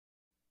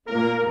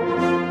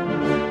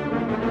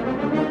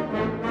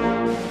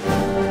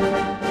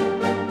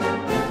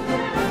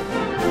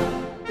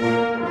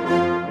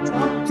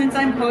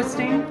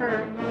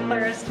for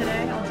Claris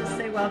today. I'll just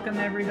say welcome,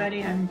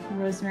 everybody. I'm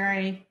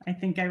Rosemary. I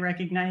think I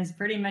recognize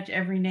pretty much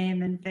every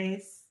name and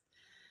face.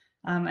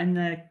 I'm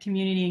the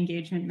Community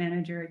Engagement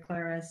Manager at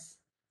Claris.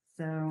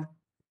 So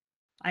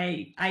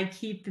I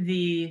keep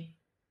the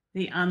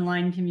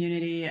online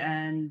community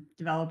and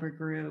developer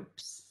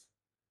groups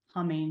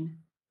humming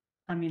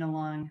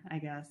along, I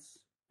guess.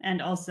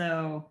 And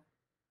also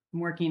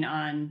I'm working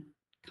on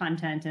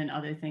content and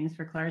other things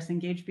for Claris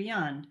Engage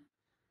Beyond.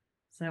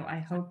 So I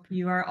hope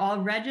you are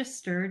all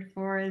registered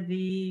for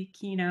the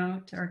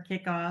keynote or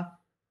kickoff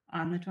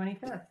on the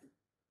 25th.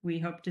 We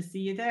hope to see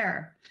you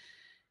there.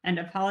 And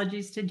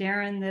apologies to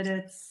Darren that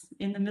it's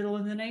in the middle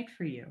of the night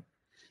for you.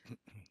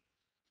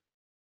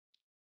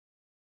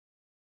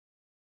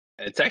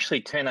 It's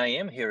actually 10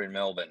 a.m. here in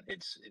Melbourne.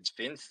 It's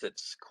Vince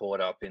that's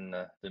caught up in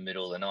the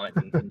middle of the night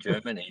in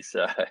Germany.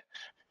 So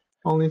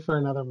only for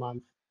another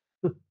month.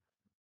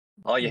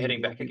 Oh, you're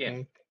heading back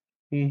again.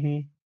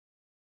 Yep.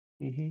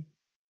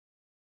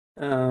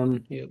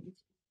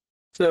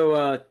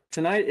 So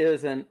tonight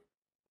is an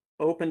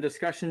open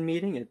discussion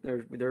meeting.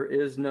 There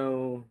is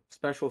no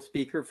special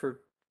speaker for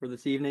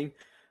this evening,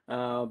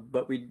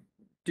 but we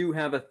do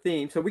have a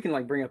theme, so we can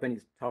like bring up any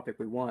topic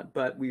we want.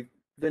 But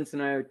Vince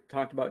and I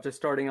talked about just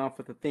starting off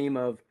with the theme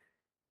of,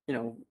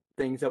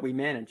 things that we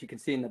manage. You can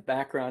see in the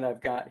background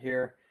I've got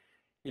here,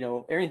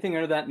 everything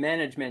under that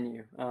manage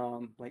menu,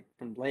 like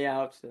from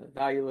layouts to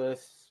value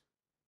lists,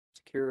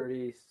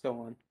 security,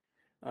 so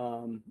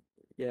on.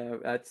 Yeah,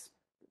 that's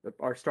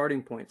our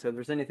starting point. So if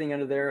there's anything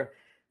under there,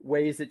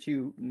 ways that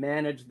you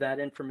manage that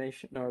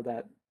information or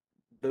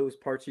those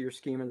parts of your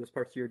schema, those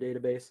parts of your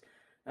database,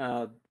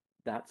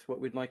 that's what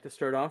we'd like to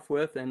start off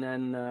with, and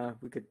then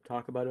we could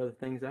talk about other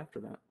things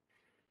after that.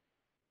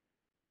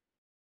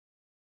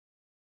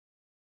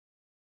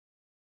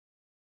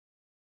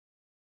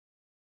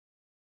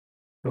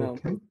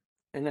 Okay.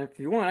 And if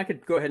you want, I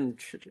could go ahead and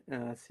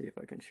see if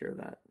I can share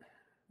that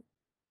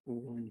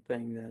one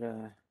thing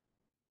that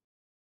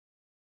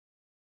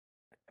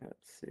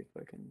let's see if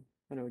I can.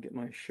 How do I get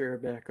my share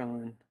back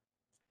on?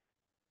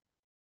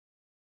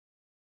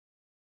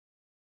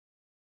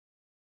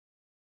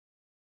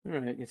 All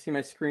right, you see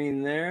my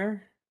screen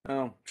there?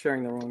 Oh,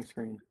 sharing the wrong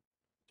screen.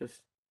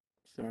 Just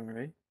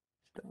sorry.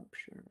 Stop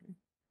sharing.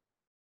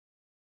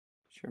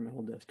 Share my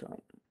whole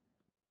desktop.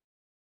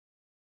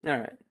 All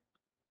right.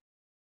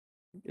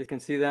 You can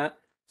see that.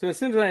 So as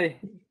soon as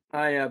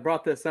I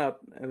brought this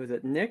up, was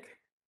it Nick?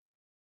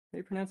 How do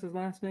you pronounce his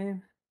last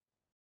name?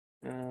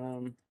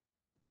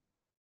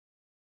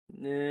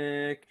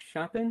 Nick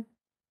Chopin?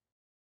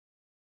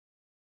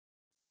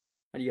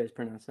 How do you guys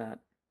pronounce that?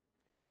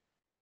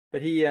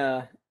 But he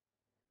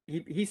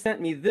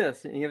sent me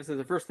this, and this is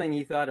the first thing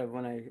he thought of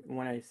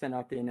when I sent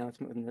out the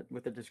announcement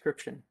with the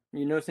description.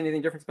 You notice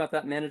anything different about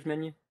that manage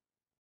menu?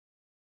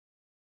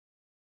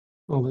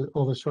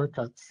 All the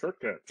shortcuts.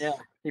 Shortcuts. Yeah,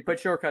 he put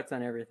shortcuts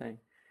on everything.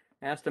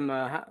 I asked him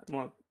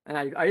and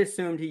I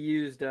assumed he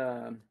used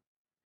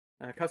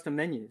custom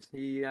menus.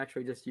 He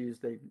actually just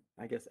used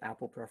I guess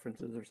Apple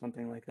preferences or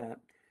something like that,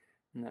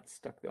 and that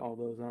stuck all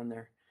those on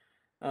there.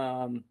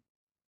 Of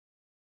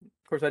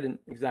course, I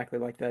didn't exactly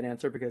like that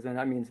answer, because then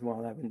that means,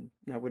 well,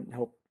 that wouldn't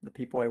help the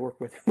people I work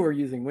with who are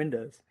using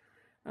Windows.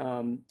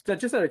 So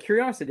just out of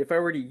curiosity, if I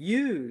were to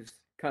use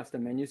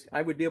custom menus,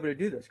 I would be able to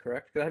do this,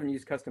 correct? Because I haven't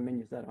used custom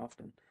menus that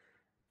often.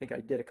 I think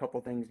I did a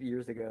couple things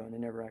years ago, and I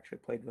never actually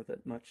played with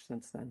it much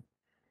since then.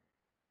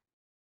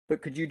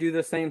 But could you do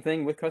the same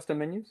thing with custom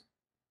menus?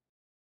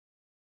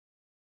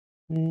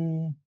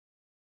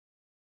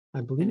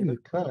 I believe you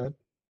could.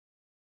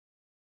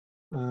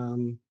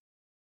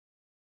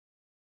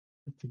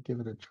 To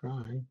give it a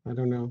try. I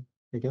don't know.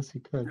 I guess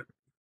you could.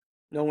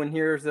 No one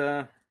here's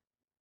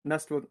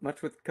messed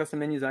much with custom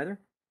menus either?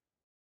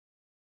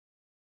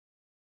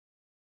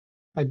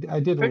 I did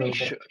a little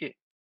bit.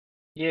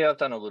 Yeah, I've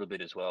done a little bit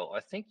as well.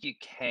 I think you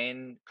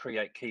can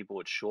create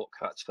keyboard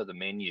shortcuts for the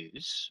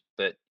menus,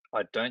 but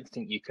I don't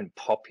think you can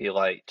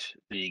populate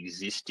the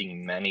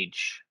existing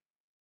manage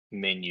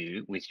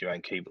menu with your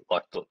own keyboard,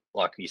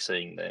 like you're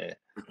seeing there.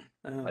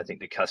 I think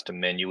the custom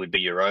menu would be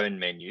your own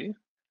menu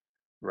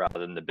rather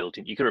than the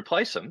built-in. You could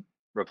replace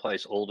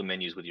all the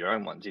menus with your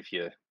own ones if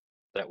you're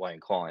that way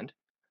inclined,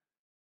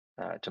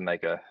 to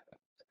make a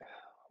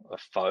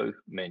faux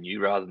menu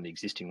rather than the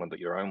existing one, but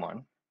your own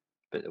one.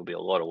 But it'll be a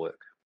lot of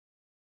work.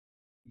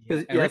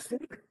 Yeah,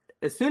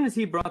 as soon as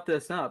he brought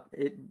this up,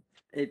 it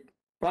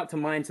brought to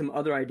mind some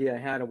other idea I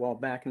had a while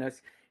back, and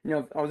that's,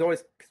 I was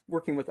always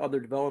working with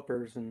other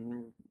developers,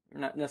 and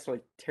not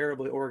necessarily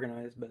terribly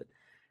organized, but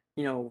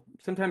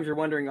sometimes you're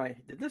wondering,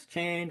 like, did this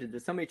change?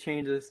 Did somebody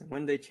change this? And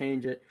when did they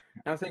change it?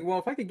 And I was thinking, well,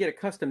 if I could get a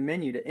custom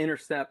menu to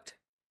intercept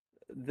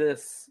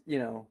this,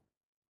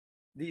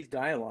 these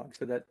dialogues,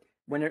 so that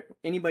when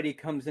anybody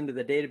comes into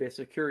the database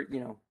secure,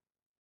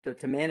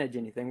 to manage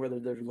anything, whether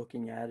they're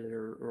looking at it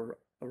or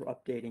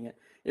updating it,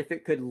 if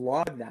it could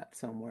log that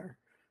somewhere,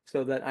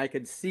 so that I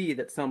could see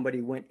that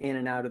somebody went in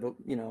and out of the,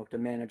 to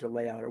manage a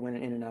layout, or went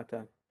in and out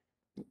to,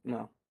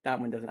 well, that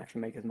one doesn't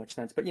actually make as much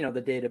sense, but the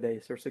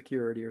database or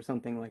security or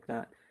something like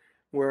that.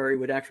 where it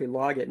would actually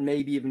log it and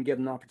maybe even give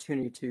them an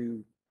opportunity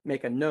to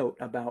make a note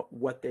about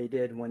what they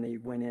did when they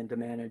went in to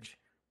manage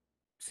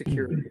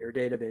security or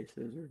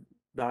databases or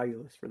value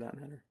lists for that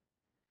matter.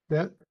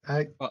 That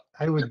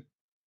I would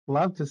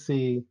love to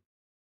see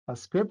a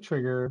script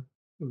trigger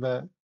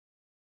that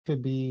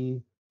could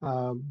be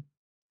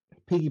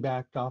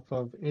piggybacked off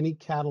of any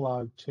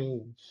catalog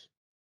change.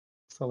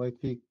 So like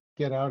if you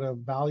get out of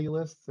value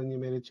lists and you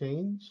made a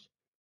change,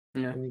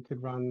 Yeah. and you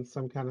could run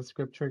some kind of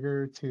script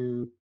trigger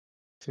to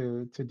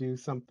do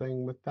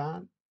something with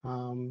that.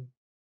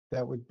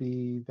 That would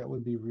be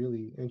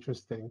really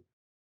interesting.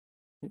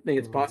 You think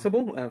it's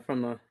possible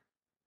from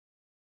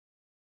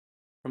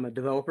a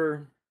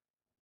developer?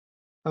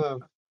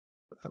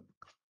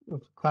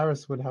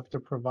 Claris would have to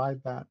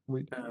provide that.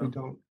 We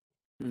don't.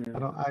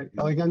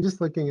 I'm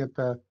just looking at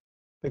the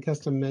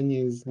custom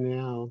menus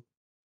now.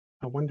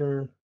 I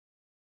wonder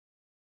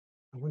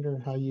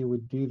how you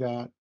would do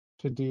that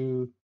to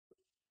do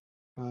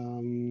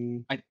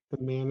the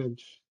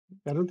manage.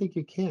 I don't think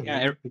you can,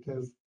 Yeah, right?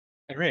 Because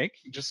Eric,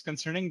 just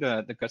concerning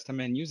the custom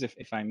menus,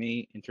 if I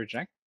may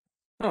interject.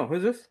 Oh,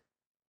 who's this?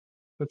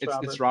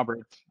 It's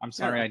Robert. I'm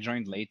sorry, Oh. I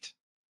joined late.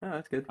 Oh,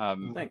 that's good.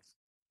 Thanks.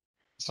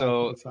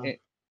 So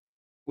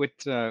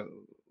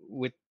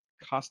with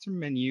custom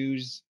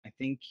menus, I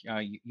think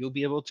you'll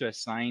be able to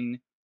assign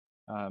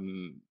a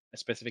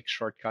specific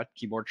shortcut,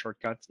 keyboard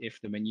shortcut, if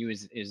the menu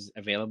is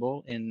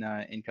available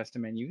in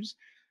custom menus.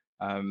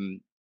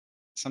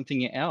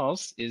 Something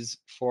else is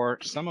for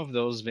some of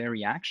those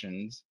very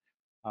actions,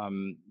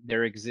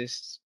 there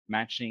exists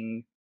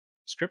matching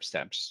script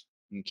steps.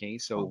 Okay,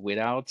 so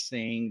without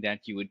saying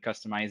that you would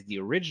customize the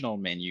original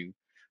menu,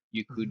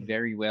 you could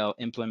very well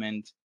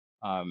implement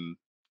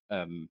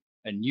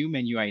a new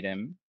menu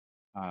item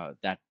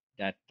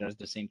that does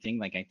the same thing.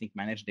 Like I think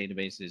manage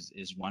database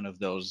is one of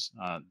those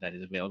that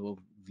is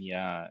available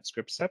via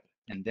script step.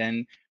 And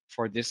then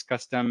for this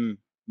custom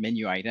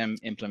menu item,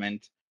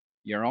 implement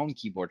your own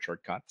keyboard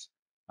shortcut.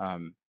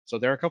 So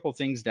there are a couple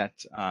things that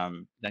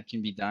that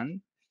can be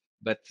done,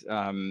 but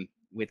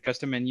with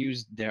custom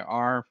menus, there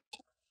are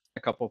a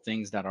couple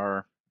things that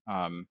are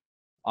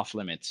off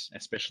limits,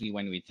 especially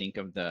when we think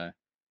of the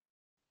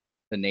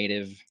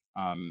native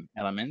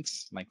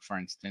elements. Like for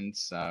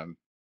instance,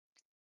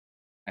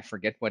 I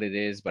forget what it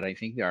is, but I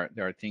think there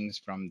are things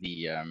from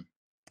the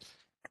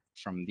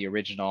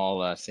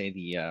original, say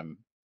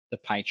the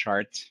pie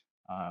chart,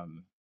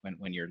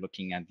 when you're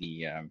looking at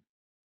the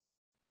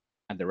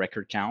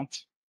record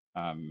count,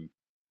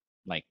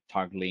 like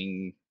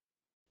toggling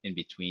in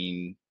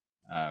between,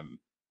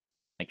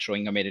 like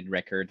showing omitted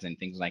records and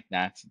things like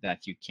that,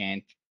 that you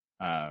can't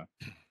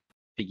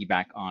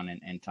piggyback on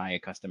and tie a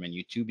custom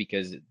menu to,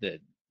 because the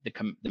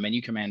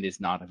menu command is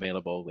not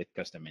available with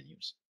custom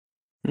menus.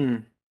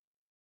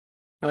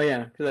 Oh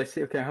yeah, because I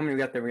see. Okay, how many we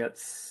got there? We got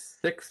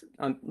 6.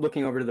 I'm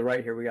looking over to the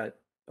right here. We got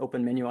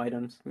open menu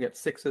items. We got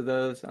 6 of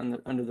those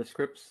under the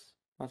scripts,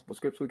 possible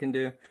scripts we can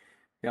do.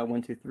 We got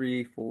 1, 2,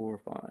 3, 4,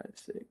 5,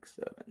 6,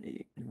 7,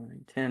 8,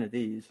 9, 10 of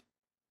these.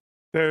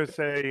 There's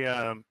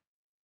a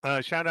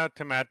shout out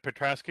to Matt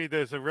Petrasky.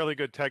 There's a really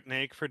good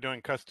technique for doing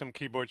custom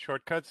keyboard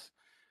shortcuts.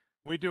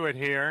 We do it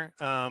here.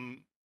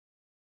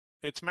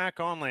 It's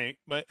Mac only,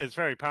 but it's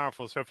very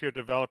powerful. So if you're a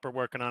developer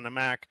working on a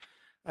Mac,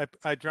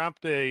 I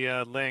dropped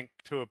a link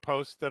to a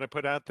post that I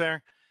put out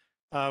there,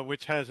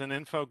 which has an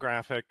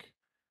infographic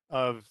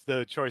of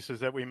the choices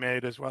that we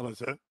made, as well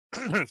as a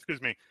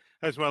excuse me,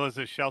 as well as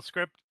a shell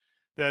script.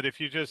 That if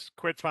you just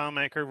quit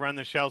FileMaker, run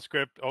the shell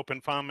script,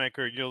 open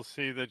FileMaker, you'll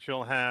see that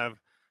you'll have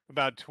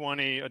about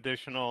 20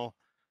 additional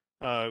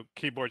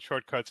keyboard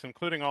shortcuts,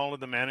 including all of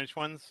the managed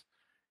ones,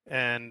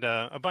 and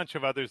a bunch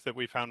of others that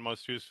we found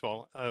most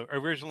useful.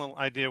 Original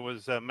idea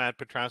was Matt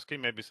Petrasky,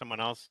 maybe someone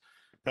else.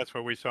 That's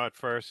where we saw it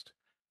first.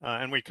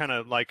 And we kind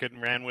of like it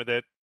and ran with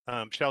it.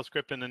 Shell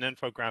script and an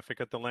infographic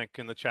at the link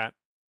in the chat.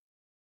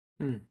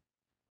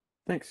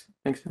 Thanks,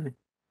 Tony.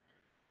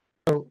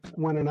 So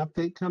when an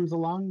update comes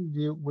along,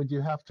 would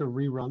you have to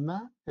rerun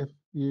that if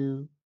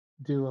you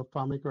do a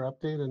FileMaker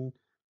update, and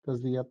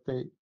does the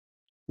update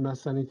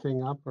mess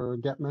anything up or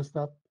get messed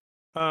up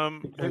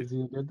because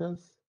you did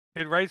this?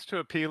 It writes to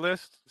a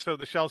plist, so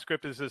the shell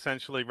script is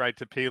essentially write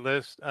to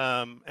plist.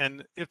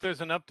 And if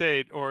there's an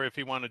update, or if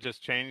you want to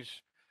just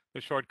change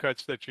the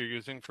shortcuts that you're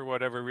using for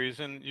whatever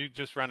reason, you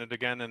just run it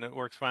again and it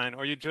works fine.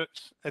 Or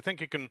I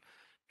think you can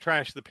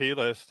trash the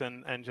plist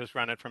and just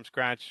run it from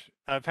scratch.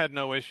 I've had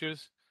no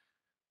issues.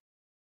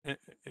 It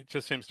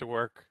just seems to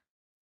work.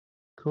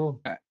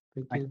 Cool.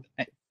 Thank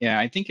you. Yeah,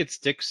 I think it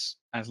sticks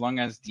as long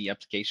as the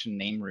application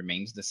name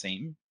remains the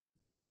same.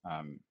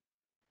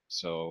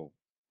 So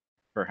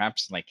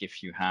perhaps like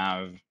if you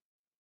have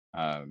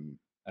a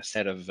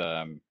set of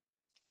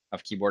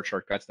keyboard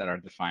shortcuts that are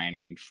defined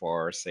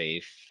for,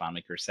 say,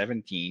 FileMaker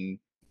 17,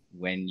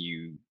 when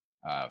you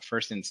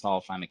first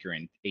install FileMaker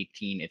in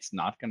 18, it's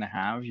not going to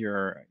have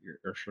your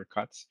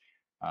shortcuts.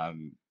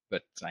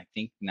 But I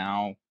think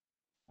now,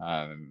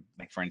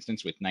 like for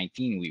instance, with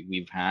 19,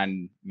 we've had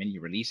many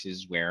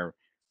releases where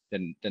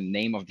the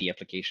name of the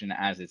application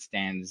as it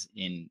stands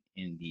in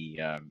the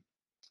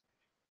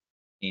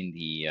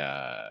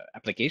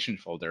application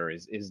folder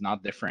is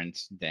not different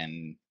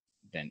than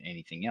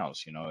anything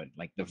else. You know,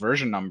 like the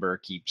version number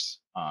keeps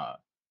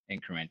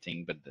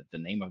incrementing, but the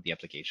name of the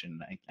application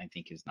I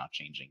think is not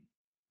changing.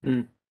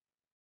 Mm.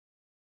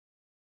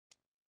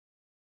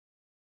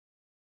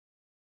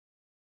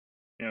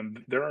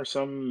 And there are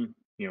some,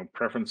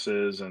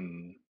 preferences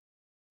and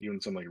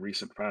even some like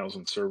recent files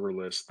and server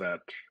lists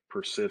that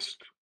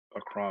persist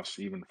across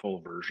even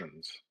full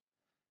versions.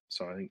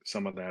 So I think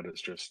some of that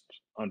is just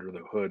under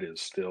the hood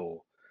is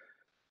still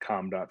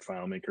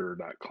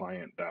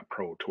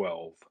com.filemaker.client.pro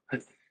 12,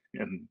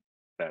 and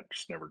that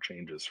just never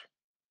changes.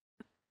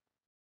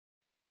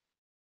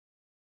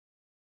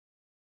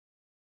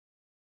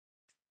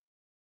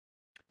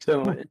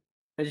 So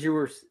as you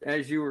were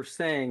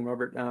saying,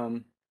 Robert,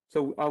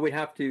 so I would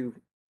have to,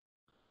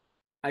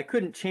 I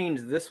couldn't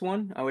change this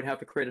one. I would have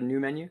to create a new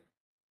menu.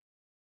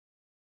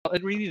 Well,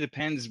 it really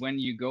depends when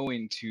you go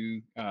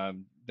into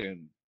the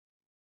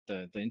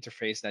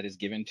interface that is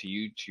given to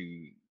you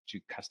to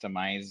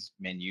customize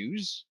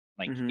menus.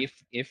 Like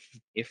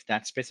if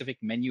that specific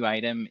menu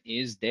item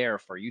is there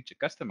for you to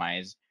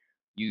customize,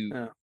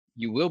 you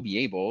will be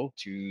able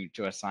to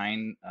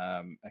assign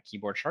a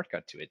keyboard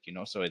shortcut to it. You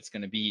know, so it's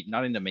going to be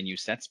not in the menu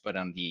sets, but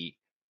on the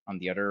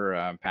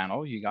other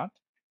panel you got.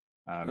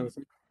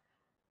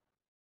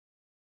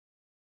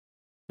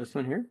 This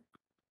one here.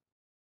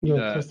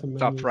 Yeah, custom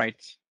top menus.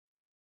 right.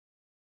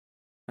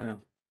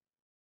 Oh.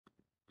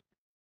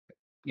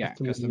 Yeah,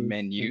 custom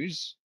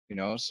menus. You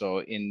know,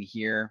 so in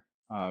here,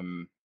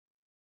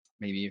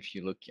 maybe if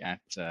you look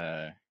at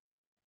FileMaker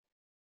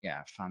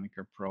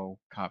Pro,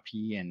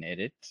 copy and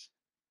edit,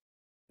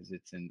 because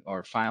it's in,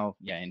 or file,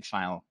 in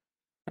file.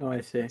 Oh,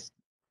 I see.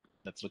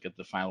 Let's look at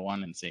the file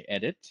one and say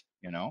edit.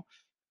 You know,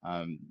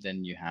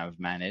 then you have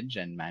manage,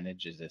 and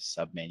manage is a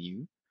sub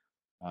menu,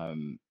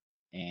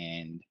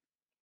 and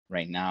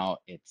right now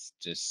it's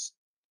just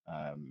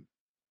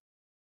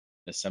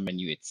the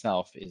submenu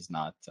itself is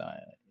not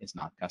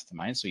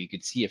customized. So you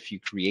could see if you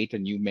create a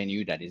new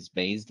menu that is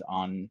based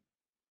on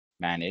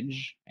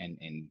manage and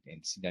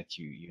see that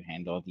you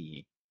handle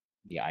the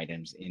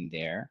items in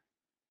there.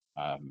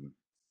 Are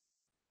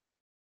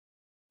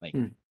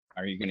you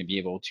going to be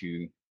able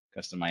to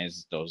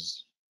customize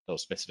those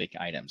specific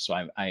items? So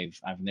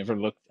I've never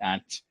looked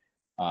at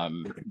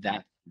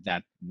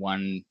that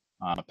one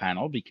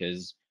panel,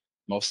 because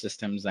most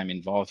systems I'm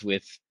involved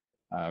with,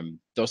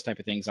 those type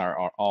of things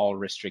are all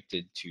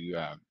restricted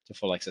to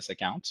full access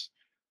accounts.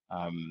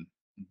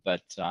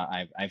 But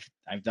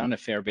I've done a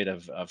fair bit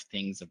of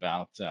things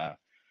about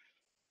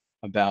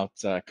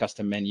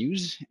custom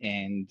menus,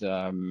 and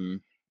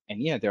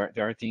yeah, there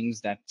are things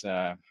that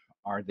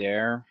are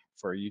there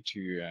for you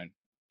to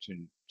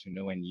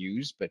know and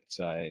use, but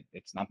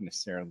it's not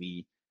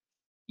necessarily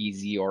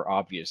easy or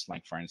obvious.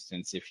 Like for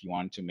instance, if you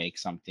want to make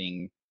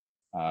something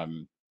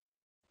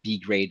be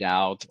grayed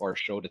out or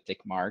show the tick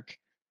mark,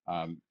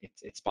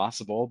 it's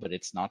possible, but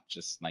it's not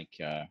just like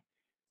a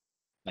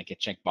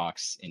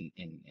checkbox in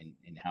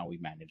how we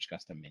manage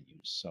custom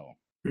menus. So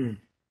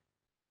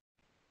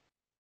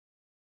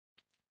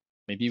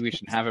maybe we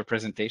should have a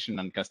presentation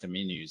on custom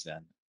menus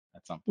then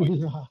at some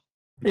point.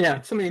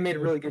 Yeah, somebody made a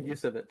really good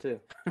use of it too.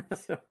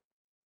 So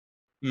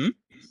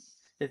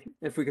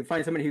if we could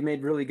find somebody who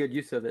made really good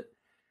use of it.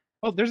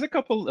 Well, there's a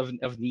couple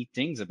of neat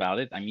things about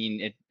it. I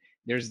mean,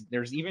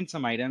 there's even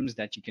some items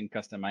that you can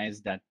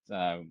customize that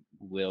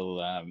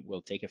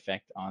will take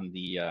effect on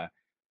the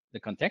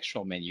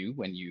contextual menu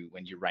when you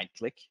right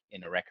click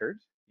in a record,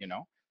 you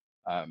know.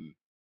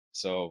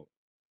 So,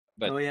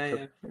 but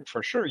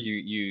for sure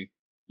you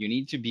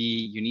need to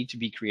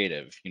be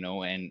creative, you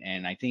know,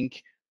 and I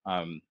think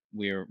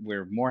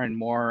we're more and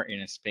more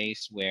in a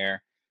space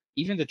where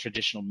even the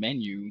traditional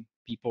menu,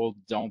 people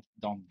don't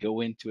go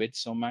into it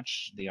so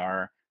much. They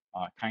are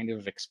kind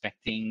of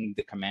expecting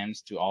the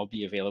commands to all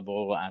be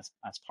available as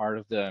part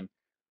of the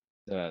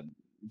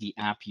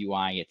app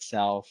UI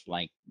itself,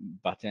 like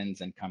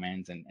buttons and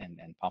commands and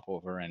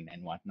popover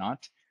and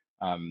whatnot.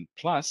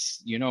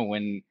 Plus, you know,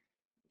 when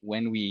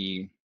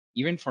we,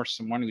 even for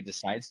someone who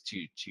decides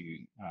to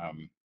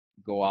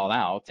go all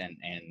out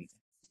and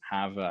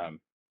have a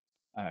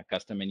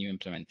custom menu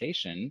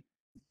implementation,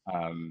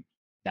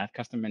 that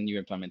custom menu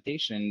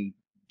implementation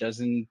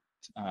doesn't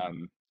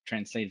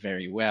translate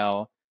very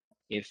well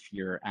if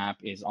your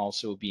app is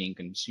also being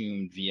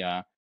consumed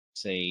via,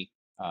 say,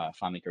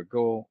 FileMaker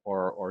Go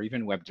or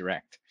even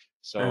WebDirect.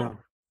 So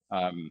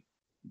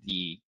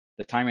the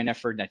time and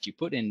effort that you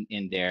put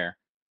in there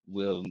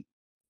will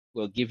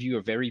give you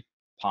a very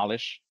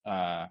polished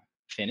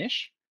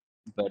finish,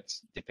 but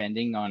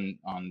depending on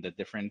the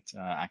different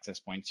access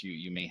points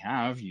you may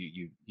have,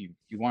 you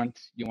want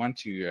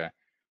to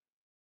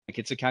like,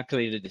 it's a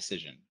calculated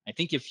decision. I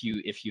think if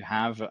you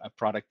have a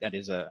product that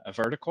is a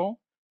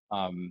vertical,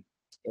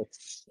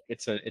 it's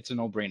a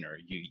no-brainer.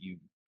 You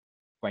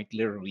quite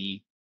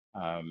literally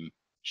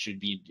should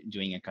be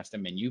doing a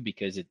custom menu,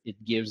 because it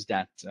gives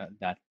that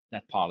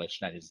polish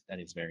that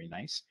is very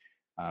nice.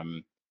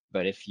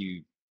 But if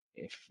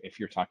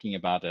you're talking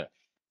about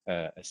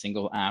a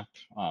single app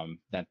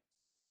that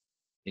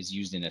is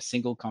used in a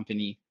single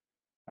company.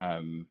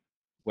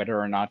 Whether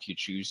or not you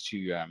choose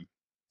to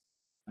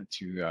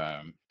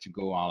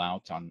go all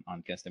out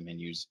on custom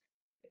menus,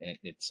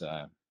 it's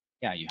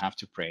yeah, you have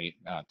to pray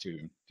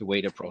to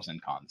weigh the pros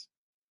and cons.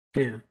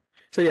 Yeah.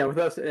 So yeah, with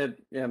us,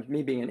 yeah,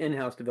 me being an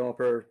in-house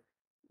developer,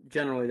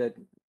 generally that,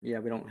 yeah,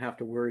 we don't have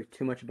to worry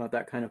too much about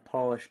that kind of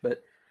polish.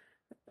 But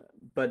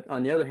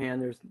on the other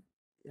hand, there's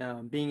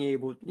being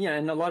able, yeah,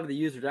 and a lot of the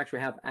users actually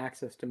have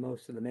access to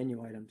most of the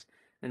menu items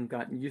and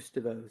gotten used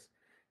to those.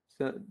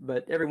 So,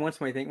 but every once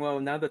in a while, I think, well,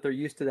 now that they're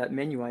used to that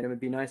menu item, it'd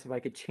be nice if I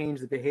could change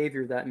the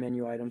behavior of that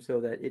menu item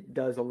so that it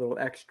does a little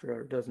extra,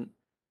 or doesn't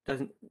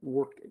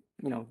work,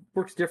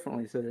 works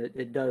differently, so that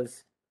it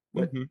does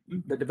what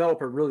the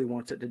developer really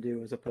wants it to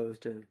do, as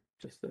opposed to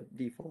just the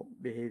default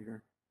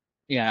behavior.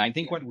 Yeah, I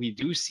think what we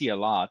do see a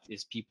lot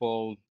is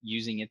people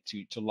using it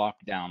to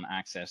lock down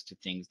access to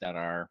things that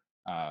are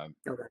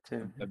that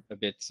too. a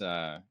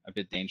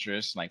bit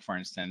dangerous. Like for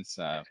instance,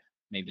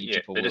 maybe Yeah,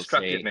 people the will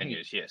destructive say,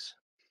 menus, hey, yes.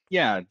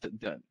 yeah,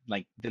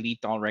 like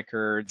delete all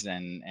records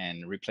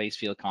and replace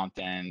field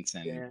contents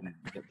and Yeah.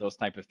 those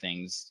type of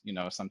things.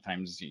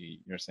 Sometimes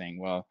you're saying,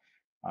 well,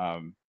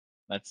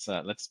 let's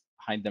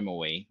hide them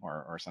away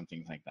or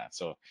something like that.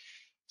 So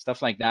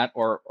stuff like that,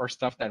 or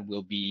stuff that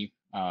will be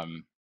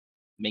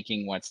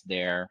making what's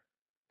there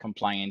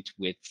compliant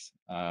with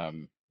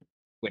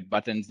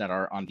buttons that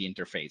are on the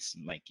interface.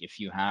 Like if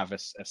you have a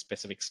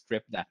specific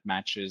script that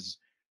matches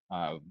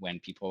when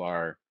people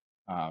are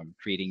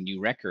creating new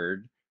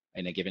record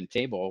in a given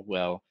table,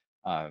 well,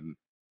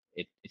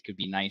 it could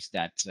be nice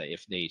that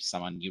if they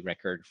summon new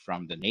record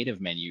from the native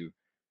menu,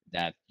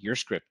 that your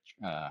script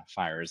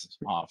fires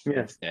off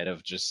instead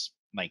of just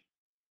like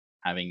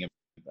having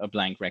a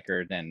blank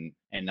record and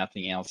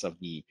nothing else of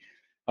the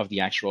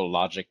actual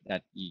logic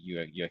that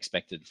you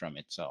expected from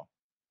it. So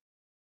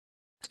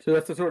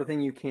that's the sort of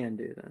thing you can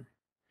do then.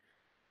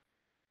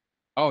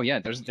 oh yeah,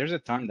 there's a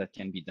ton that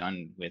can be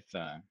done with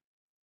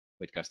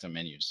custom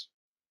menus.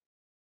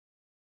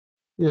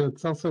 Yeah,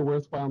 it's also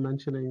worthwhile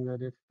mentioning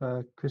that if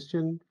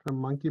Christian from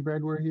Monkey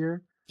Bread were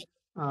here,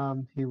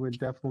 he would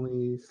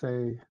definitely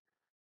say,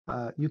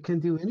 you can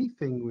do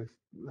anything with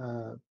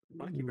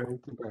Monkey Bread.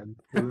 Monkey Bread,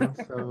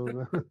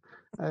 So,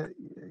 I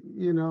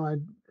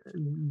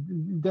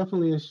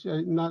definitely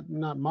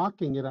not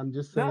mocking it. I'm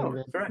just saying No,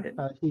 that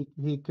that's right.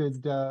 he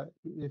could,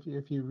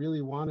 if you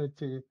really wanted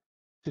to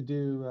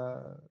do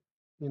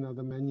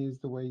the menus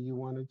the way you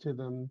wanted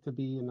them to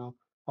be,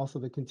 also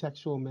the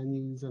contextual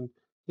menus, and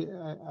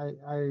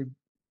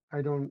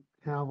I don't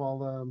have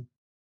all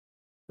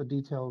the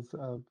details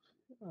of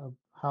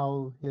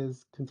how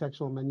his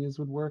contextual menus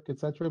would work,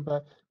 etc.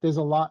 But there's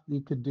a lot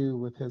you could do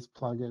with his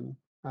plugin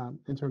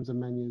in terms of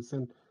menus.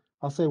 And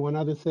I'll say one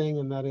other thing,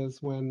 and that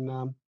is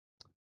when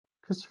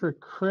Christopher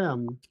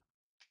Krim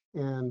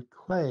and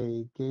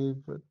Clay gave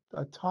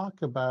a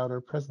talk about, or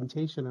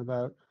presentation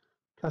about,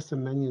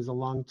 custom menus a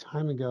long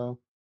time ago.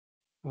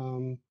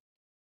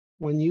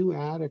 When you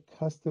add a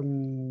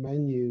custom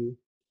menu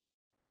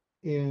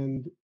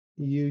and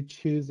you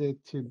choose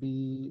it to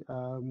be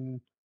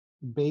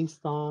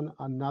based on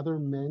another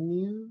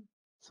menu.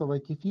 So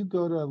like if you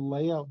go to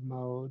layout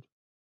mode,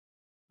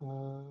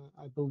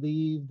 I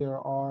believe there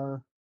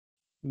are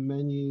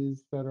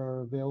menus that are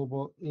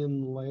available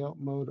in layout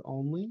mode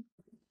only.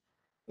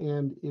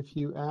 And if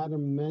you add a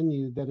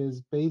menu that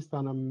is based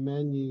on a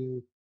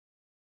menu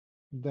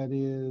that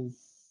is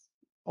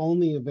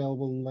only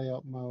available in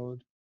layout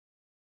mode,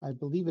 I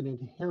believe it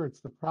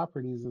inherits the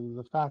properties of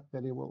the fact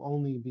that it will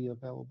only be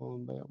available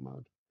in layout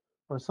mode,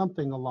 or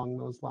something along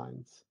those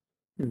lines.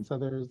 So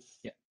there's,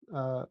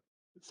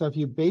 so if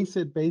you base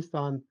it based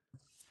on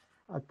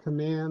a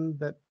command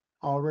that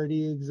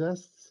already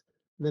exists,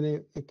 then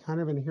it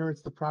kind of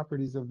inherits the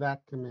properties of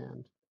that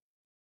command.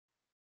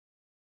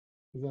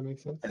 Does that make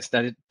sense? Yes,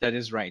 that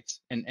is right.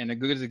 And a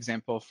good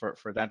example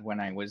for that, when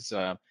I was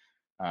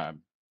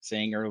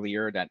saying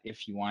earlier that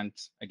if you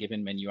want a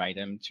given menu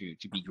item to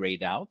be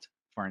grayed out,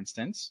 for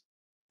instance,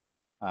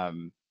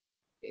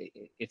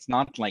 it's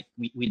not like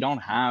we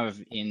don't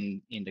have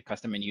in the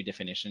custom menu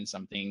definition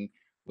something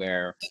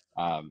where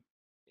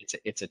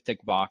it's a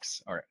tick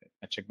box or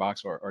a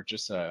checkbox or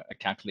just a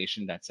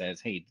calculation that says,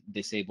 hey,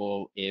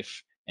 disable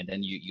if, and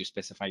then you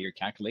specify your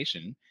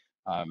calculation.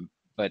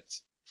 But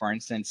for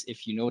instance,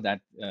 if you know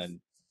that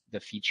the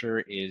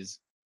feature is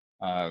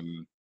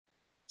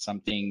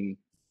something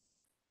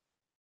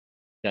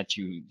that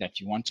you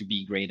want to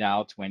be grayed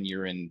out when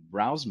you're in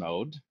browse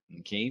mode,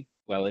 okay,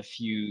 well, if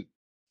you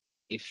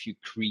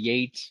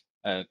create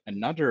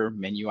another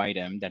menu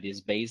item that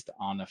is based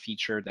on a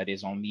feature that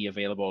is only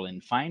available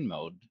in find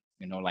mode,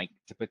 like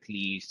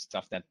typically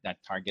stuff that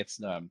targets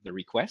the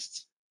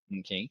requests,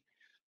 okay,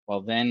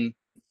 well then,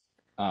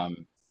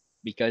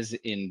 because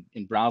in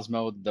browse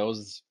mode,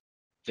 those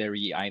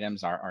very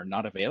items are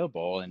not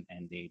available, and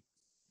they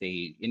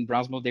in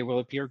browse mode, they will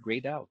appear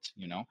grayed out,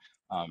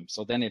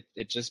 so then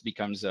it just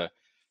becomes a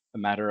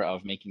matter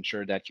of making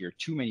sure that your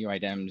two menu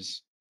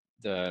items,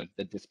 the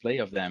display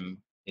of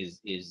them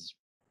is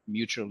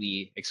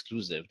mutually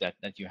exclusive,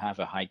 that you have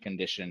a hide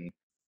condition,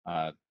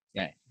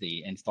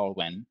 the install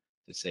when,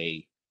 to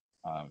say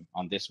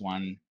on this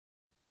one,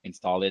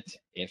 install it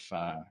if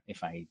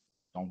I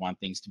don't want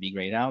things to be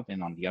grayed out,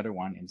 and on the other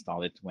one,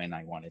 install it when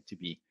I want it to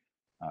be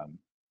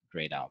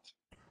grayed out.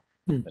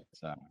 But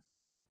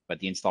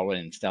the installer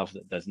itself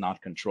does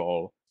not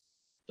control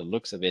the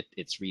looks of it.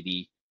 It's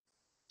really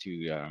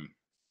to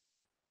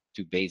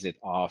base it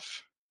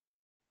off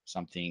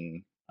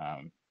something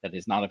that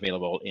is not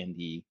available in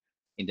the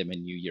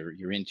menu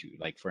you're into.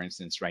 Like for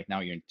instance, right now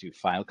you're into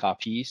file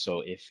copy.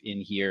 So if in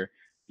here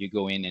you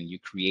go in and you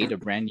create a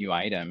brand new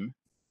item,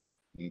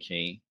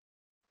 okay.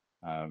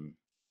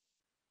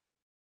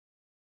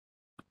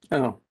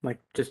 Oh, like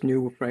just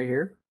new right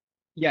here?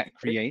 Yeah,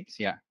 create,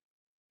 yeah.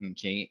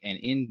 Okay, and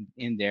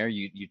in there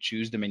you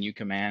choose the menu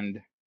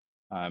command,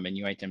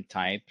 menu item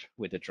type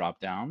with a drop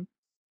down,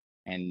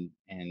 and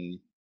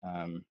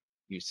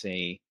you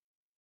say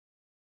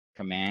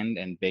command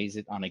and base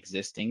it on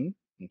existing.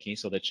 Okay,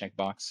 so the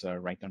checkbox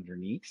right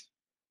underneath.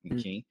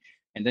 Okay,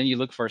 and then you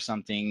look for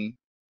something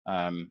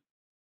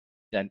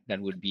that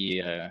would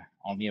be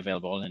only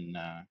available in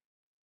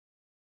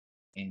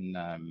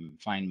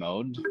find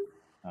mode.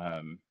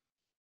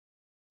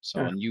 So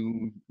a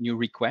new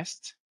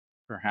request,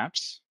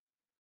 perhaps.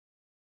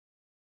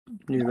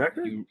 New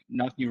record?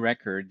 Not new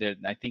record.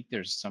 I think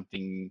there's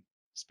something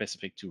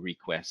specific to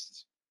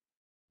requests.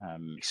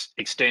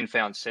 Extend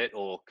found set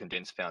or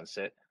condense found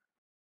set.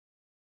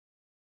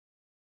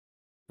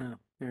 Oh,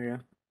 there you go.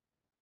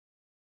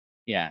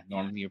 Yeah,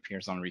 normally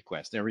appears on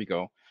request. There we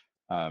go.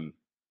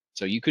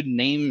 So you could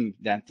name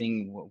that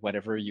thing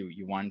whatever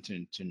you want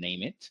to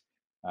name it,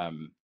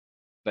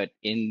 but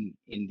in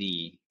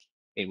the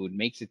it would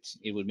make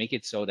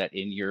it so that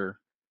in your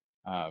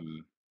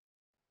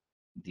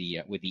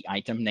with the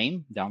item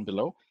name down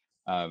below,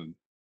 the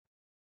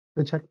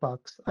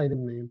checkbox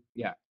item name.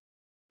 Yeah,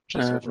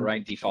 just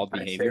override default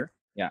behavior.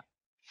 Yeah.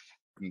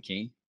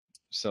 Okay.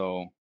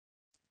 So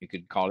you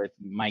could call it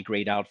my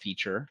grayed out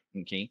feature.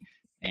 Okay.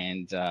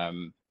 And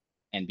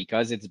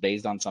because it's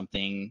based on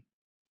something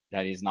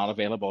that is not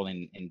available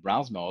in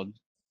browse mode,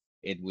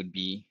 it would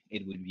be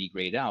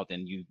grayed out.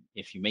 And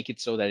if you make it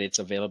so that it's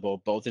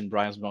available both in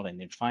browse mode and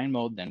in find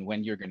mode, then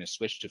when you're going to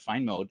switch to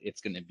find mode,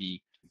 it's going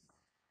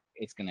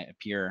to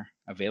appear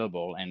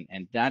available.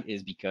 And that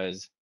is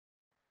because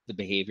the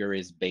behavior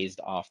is based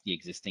off the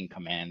existing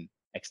command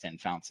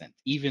extend found sent.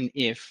 Even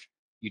if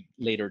you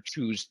later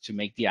choose to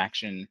make the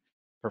action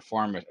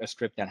perform a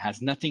script that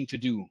has nothing to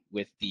do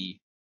with the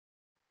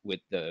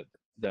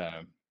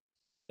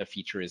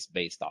feature is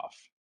based off.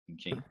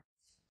 Okay.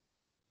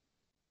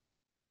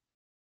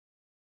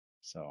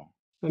 So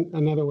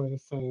another way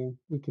of saying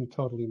we can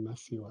totally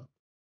mess you up.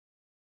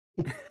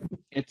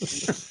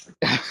 It's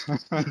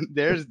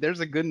there's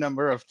a good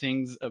number of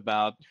things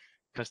about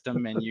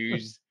custom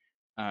menus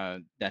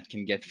that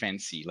can get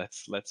fancy.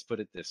 Let's put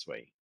it this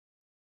way.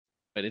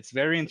 But it's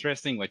very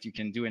interesting what you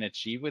can do and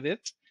achieve with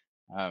it.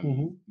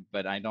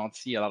 But I don't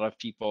see a lot of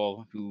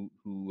people who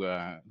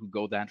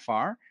go that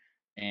far.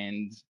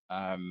 And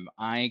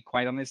I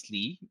quite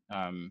honestly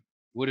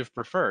would have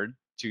preferred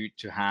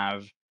to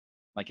have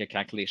like a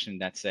calculation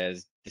that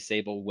says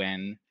disable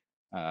when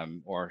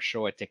or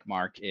show a tick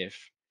mark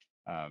if,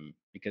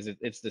 because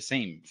it's the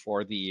same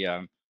for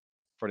the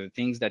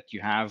things that you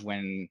have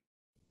when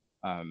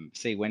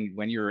say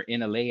when you're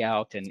in a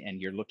layout and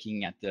you're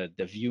looking at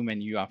the view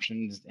menu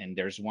options, and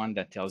there's one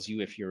that tells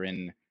you if you're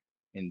in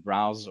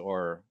browse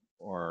or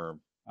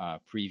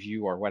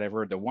preview or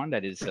whatever, the one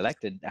that is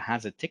selected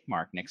has a tick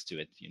mark next to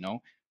it, you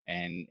know.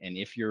 And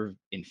if you're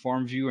in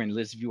form view and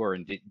list view or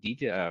in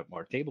detail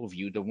or table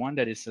view, the one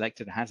that is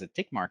selected has a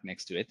tick mark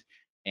next to it,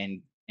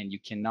 and you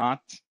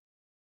cannot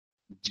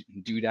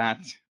do that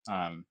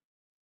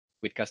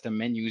with custom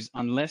menus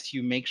unless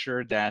you make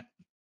sure that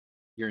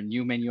your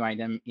new menu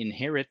item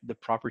inherit the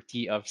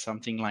property of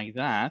something like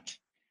that.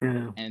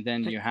 And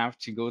then you have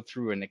to go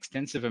through an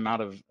extensive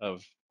amount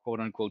of quote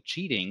unquote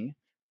cheating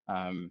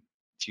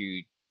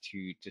to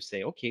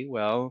say, okay,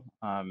 well,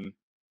 I'm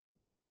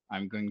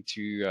going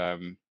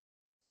to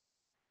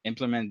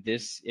implement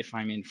this. If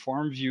I'm in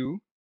form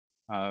view,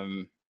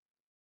 I'm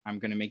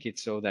going to make it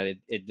so that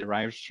it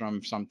derives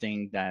from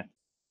something that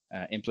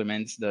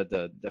implements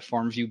the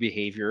form view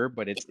behavior,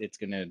 but it's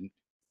going to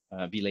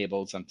be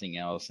labeled something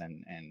else,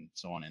 and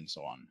so on and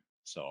so on.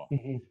 So,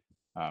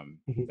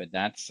 but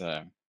that's,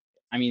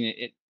 I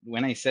mean,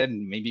 when I said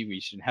maybe we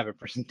should have a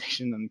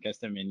presentation on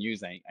custom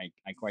menus, I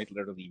quite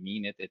literally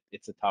mean it.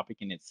 It's a topic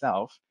in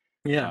itself.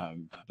 Yeah.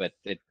 But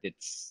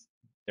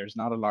there's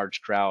not a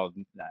large crowd,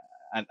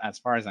 as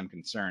far as I'm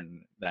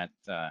concerned, that.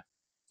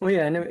 Well,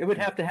 yeah, and it would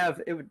have to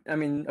have I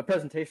mean, a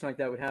presentation like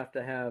that would have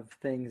to have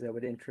things that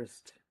would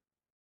interest,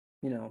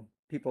 you know,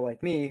 people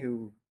like me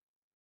who,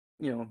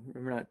 you know,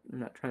 I'm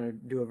not trying to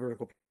do a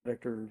vertical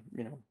product or,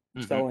 you know,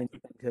 sell anything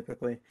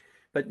typically,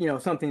 but, you know,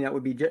 something that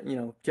would be, you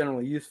know,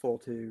 generally useful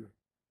to,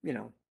 you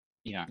know,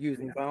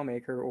 using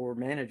FileMaker or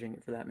managing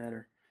it for that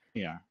matter.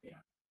 Yeah.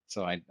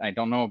 So I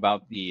don't know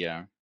about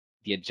the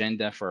the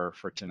agenda for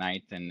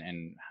tonight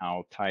and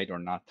how tight or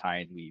not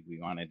tight we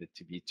wanted it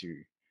to be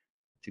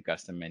to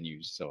custom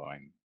menus. So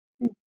I'm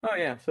Oh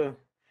yeah. So,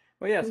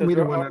 well, yeah. So We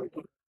they're don't want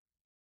all, to.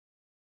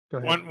 Go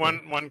ahead.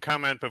 One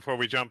comment before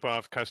we jump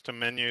off custom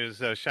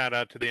menus. Shout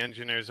out to the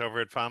engineers over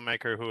at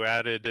FileMaker who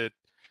added it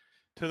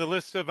to the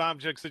list of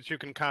objects that you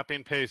can copy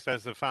and paste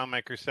as the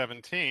FileMaker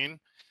 17.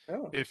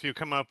 oh, If you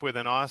come up with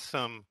an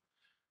awesome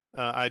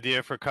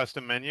idea for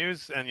custom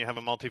menus and you have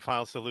a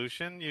multi-file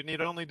solution, you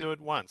need only do it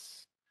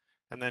once.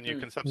 And then you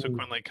can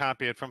subsequently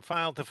copy it from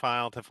file to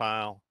file to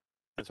file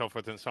and so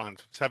forth and so on.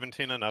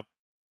 17 and up.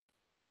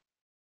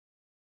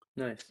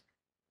 nice.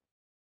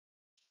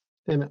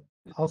 And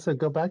also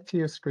go back to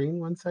your screen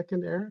 1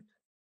 second, Eric.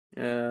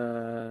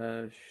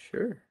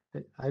 Sure.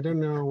 I don't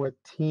know what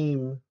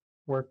team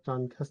worked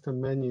on custom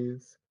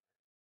menus,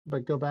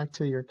 but go back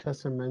to your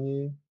custom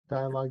menu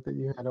dialog that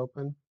you had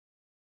open.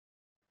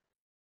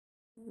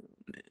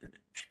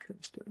 Manage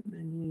custom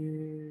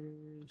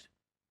menus.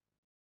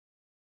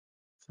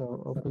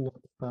 So open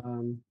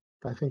up,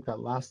 I think that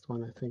last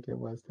one, I think it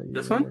was that you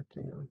This were one?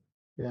 working on.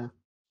 Yeah.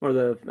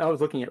 Or I was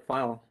looking at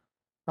file.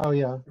 Oh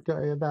yeah,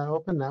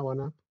 open that one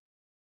up.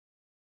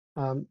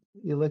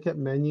 You look at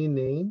menu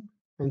name,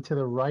 and to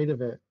the right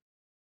of it,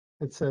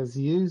 it says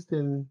used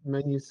in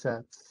menu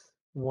sets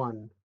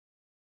 1.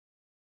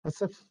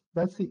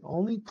 That's the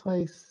only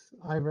place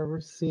I've ever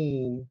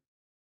seen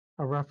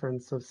a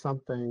reference of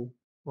something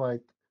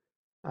like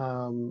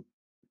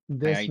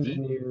this IID.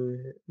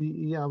 menu,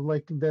 yeah,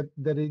 like that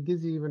it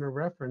gives you even a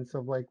reference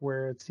of like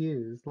where it's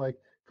used. Like,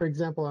 for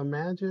example,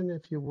 imagine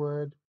if you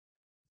would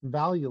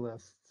value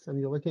lists, and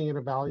you're looking at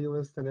a value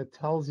list and it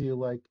tells you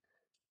like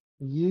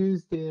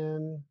used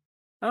in,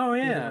 Oh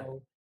you yeah.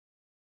 know,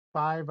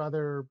 5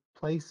 other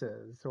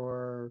places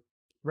or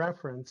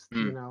referenced,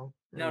 you know.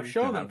 Now And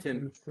show them to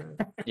me.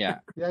 Yeah.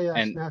 yeah,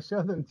 And now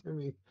show them to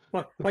me.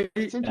 Well,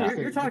 It's you're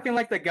interesting. talking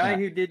like the guy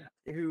Yeah.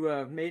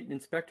 who made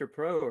Inspector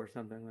Pro or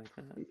something like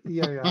that.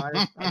 Yeah,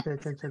 I pay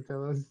attention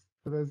to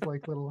those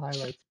like little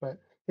highlights, but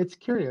it's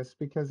curious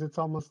because it's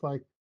almost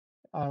like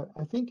I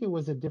think it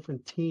was a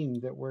different team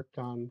that worked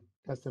on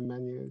custom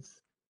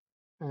menus,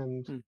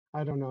 and Hmm.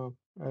 I don't know,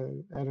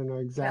 I don't know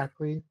Yeah.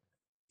 exactly.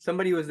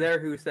 Somebody was there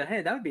who said,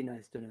 "Hey, that would be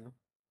nice to know."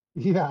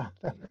 Yeah,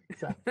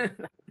 exactly.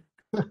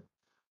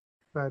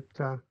 But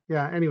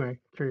yeah, anyway,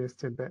 curious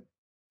tidbit.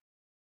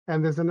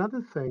 And there's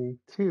another thing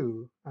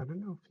too. I don't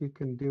know if you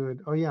can do it.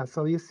 Oh yeah,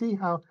 so you see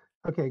how,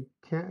 okay,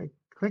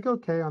 click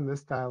OK on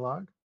this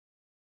dialog.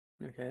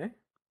 Okay.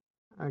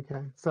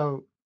 Okay,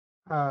 so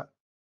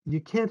you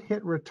can't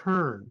hit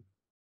return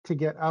to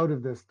get out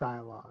of this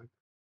dialog,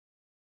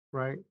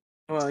 right?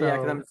 Well, yeah,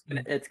 because So,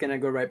 it's gonna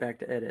go right back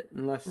to edit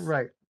unless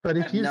right. But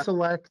if you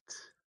select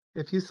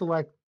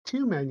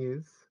two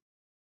menus,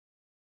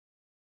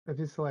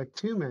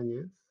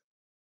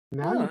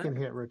 now Oh, you can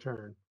hit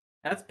return.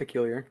 that's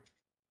peculiar.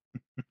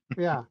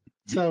 Yeah.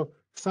 So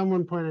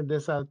someone pointed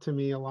this out to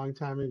me a long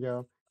time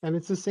ago, and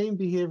it's the same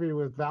behavior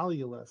with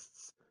value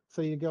lists.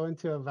 So you go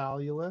into a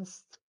value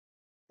list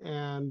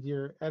and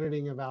you're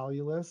editing a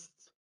value list,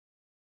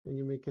 and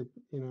you make it,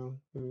 you know,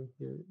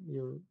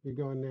 you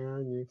go in there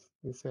and you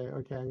say,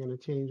 okay, I'm going to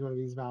change one of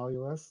these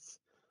value lists,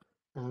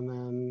 and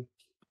then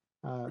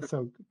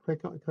so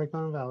click on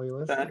a value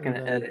list, That's and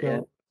gonna then edit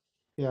go,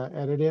 yeah,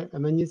 edit it,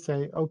 and then you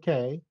say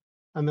okay,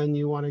 and then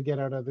you want to get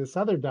out of this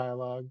other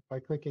dialog by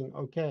clicking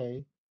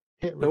okay,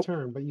 hit Nope.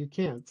 return, but you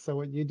can't. So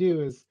what you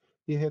do is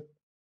you hit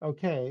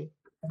okay,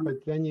 but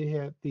then you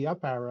hit the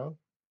up arrow.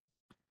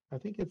 I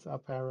think it's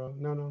up arrow.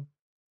 No.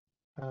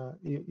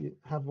 You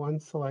have one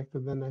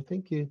selected, then I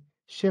think you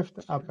shift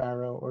up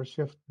arrow or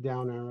shift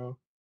down arrow.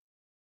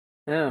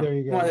 Oh. There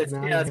you go. Well, it's,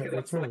 Now yeah, you it's hit because I'm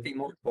return. selecting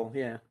multiple.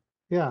 Yeah.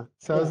 Yeah.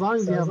 So Yeah. as long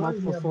as So you as have long as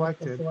you multiple have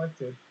multiple selected,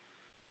 selected,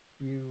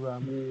 you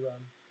you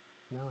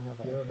now have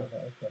an you don't echo. have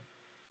an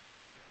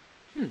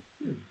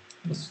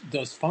echo.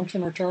 Does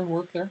function return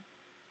work there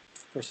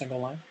for a single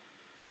line?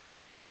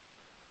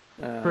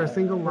 For a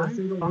single For a line,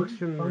 single line,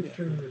 function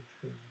function return.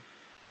 return.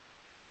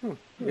 Oh,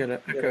 you got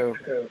an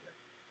echo.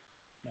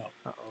 No.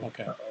 Uh-oh.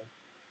 Okay.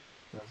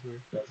 That's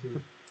weird. That's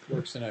weird.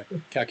 Works in a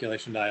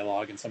calculation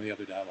dialog and some of the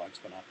other dialogues,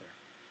 but not there.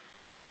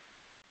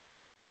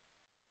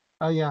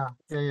 Oh yeah,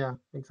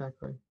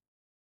 exactly.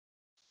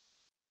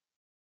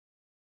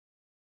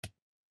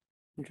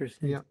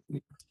 Interesting. Yeah.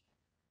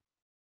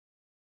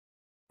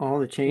 All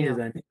the changes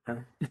Yeah. I made. Huh?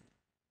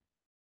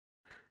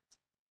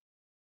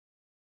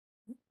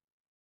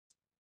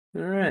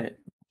 All right. I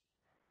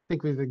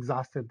think we've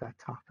exhausted that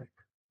topic.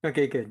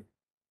 Okay, good.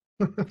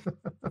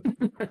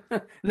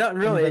 Not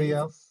really. Anybody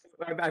else?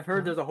 I've heard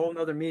No? there's a whole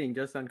nother meeting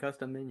just on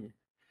custom menu.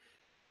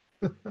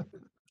 All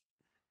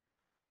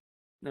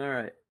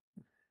right.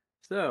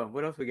 So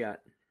what else we got?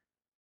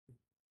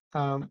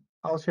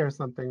 I'll share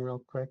something real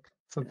quick.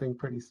 Something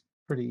pretty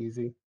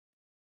easy.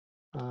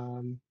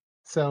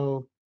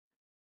 So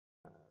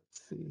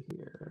let's see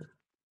here.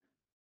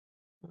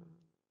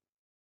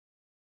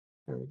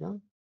 There we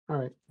go. All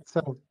right.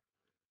 So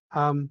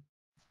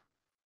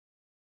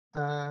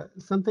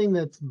something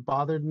that's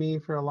bothered me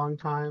for a long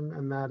time,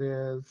 and that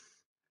is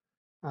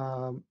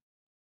um,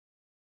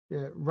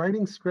 yeah,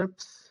 writing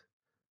scripts,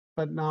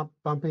 but not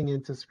bumping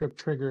into script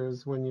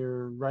triggers when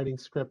you're writing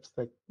scripts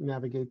that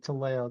navigate to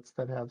layouts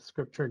that have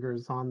script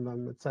triggers on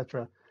them,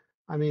 etc.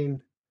 I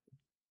mean,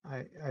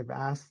 I've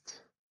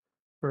asked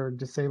for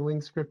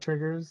disabling script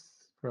triggers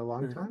for a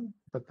long time,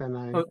 but then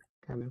I Oh,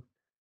 kind of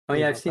oh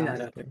yeah, gave I've up seen that out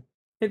there. asking.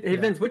 Hey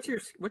Yeah. Vince, what's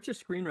your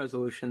screen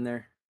resolution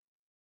there?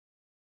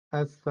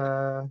 That's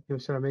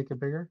should I make it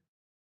bigger?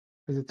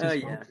 Is it too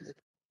small? Yeah.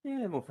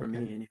 Yeah, well for Okay.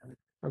 me anyway.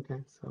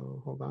 Okay,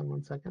 so hold on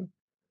 1 second.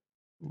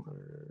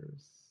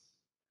 Monitors.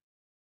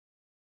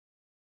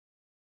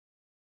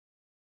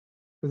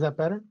 Is that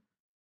better?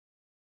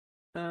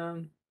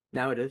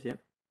 Now it is, yeah.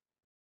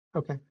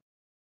 Okay.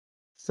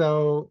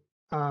 So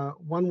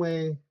one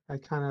way I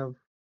kind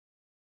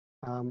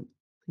of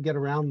get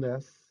around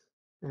this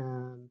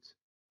and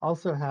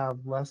also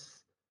have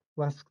less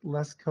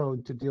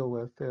code to deal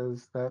with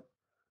is that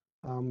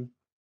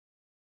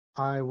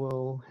I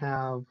will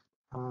have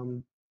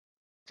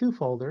two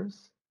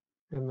folders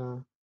in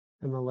the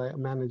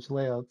manage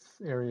layouts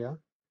area,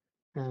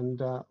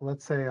 and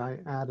let's say I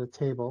add a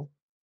table.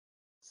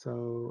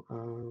 So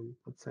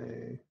let's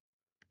say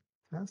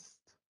test.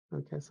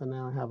 Okay, so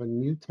now I have a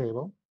new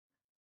table,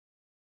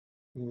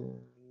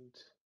 and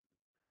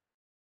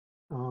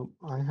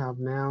I have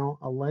now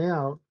a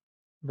layout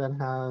that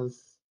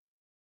has,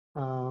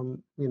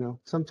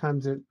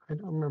 sometimes I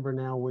don't remember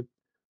now what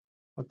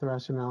the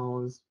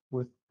rationale is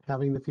with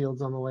having the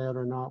fields on the layout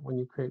or not when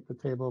you create the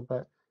table.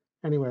 But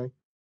anyway,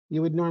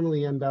 you would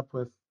normally end up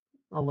with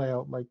a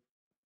layout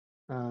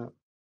uh,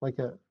 like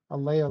a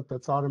layout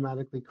that's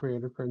automatically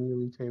created for a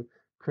newly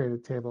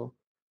created table.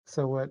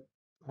 So what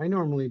I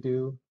normally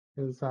do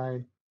is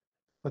I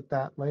put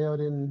that layout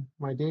in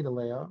my data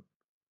layout,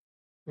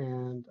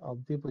 and I'll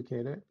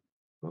duplicate it.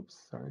 Oops,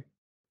 sorry.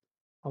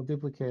 I'll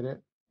duplicate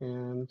it,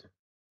 and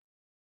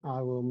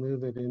I will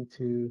move it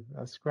into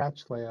a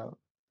scratch layout.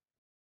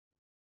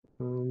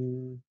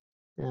 And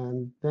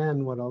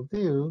then what I'll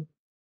do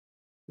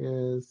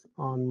is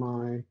on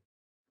my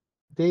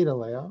data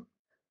layout,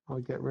 I'll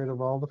get rid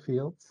of all the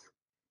fields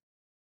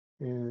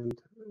and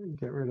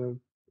get rid of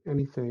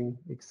anything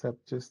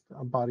except just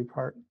a body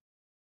part.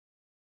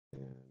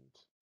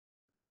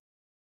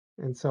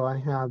 And so I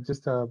have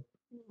just a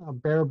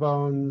bare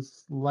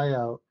bones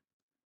layout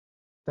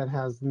that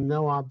has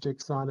no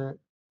objects on it,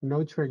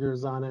 no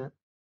triggers on it,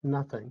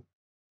 nothing.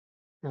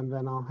 And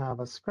then I'll have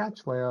a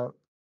scratch layout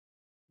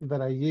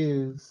that I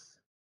use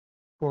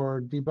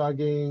for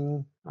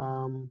debugging,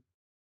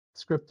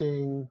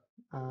 scripting,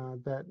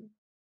 that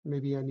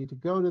maybe I need to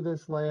go to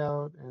this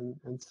layout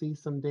and see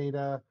some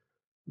data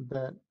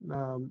that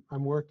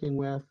I'm working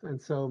with.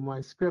 And so my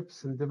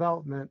scripts and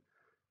development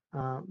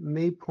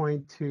may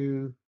point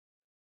to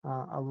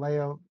a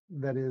layout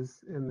that is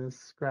in this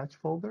scratch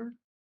folder.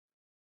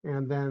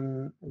 And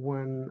then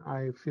when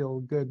I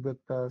feel good with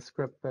the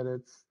script that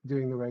it's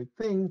doing the right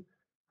thing,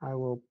 I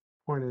will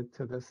point it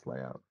to this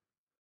layout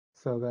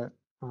so that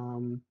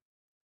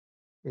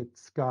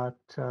it's got,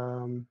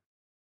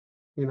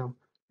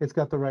 it's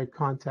got the right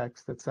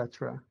context,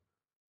 etc.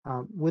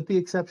 With the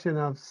exception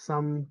of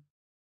sometimes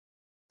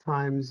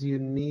you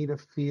need a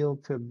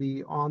field to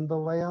be on the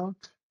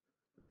layout.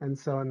 And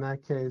so in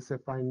that case,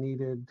 if I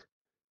needed,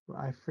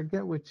 I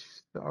forget which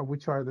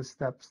are the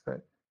steps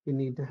that you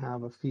need to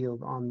have a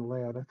field on the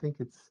layout. I think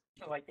it's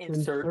Like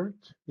insert.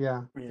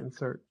 Yeah, Yeah.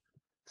 insert.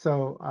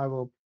 So I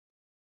will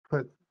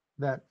put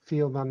that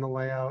field on the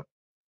layout,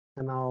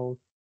 and I'll,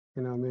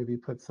 maybe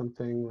put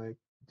something like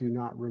do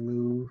not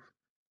remove,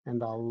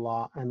 and I'll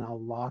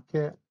lock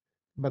it.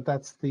 But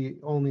that's the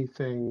only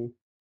thing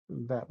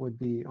that would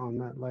be on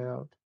that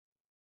layout.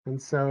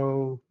 And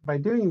so by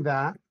doing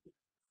that,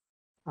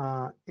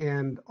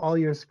 and all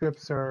your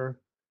scripts are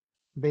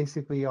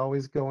basically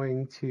always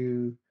going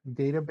to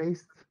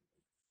database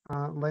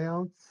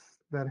layouts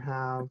that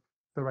have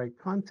the right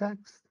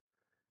context.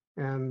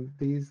 And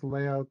these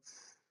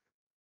layouts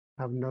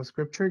have no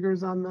script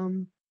triggers on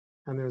them,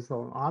 and there's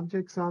no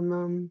objects on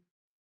them.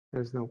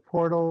 There's no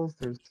portals.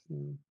 There's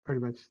pretty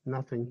much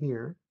nothing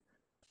here.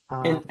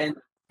 And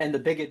the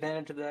big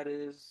advantage of that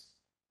is,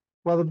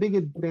 Well, the big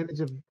advantage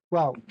of,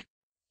 well,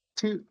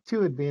 two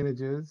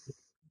advantages.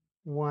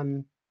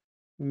 One,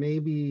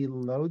 maybe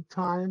load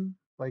time.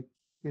 Like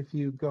if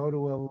you go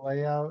to a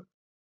layout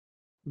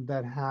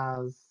that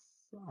has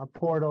a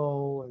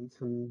portal and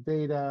some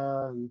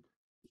data and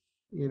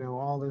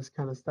all this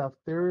kind of stuff,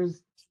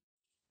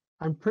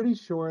 I'm pretty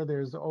sure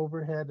there's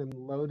overhead and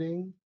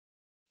loading.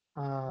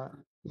 I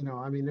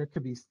mean, there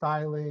could be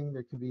styling,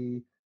 there could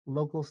be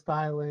local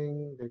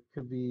styling, there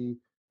could be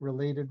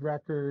related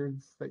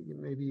records that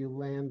maybe you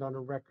land on a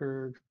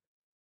record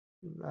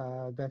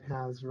that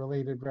has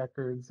related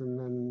records, and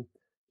then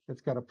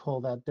it's got to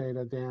pull that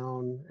data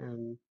down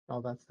and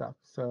all that stuff.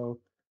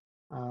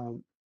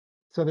 Um,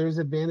 so there's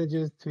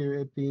advantages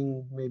to it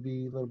being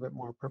maybe a little bit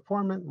more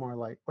performant, more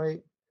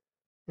lightweight,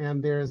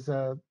 and there's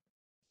a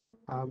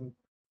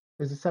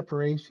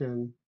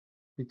separation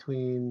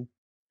between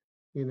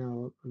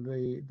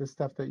the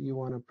stuff that you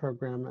want to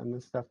program and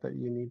the stuff that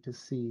you need to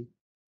see.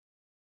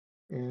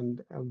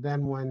 And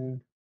then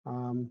when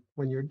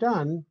you're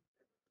done,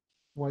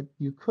 what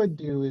you could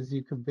do is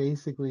you could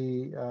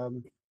basically,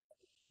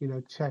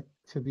 check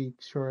to be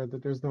sure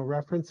that there's no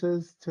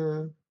references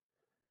to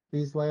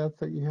these layouts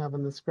that you have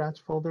in the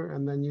Scratch folder,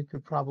 and then you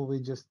could probably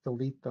just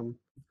delete them.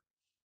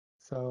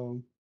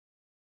 So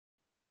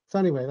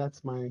anyway,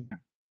 that's my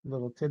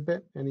little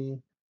tidbit.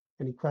 Any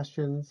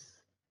questions?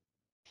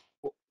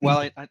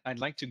 Well, I'd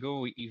like to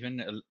go even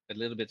a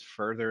little bit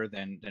further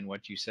than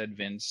what you said,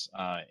 Vince,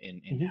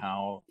 in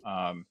how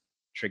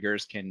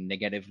triggers can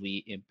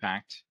negatively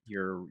impact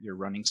your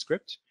running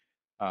script,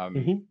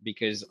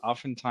 because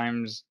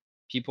oftentimes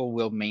people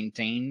will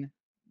maintain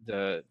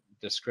the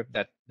script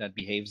that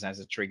behaves as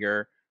a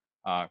trigger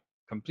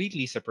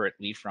completely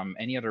separately from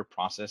any other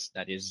process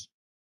that is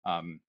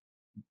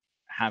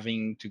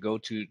having to go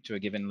to a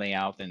given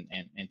layout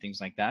and things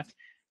like that,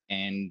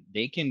 and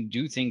they can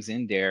do things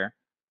in there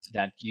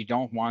that you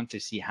don't want to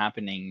see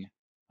happening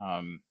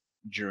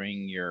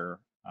during your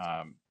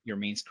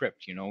main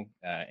script.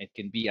 It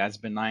can be as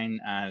benign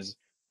as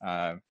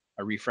a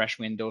refresh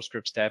window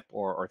script step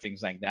or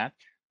things like that,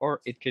 or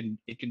it can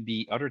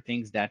be other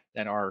things that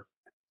are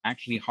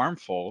actually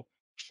harmful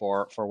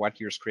for what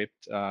your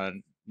script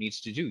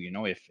needs to do.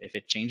 If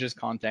it changes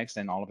context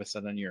and all of a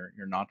sudden you're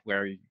not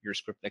where your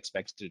script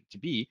expects to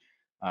be,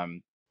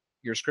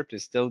 your script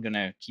is still going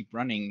to keep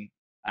running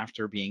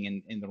after being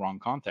in the wrong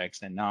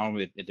context. And now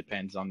it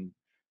depends on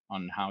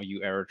how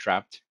you error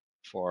trapped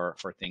for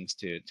things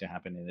to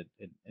happen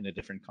in a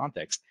different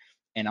context.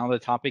 And on the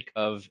topic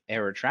of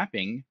error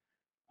trapping,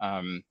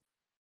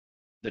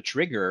 the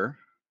trigger,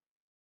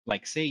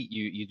 like say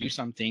you do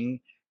something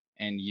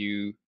and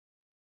you're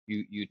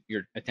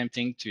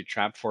attempting to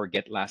trap for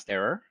get last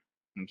error,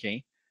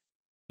 okay,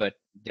 but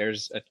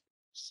there's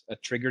a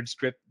triggered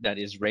script that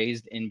is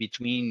raised in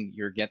between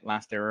your get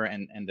last error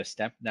and the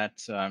step that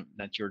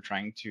you're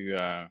trying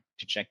to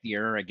check the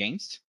error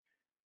against.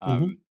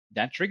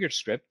 That triggered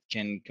script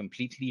can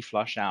completely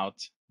flush out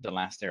the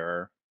last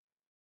error,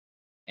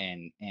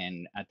 and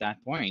at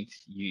that point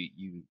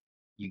you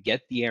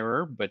get the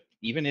error, but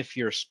even if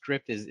your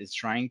script is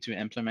trying to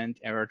implement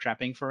error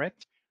trapping for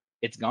it,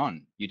 it's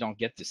gone. You don't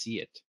get to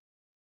see it.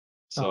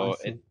 So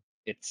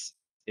it's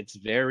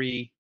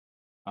very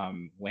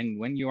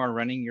when you are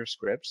running your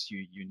scripts,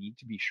 you need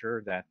to be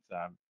sure that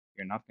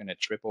you're not going to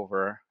trip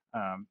over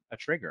a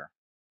trigger.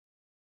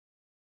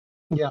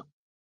 Yeah.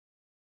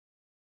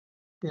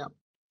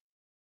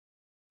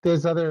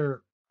 There's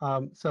other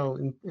so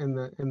in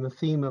the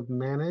theme of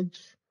manage,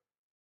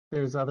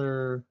 there's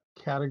other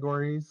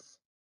categories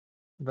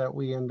that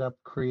we end up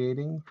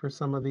creating for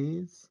some of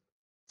these.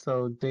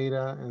 So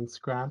data and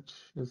Scratch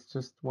is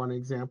just one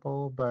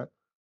example, but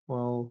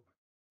we'll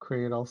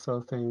create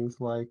also things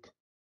like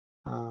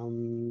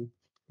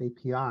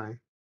API.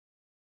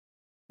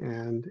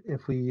 And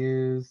if we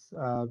use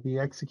the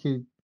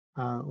execute,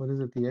 what is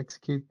it? The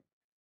execute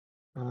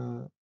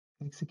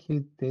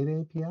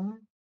data API?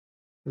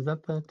 Is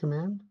that the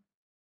command?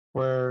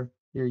 Where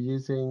you're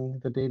using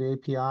the data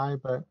API,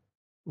 but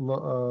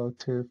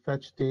to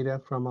fetch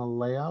data from a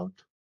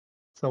layout.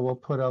 So we'll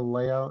put a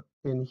layout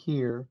in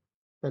here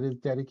that is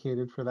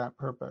dedicated for that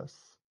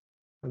purpose.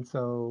 And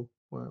so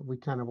we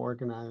kind of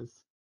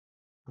organize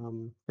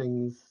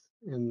things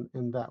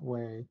in that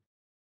way.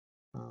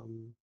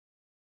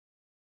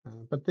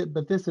 But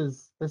this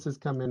has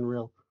come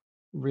in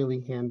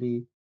really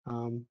handy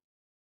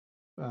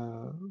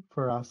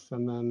for us.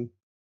 And then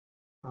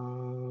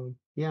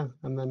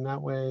and then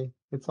that way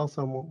it's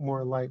also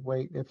more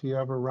lightweight. If you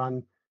ever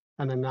run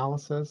an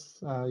analysis,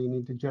 you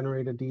need to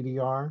generate a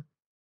DDR.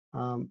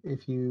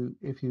 If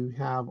you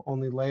have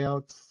only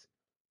layouts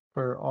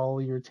for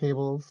all your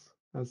tables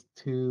as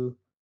to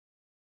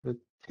the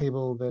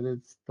table that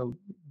is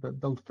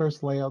the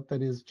first layout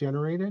that is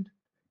generated,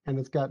 and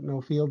it's got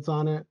no fields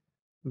on it,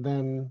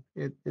 then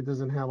it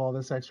doesn't have all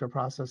this extra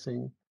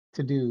processing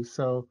to do.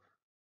 So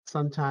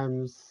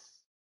sometimes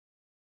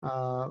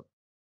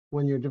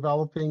when you're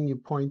developing, you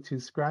point to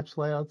Scratch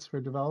layouts for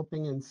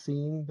developing and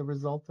seeing the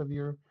result of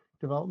your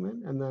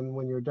development. And then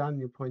when you're done,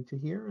 you point to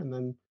here. And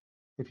then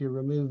if you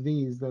remove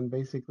these, then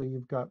basically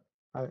you've got,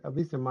 at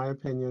least in my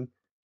opinion,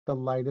 the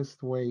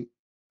lightest weight,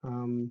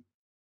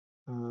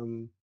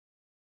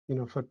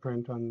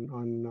 footprint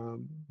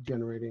on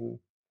generating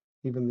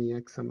even the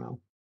XML.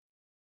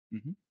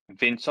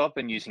 Vince, I've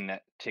been using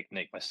that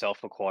technique myself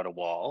for quite a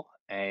while,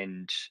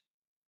 and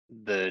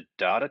the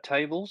data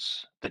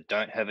tables that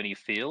don't have any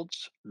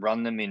fields,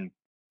 run them in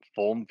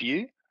form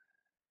view,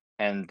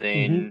 and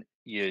then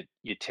your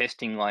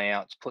testing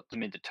layouts, put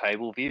them into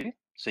table view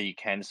so you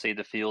can see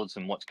the fields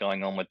and what's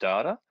going on with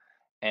data.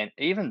 And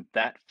even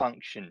that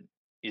function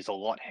is a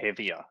lot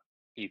heavier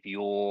if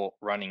you're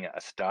running a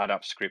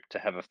startup script to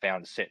have a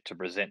found set to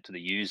present to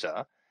the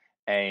user,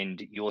 and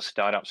your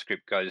startup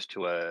script goes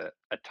to a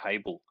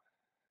table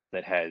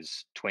that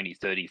has 20,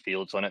 30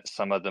 fields on it.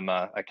 Some of them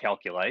are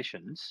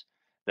calculations.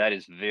 That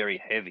is very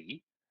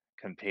heavy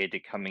compared to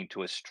coming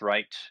to a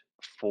straight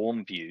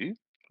form view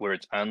where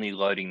it's only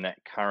loading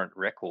that current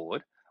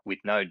record with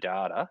no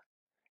data,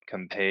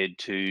 compared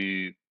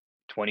to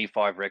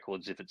 25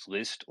 records if it's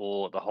list,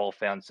 or the whole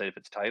found set if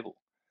it's table.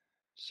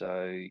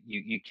 So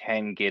you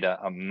can get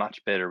a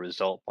much better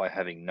result by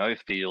having no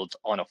fields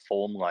on a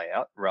form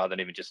layout rather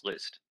than even just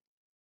list.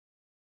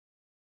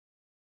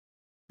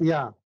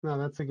 Yeah, no,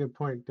 that's a good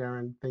point,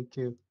 Darren. Thank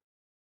you.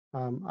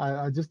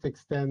 I just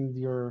extend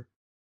your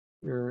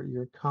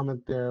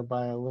comment there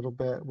by a little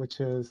bit, which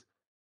is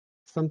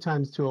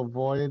sometimes to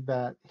avoid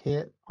that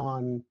hit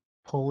on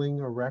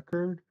pulling a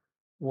record,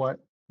 what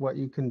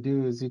you can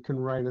do is you can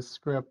write a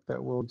script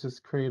that will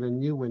just create a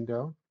new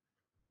window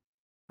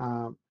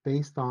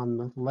based on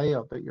the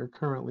layout that you're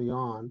currently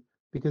on,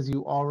 because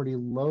you already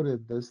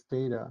loaded this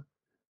data.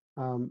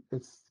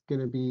 It's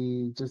going to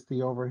be just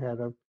the overhead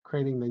of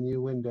creating the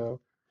new window,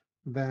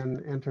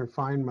 then enter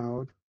find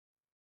mode.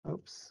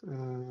 Oops,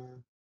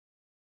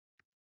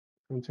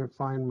 enter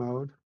find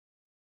mode,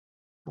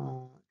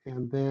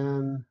 and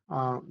then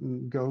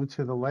go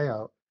to the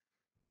layout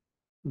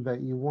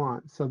that you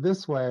want. So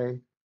this way,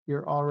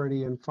 you're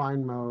already in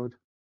find mode.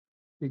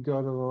 You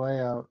go to the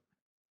layout,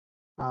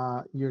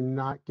 you're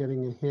not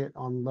getting a hit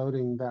on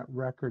loading that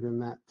record in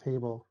that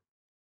table.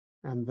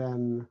 And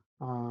then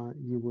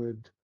you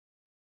would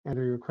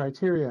enter your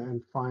criteria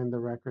and find the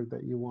record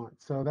that you want.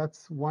 So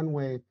that's one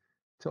way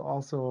to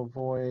also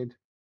avoid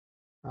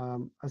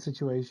a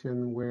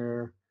situation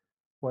where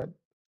what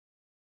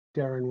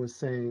Darren was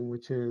saying,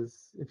 which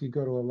is if you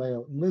go to a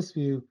layout in list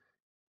view,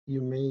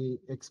 you may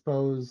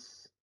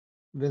expose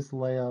this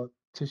layout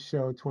to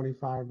show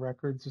 25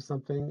 records or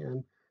something,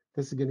 and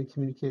this is going to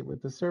communicate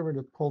with the server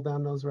to pull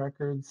down those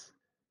records.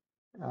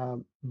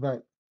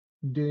 But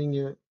doing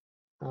it,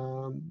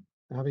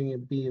 having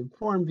it be in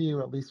form view,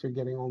 at least you're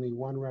getting only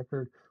one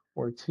record,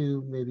 or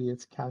two, maybe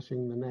it's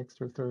caching the next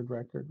or third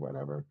record,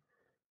 whatever.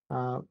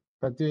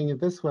 But doing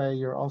it this way,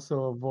 you're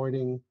also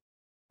avoiding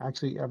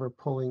actually ever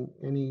pulling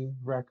any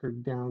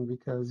record down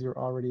because you're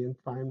already in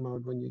find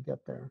mode when you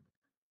get there.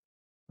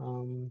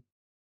 Does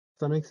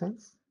that make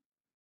sense?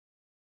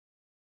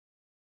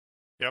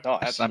 Yep. Oh,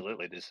 Yes,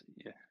 absolutely. This,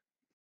 yeah.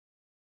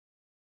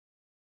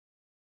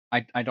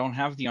 I don't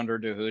have the under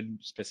the hood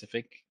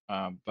specific,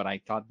 but I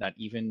thought that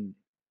even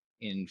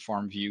in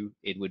form view,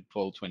 it would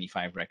pull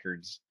 25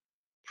 records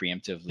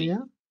preemptively.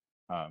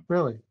 Yeah,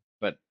 really?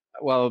 But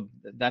well,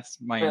 that's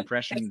my Yeah,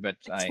 impression. But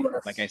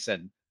like I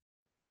said,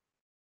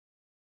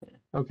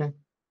 Okay.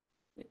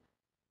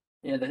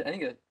 Yeah, I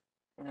think that,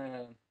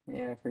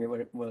 yeah, I forget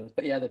what it was,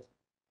 but yeah,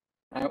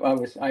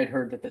 I'd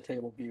heard that the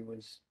table view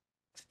was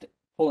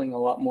pulling a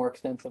lot more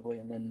extensively,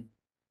 and then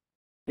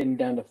getting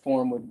down to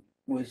form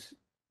was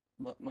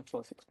much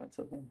less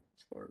expensive than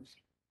as far as.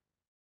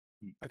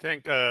 I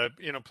think,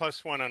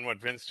 plus one on what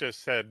Vince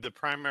just said, the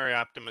primary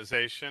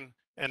optimization,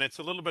 and it's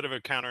a little bit of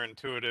a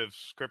counterintuitive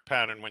script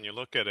pattern when you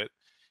look at it.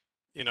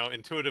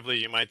 Intuitively,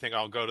 you might think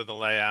I'll go to the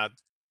layout,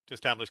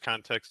 establish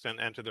context,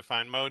 and enter the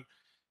find mode.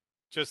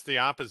 Just the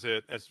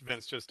opposite, as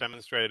Vince just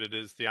demonstrated,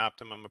 is the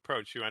optimum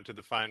approach. You enter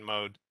the find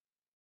mode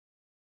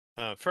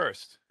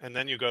first, and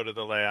then you go to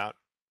the layout.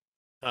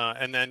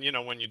 And then,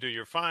 when you do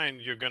your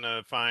find, you're going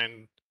to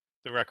find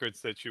the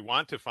records that you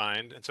want to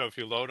find. And so if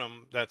you load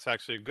them, that's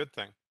actually a good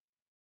thing.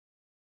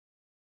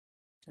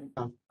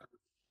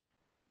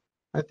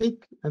 I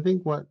think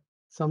what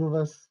some of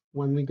us,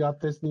 when we got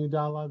this new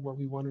dialog, what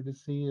we wanted to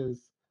see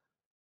is,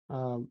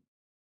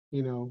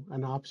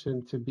 an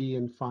option to be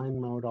in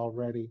find mode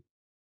already.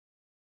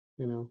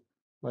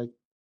 Like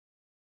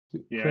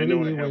Yeah, I create a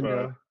know I new have a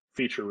window.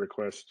 feature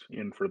request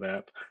in for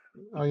that.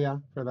 Oh yeah,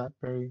 for that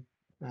very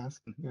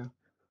ask. Yeah,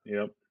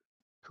 Yep.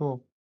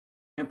 cool.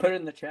 And put it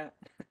in the chat.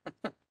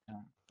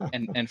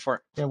 and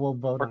for Yeah, we'll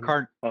vote for on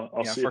card I'll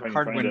yeah see for if I can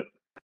card find it.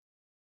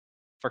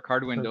 for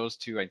card it. windows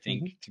too, I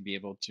think Mhm. to be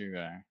able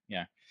to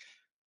yeah.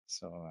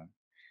 So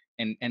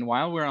and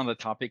while we're on the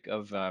topic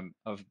of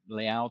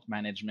layout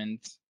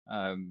management,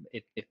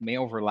 it may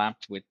overlap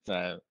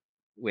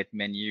with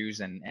menus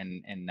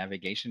and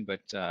navigation,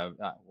 but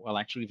well,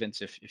 actually,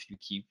 Vince, if you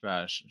keep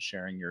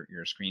sharing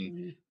your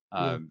screen,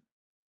 Yeah.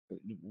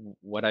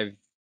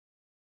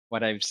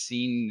 what I've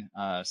seen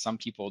some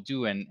people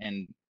do,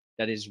 and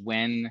that is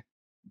when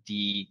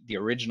the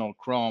original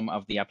Chrome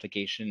of the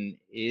application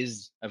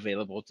is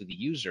available to the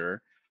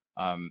user,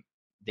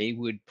 they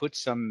would put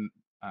some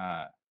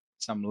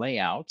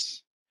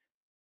layouts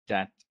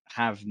that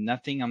have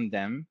nothing on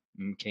them,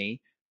 okay,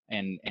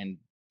 and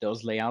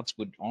those layouts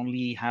would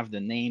only have the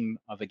name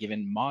of a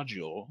given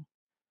module,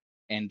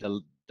 and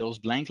those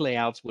blank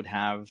layouts would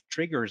have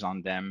triggers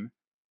on them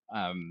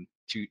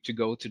to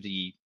go to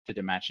the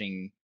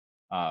matching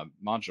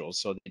modules,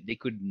 so that they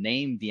could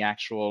name the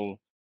actual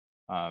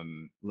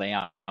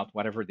layout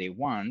whatever they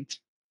want,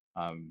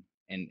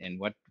 and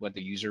what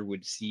the user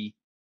would see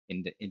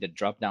in the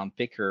drop down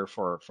picker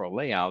for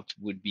layout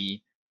would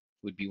be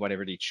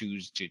whatever they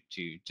choose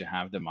to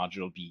have the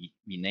module be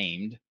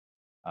named,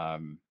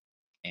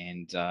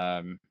 and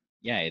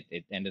yeah,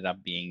 it ended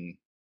up being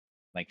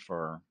like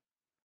for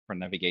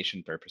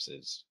navigation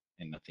purposes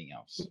and nothing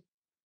else.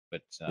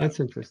 But That's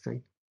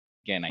interesting.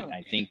 again,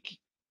 I think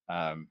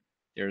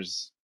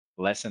there's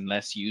less and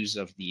less use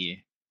of the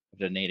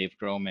native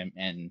Chrome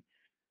and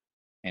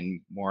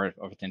more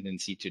of a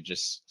tendency to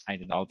just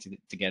hide it all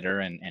together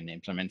and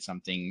implement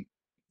something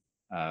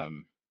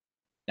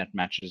that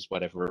matches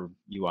whatever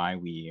UI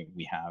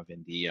we have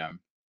in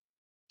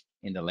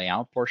the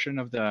layout portion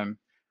of the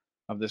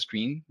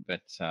screen.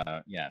 But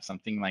yeah,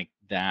 something like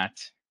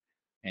that,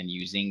 and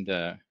using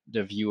the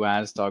view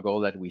as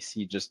toggle that we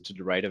see just to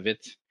the right of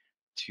it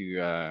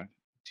to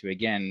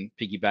again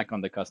piggyback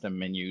on the custom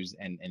menus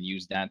and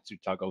use that to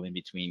toggle in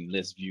between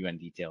list view and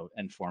detail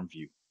and form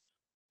view.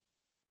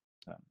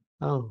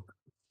 Oh,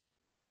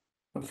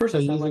 But first, so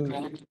it sounds using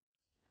like.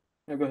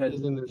 No, go ahead.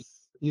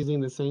 using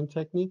the same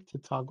technique to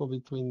toggle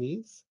between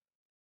these?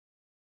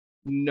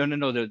 No,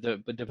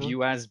 the Huh?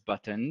 view as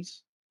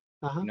buttons.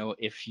 Uh-huh. You know,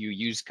 if you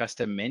use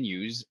custom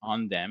menus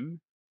on them,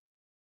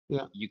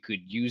 Yeah. you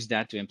could use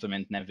that to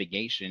implement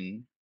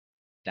navigation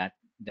that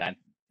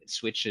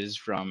switches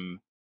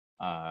from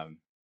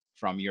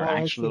your Oh,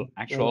 I see.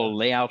 actual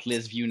layout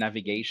list view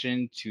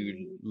navigation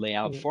to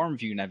layout Yeah. form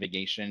view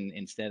navigation,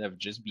 instead of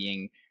just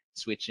being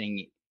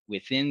switching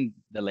within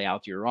the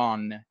layout you're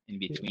on in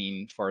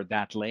between for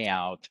that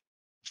layout,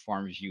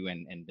 form view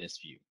and this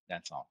view.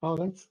 That's all. Oh,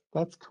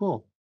 that's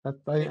cool.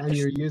 And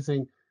you're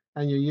using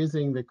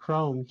the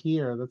Chrome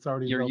here that's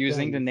already You're built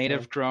using in. the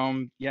native So,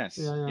 Chrome. Yes.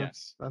 yeah,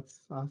 Yes. that's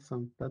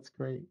awesome. That's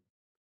great.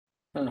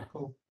 Huh.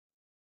 Cool.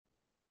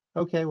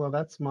 Okay, well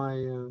that's my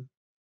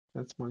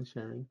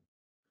sharing.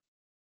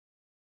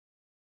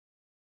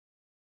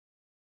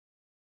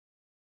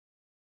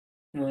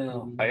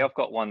 Well, Hey, I've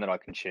got one that I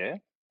can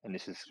share, and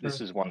this Sure.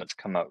 is one that's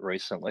come up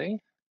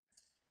recently.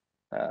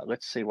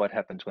 Let's see what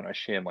happens when I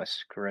share my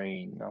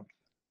screen.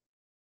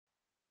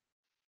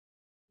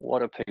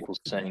 What are people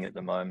seeing at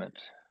the moment?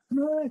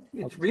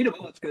 it's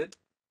readable. It's good.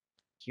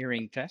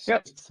 Hearing test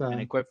Yep.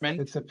 and equipment.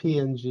 It's a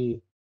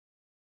PNG.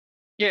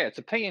 Yeah, it's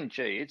a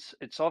PNG.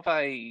 It's of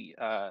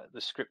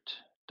the script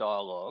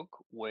dialog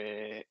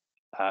where,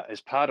 as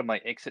part of my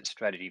exit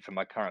strategy for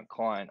my current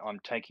client, I'm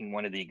taking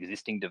one of the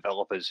existing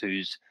developers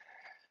who's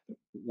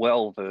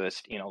well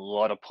versed in a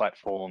lot of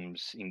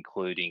platforms,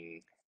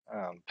 including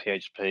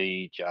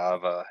PHP,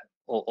 Java,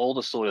 all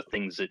the sort of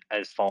things that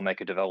as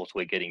FileMaker developers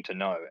we're getting to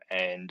know.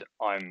 And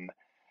I'm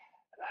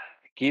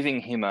giving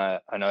him an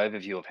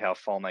overview of how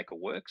FileMaker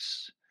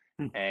works.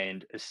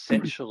 And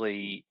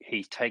essentially,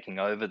 he's taking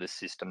over the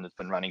system that's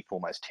been running for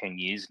almost 10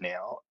 years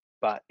now,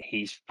 but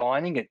he's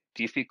finding it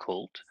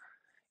difficult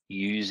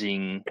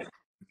using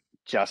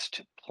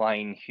just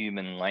plain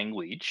human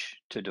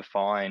language to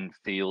define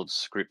fields,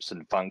 scripts,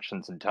 and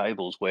functions and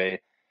tables, where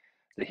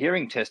the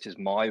hearing test is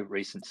my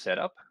recent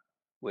setup,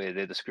 where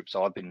they're the scripts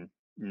I've been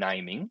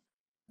naming,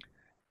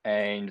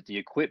 and the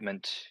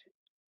equipment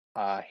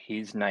are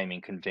his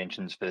naming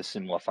conventions for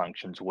similar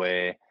functions,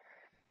 where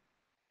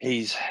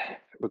he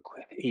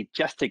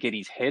just to get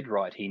his head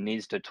right, he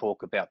needs to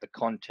talk about the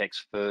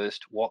context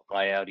first, what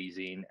layout he's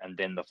in, and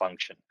then the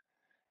function.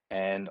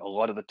 And a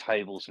lot of the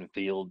tables and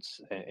fields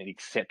and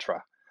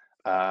etc.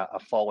 Are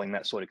following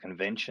that sort of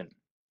convention.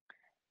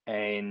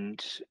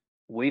 And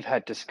we've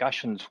had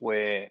discussions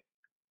where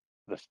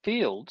the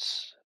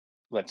fields,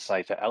 let's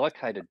say for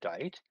allocated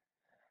date,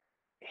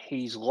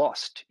 he's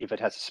lost if it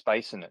has a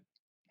space in it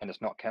and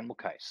it's not camel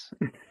case.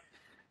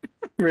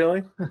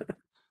 Really?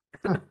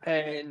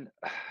 And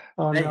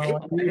Oh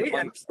no, I hate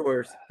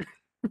underscores.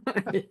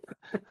 I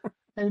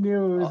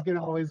knew it was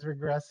gonna always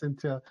regress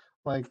into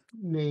like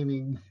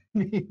naming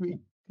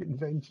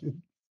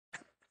conventions.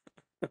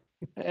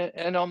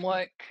 And I'm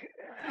like,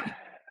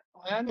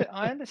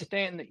 I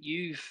understand that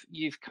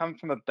you've come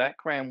from a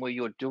background where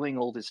you're doing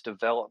all this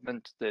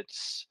development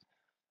that's,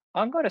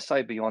 I'm going to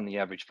say, beyond the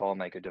average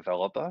FileMaker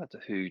developer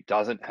who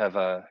doesn't have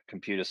a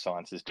computer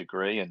sciences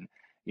degree. And,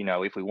 you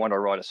know, if we want to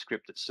write a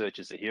script that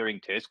searches a hearing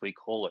test, we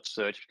call it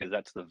search because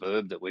that's the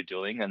verb that we're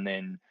doing, and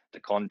then the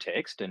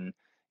context. And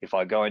if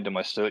I go into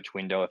my search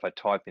window, if I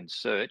type in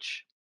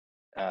search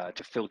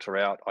to filter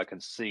out, I can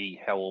see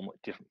how all my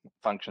different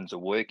functions are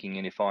working.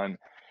 And if I'm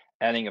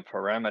adding a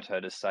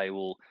parameter to say,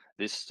 well,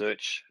 this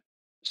search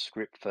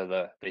script for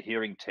the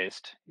hearing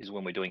test is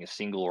when we're doing a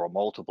single or a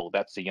multiple,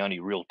 that's the only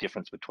real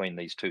difference between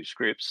these two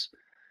scripts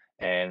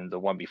and the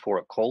one before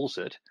it calls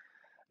it,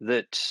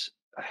 that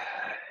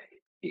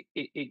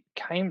it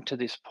came to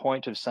this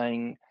point of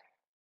saying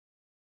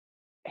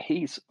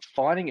he's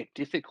finding it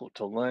difficult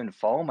to learn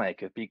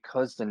FileMaker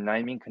because the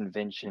naming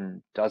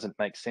convention doesn't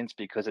make sense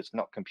because it's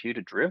not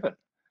computer driven,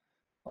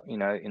 you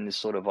know, in this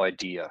sort of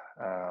idea.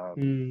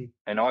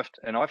 And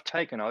I've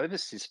taken over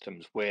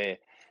systems where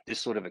this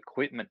sort of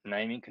equipment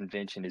naming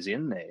convention is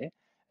in there,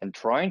 and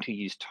trying to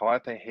use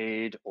type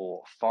ahead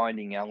or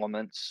finding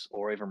elements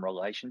or even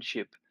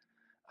relationship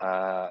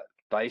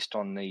based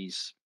on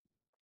these,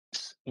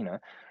 you know,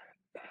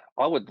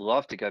 I would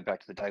love to go back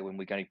to the day when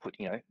we're going to put,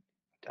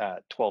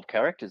 12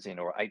 characters in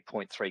or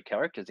 8.3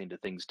 characters into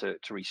things to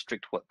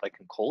restrict what they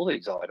can call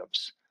these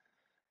items.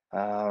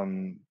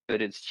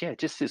 But it's,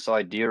 just this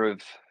idea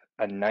of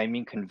a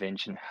naming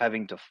convention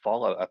having to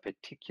follow a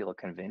particular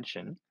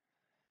convention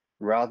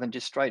rather than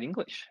just straight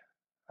English.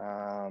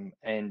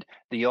 And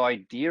the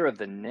idea of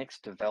the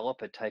next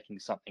developer taking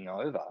something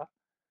over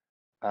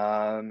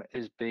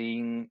is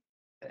being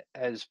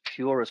as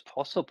pure as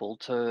possible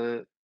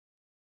to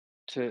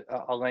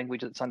a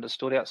language that's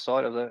understood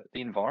outside of the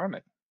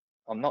environment.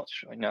 I'm not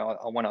sure,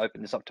 I want to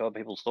open this up to other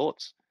people's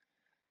thoughts.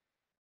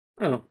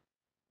 Oh,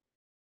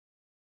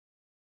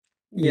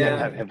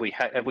 Yeah.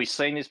 yeah. Have we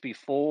seen this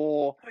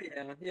before? Oh,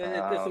 yeah,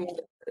 yeah.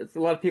 It's a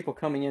lot of people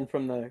coming in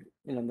from the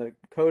the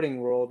coding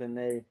world,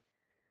 and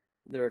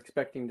they're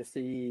expecting to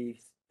see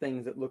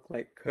things that look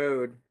like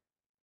code.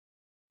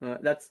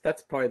 That's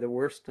probably the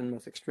worst and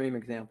most extreme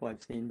example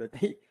I've seen. But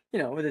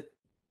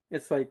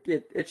it's like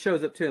it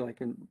shows up too,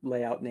 like in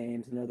layout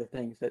names and other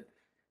things that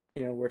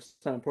where it's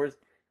not important.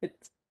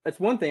 It's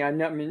one thing I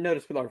mean,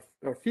 notice with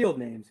our field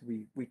names,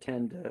 we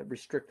tend to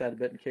restrict that a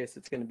bit in case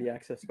it's going to be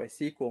accessed by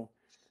SQL.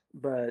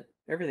 But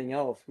everything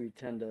else, we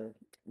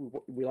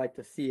like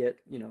to see it,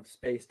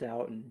 spaced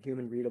out and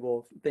human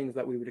readable, things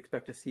that we would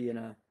expect to see in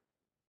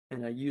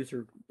a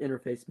user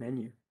interface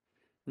menu,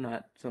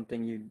 not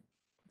something you'd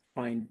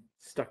find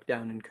stuck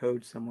down in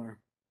code somewhere.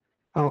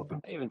 Oh,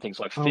 Even things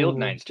like field oh,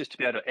 names, just to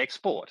be able to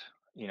export,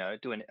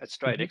 doing a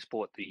straight mhm.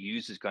 export, the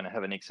user's going to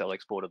have an Excel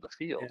export of the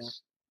Yeah,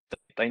 fields.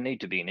 They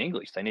need to be in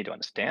English. They need to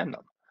understand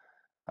them.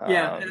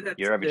 yeah,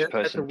 Your average that's a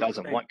person weird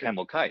doesn't thing. want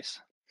camel case.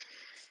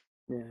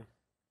 Yeah,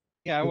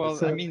 Yeah, well, I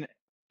So, mean,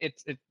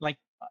 it's like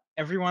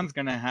everyone's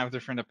gonna have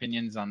different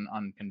opinions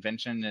on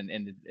convention,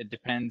 and it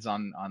depends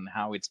on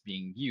how it's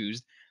being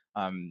used.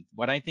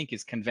 What I think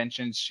is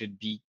conventions should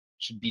be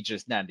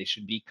just that. They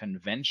should be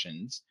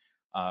conventions.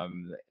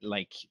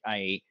 Like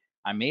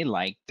I may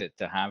like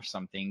to have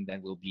something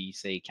that will be,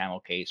 say, camel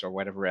case or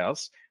whatever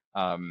else.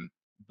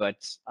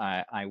 But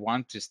I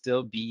want to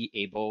still be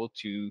able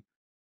to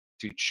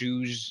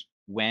choose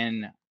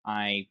when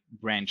I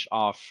branch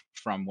off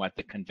from what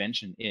the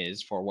convention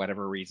is for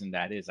whatever reason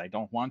that is. I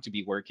don't want to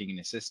be working in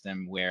a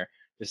system where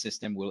the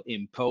system will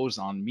impose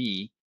on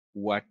me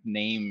what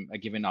name a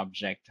given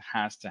object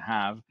has to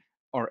have,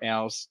 or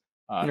else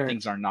right.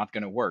 things are not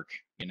going to work,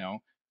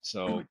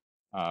 So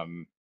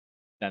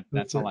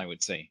that's all it? I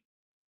would say.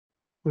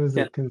 What is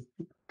Yeah, it?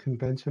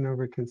 Convention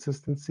over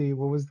consistency.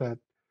 What was that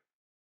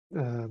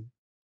uh,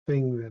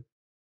 thing that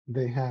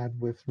they had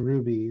with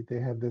Ruby? They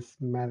had this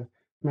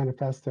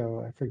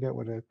manifesto. I forget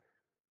what a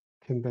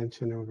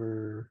convention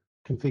over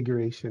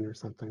configuration or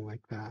something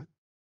like that.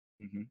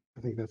 Hmm.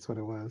 I think that's what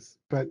it was.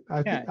 But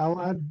I think Yeah.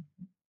 I'll add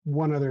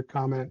one other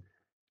comment,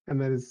 and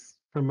that is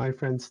from my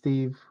friend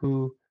Steve,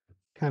 who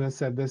kind of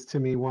said this to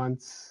me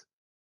once,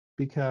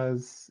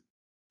 because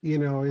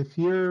if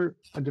you're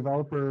a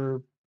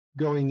developer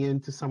going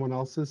into someone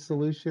else's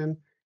solution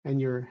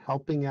and you're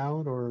helping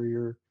out, or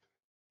you're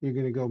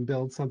going to go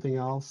build something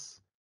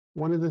else,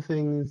 one of the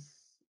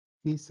things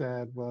he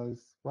said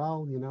was,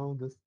 well,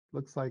 this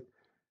looks like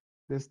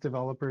this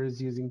developer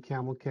is using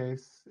camel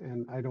case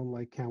and I don't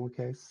like camel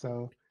case,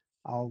 so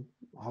I'll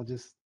I'll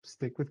just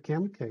stick with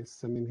camel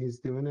case. I mean, he's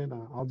doing it.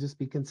 I'll just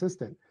be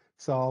consistent.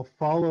 So I'll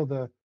follow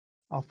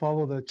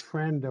the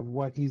trend of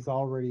what he's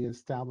already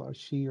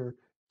established, she or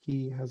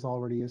he has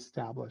already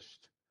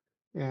established.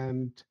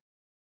 And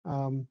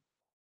um,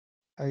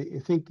 I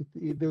think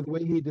the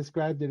way he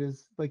described it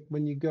is like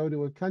when you go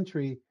to a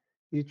country,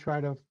 you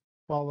try to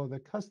follow the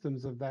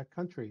customs of that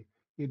country.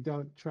 You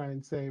don't try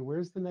and say,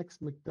 where's the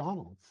next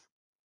McDonald's?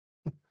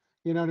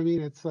 You know what I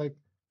mean? It's like,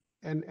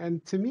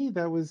 and to me,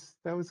 that was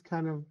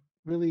kind of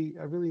really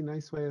a really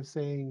nice way of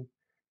saying,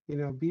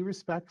 be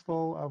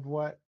respectful of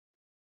what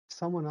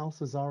someone else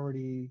has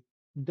already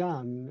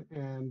done.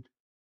 And,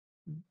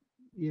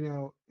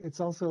 it's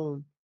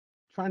also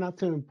try not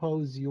to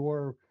impose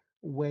your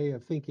way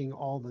of thinking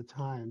all the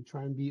time.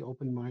 Try and be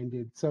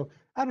open-minded. So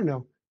I don't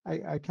know.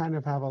 I kind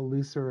of have a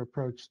looser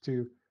approach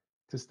to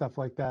stuff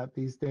like that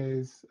these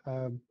days,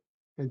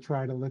 and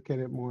try to look at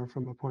it more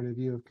from a point of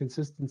view of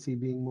consistency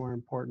being more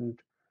important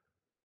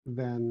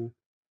than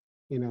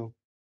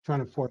trying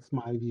to force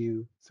my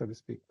view, so to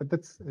speak. But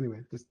that's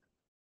anyway, just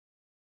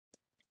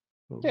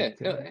a little Yeah,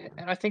 detail.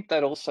 and I think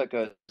that also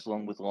goes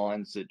along with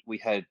lines that we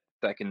had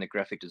back in the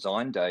graphic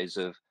design days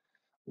of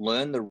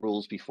learn the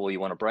rules before you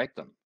want to break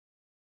them.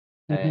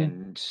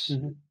 And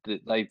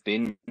they've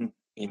been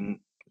in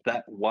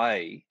that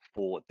way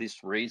for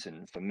this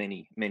reason for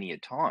many, many a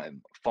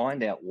time.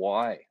 Find out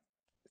why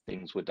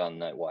things were done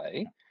that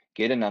way,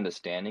 get an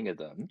understanding of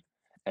them,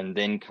 and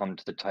then come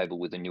to the table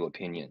with a new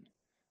opinion.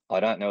 I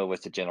don't know if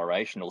it's a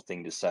generational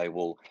thing to say,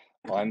 well,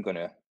 I'm going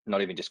to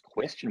not even just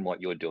question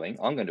what you're doing,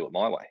 I'm going to do it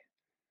my way.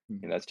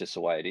 That's just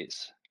the way it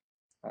is.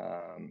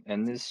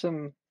 And there's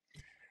some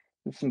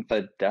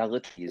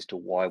fidelity as to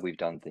why we've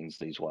done things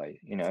these ways,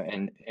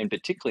 and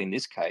particularly in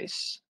this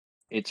case,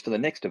 it's for the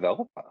next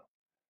developer.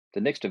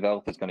 The next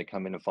developer is going to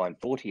come in and find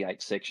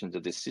 48 sections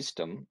of this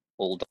system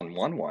all done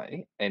one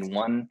way, and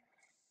one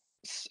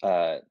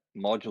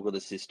module of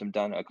the system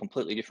done a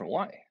completely different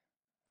way.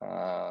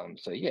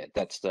 So yeah,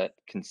 that's that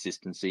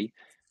consistency.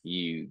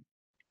 You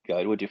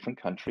go to a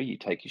different country, you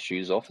take your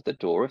shoes off at the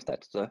door if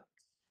that's the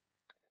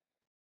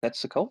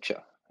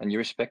culture, and you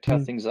respect how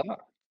things are.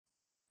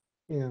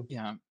 Yeah.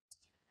 Yeah.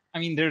 I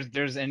mean,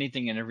 there's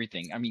anything and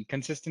everything. I mean,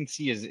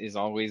 consistency is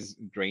always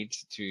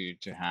great to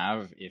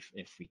have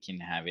if we can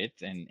have it.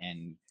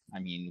 And I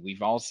mean,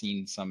 we've all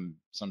seen some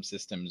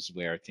systems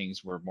where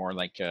things were more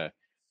like a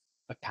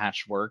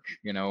patchwork,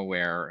 you know,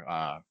 where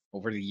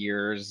over the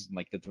years,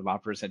 like the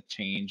developers had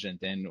changed, and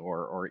then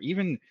or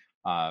even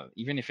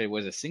if it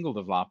was a single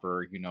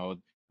developer, you know,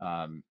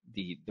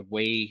 the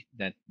way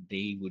that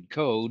they would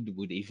code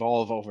would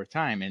evolve over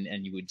time,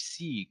 and you would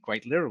see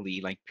quite literally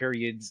like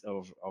periods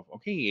of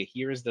okay,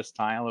 here's the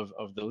style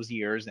of those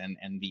years, and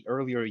the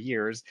earlier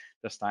years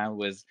the style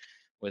was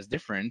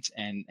different,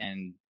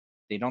 and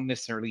they don't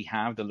necessarily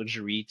have the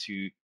luxury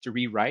to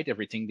rewrite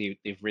everything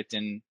they've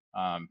written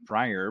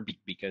prior,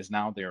 because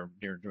now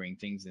they're doing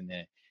things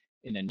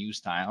in a new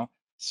style.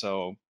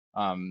 So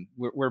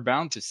we're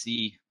bound to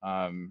see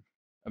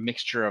a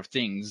mixture of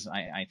things,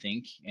 I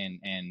think,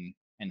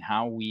 and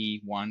how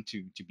we want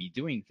to be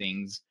doing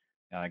things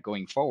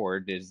going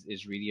forward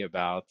is really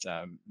about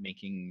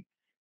making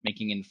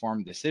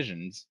informed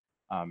decisions.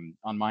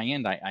 On my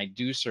end, I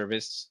do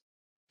service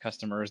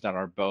customers that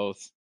are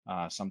both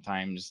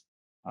sometimes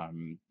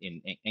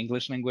in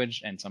English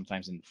language and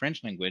sometimes in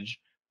French language.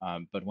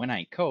 But when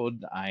I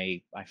code,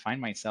 I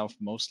find myself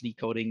mostly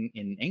coding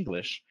in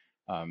English,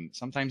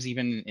 sometimes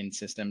even in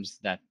systems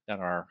that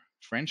are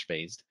French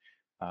based.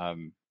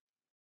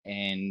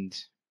 And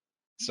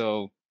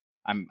so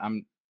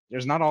I'm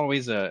there's not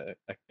always a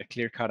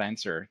clear cut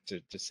answer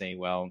to say,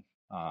 well,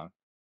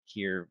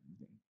 here,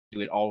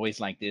 do it always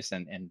like this,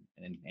 and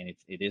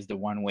it is the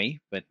one way.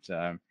 But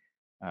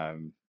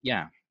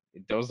yeah,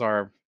 those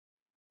are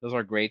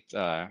great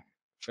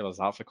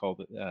philosophical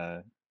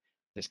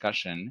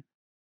discussion.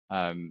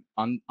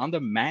 On the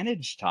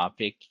managed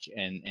topic,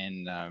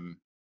 and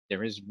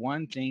there is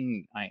one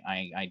thing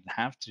I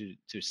have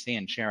to say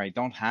and share. I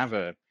don't have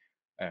a,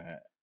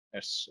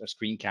 a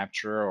screen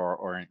capture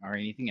or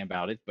anything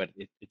about it, but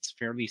it's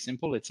fairly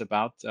simple. It's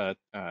about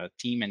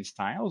team and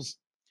styles.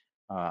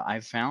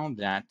 I've found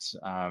that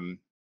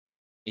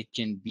it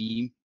can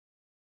be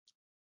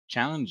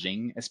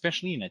challenging,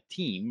 especially in a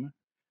team,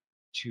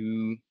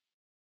 to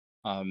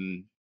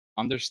um,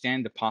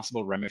 understand the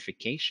possible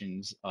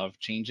ramifications of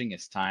changing a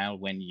style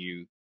when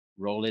you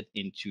roll it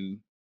into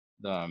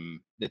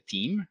the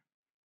team.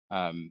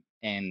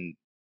 And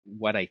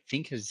what I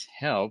think has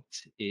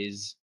helped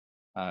is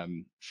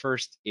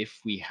first, if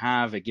we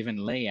have a given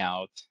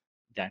layout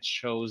that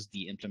shows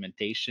the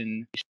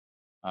implementation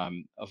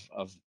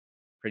of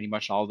pretty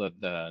much all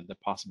the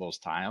possible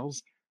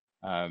styles,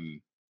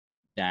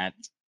 that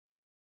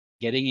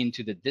getting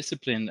into the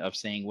discipline of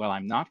saying, well,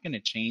 I'm not going to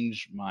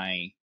change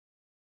my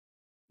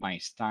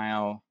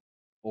style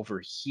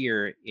over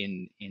here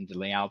in the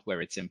layout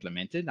where it's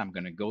implemented. I'm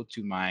going to go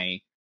to my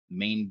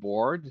main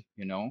board,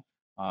 you know,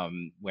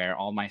 where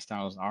all my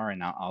styles are,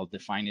 and I'll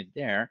define it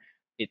there.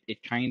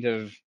 It kind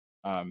of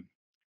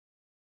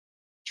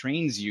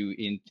trains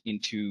you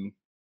into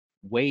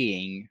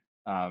weighing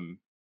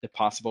the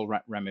possible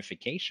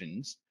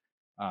ramifications.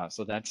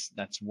 So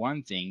that's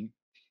one thing.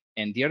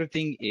 And the other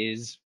thing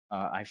is,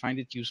 I find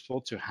it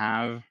useful to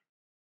have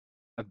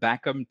a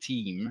backup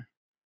team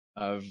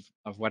of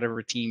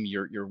whatever team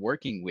you're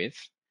working with,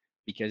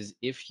 because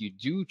if you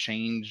do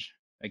change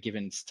a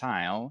given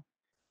style,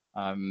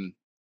 and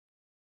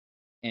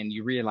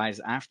you realize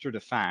after the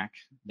fact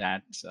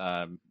that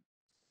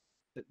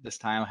the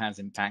style has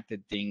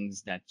impacted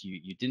things that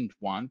you didn't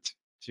want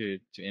to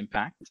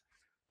impact,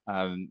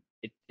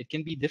 it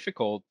can be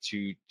difficult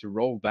to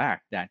roll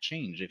back that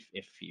change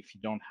if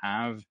you don't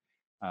have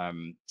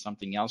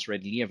something else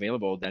readily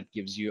available that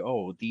gives you,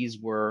 oh, these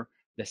were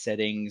the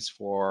settings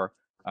for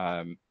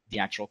the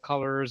actual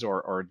colors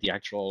or the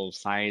actual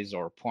size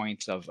or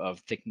points of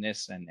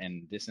thickness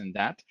and this and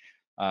that.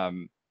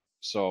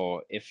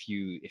 So if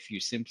you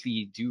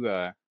simply do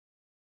a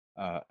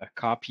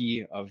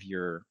copy of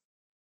your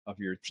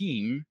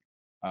team,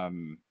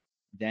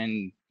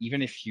 then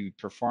even if you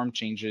perform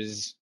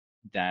changes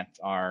that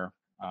are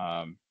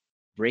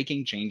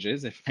breaking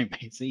changes, if I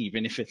may say,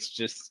 even if it's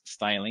just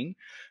styling,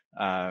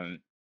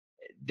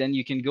 then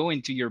you can go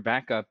into your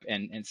backup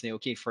and say,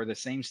 okay, for the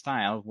same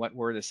style, what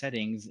were the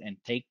settings, and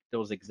take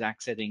those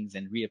exact settings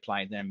and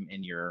reapply them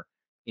in your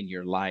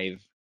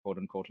live, quote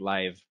unquote,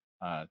 live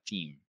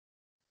team.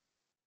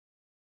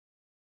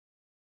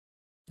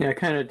 Yeah, I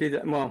kind of do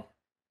that. Well,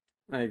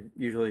 I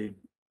usually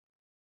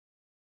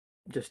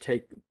just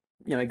take,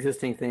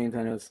 existing themes.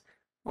 I know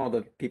all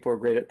the people who are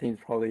great at themes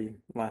probably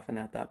laughing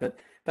at that, but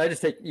I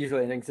just take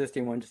usually an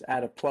existing one, just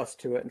add a plus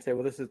to it and say,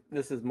 well, this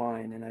is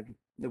mine, and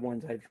the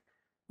ones I've,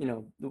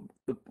 the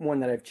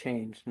one that I've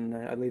changed, and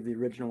I leave the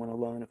original one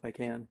alone if I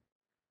can.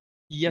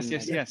 Yes,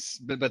 And yes.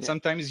 But yeah.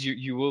 sometimes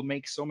you will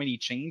make so many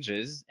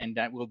changes, and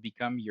that will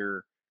become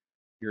your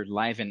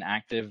live and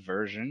active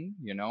version,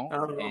 you know.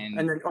 Oh,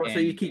 and then so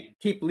you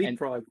keep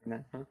leapfrogging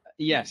that, huh?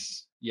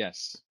 Yes,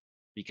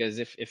 because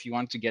if you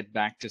want to get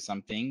back to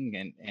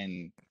something,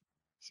 and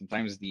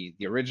sometimes the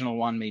original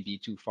one may be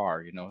too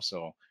far, you know.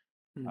 So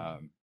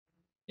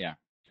yeah.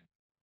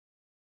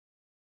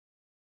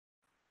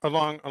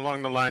 Along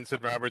the lines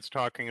that Robert's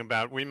talking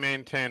about, we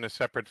maintain a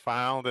separate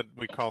file that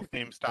we call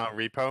theme style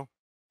repo,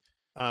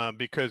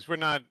 because we're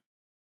not,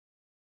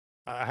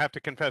 I have to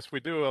confess, we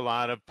do a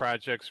lot of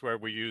projects where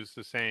we use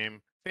the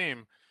same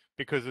theme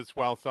because it's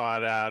well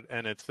thought out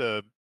and it's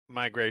a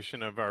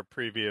migration of our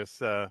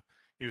previous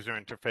user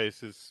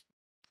interfaces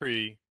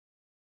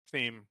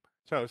pre-theme.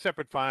 So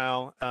separate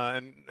file,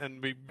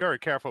 and be very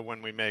careful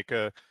when we make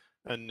a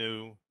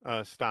new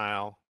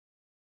style,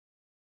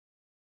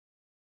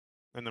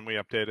 and then we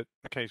update it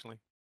occasionally.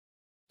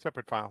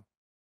 Separate file.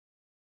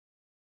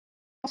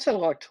 I also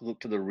like to look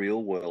to the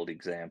real world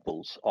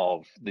examples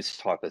of this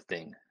type of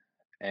thing.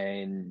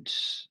 And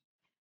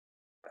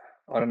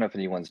I don't know if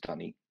anyone's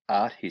done any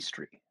art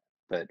history,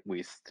 but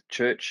with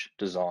church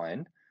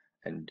design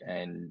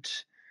and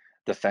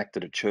the fact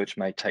that a church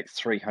may take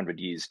 300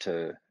 years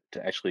to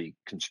actually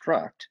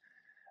construct,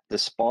 the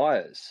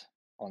spires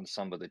on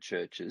some of the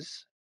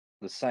churches,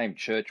 the same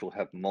church will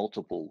have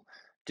multiple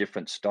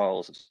different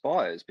styles of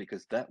spires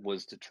because that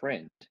was the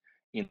trend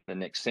in the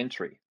next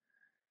century.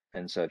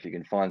 And so if you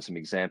can find some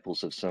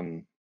examples of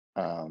some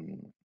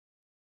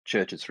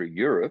churches through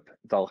Europe,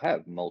 they'll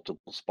have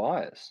multiple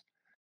spires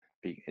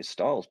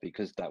styles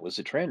because that was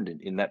a trend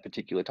in that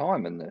particular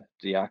time. And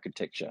the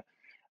architecture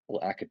or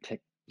the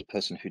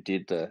person who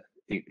did the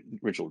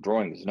original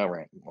drawing is no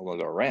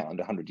longer around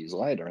 100 years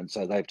later. And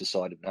so they've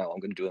decided, no,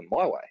 I'm going to do it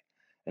my way.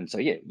 And so,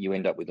 yeah, you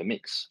end up with a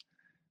mix,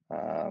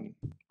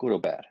 good or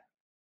bad.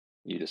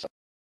 You decide.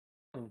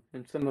 Oh,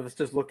 and some of us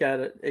just look at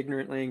it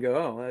ignorantly and go,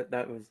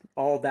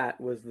 "Oh, that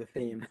was the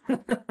theme."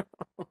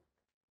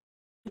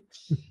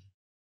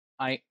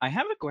 I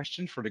have a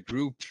question for the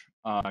group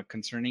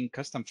concerning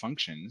custom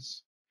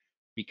functions,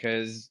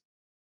 because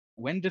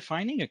when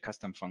defining a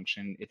custom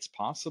function, it's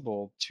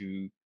possible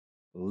to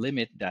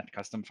limit that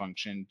custom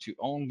function to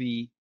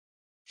only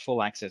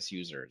full access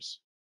users.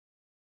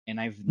 And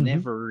I've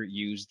never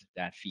used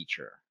that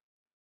feature.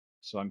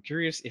 So I'm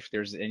curious if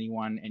there's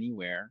anyone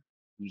anywhere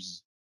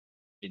who's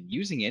been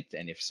using it,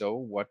 and if so,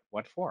 what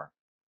for?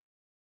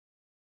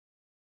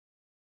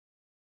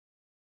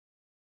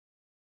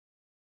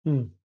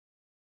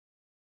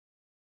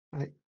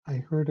 I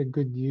heard a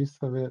good use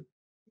of it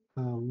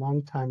a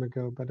long time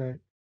ago, but I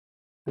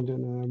don't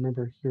know. I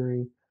remember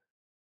hearing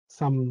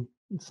some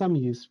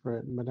use for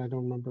it, but I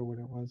don't remember what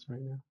it was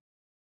right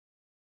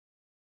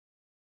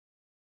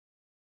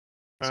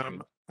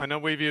now. I know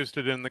we've used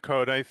it in the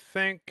code. I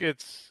think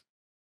it's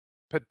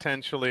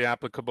potentially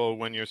applicable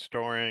when you're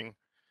storing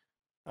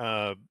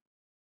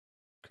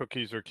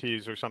cookies or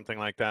keys or something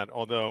like that,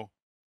 although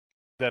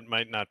that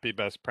might not be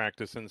best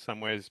practice in some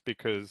ways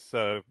because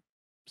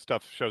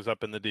stuff shows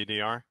up in the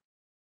DDR.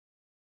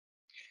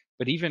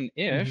 But even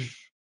if,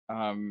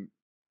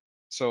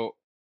 so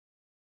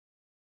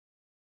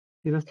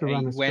you have to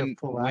run a script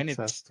full when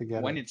access to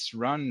get when it. it's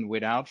run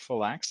without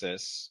full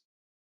access,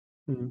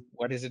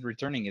 what is it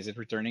returning? Is it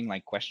returning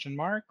like question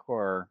mark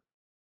or?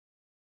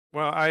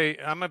 Well,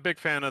 I'm a big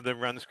fan of the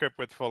run script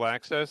with full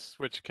access,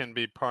 which can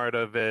be part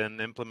of an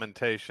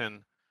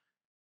implementation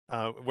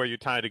where you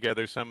tie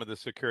together some of the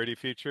security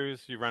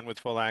features. You run with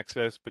full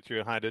access, but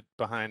you hide it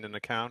behind an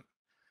account.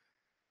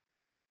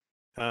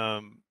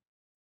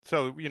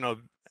 So, you know,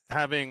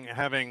 having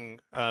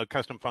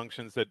custom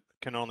functions that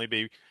can only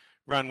be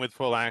run with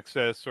full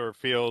access, or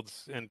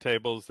fields and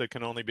tables that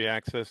can only be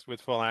accessed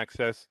with full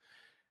access,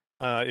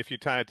 if you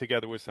tie it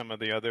together with some of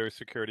the other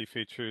security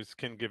features,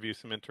 can give you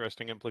some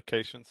interesting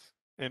implementations.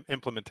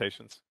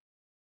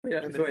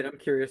 Yeah, so wait, I'm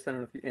curious. I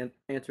don't know if you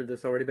answered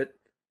this already, but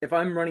if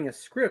I'm running a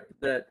script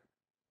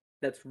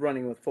that's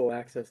running with full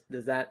access,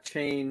 does that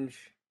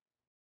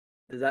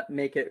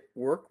make it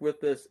work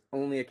with this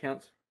only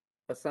accounts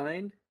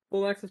assigned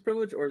full access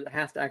privilege, or it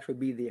has to actually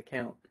be the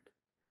account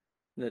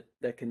that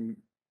can,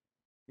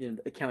 the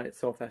account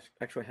itself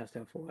actually has to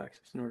have full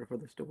access in order for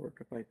this to work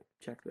if I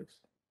check this?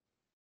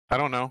 I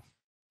don't know.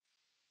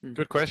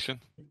 Good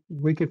question.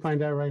 We could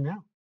find out right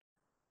now.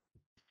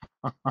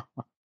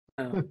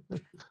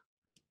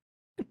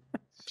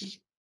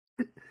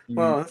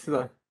 Well, this is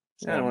I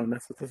don't want to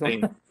mess with this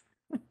one.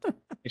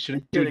 You should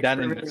include that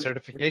in the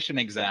certification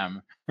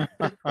exam.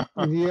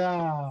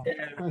 Yeah,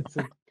 that's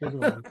a good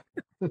one.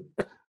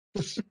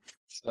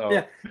 So,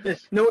 yeah,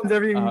 no one's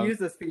ever even used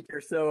this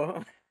feature,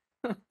 so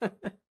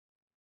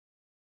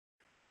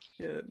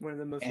yeah, one of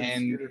the most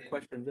obscure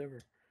questions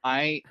ever.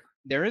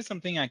 There is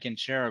something I can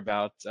share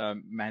about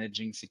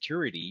managing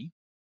security,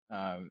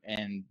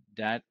 and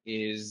that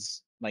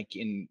is like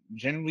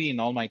generally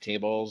in all my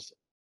tables,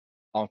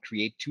 I'll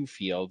create two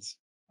fields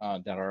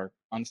that are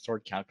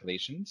unstored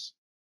calculations.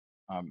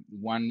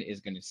 One is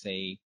going to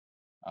say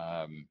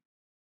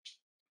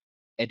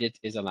edit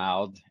is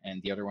allowed,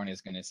 and the other one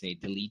is going to say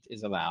delete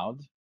is allowed.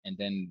 And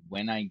then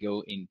when I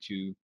go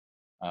into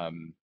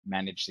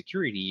manage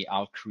security,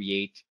 I'll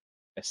create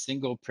a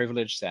single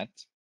privilege set,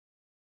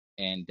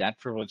 and that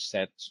privilege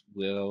set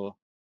will,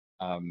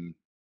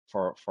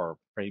 for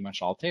pretty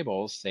much all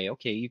tables, say,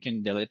 okay, you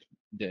can delete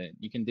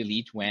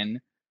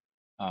when,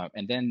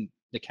 and then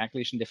the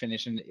calculation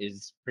definition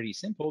is pretty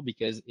simple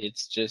because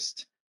it's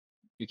just,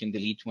 You can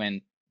delete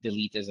when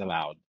delete is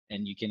allowed,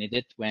 and you can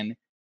edit when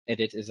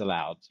edit is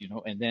allowed,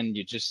 and then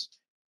you just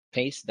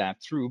paste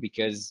that through,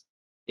 because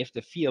if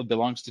the field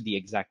belongs to the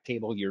exact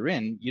table you're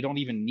in, you don't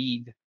even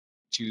need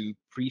to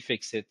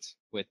prefix it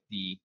with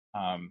the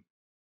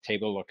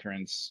table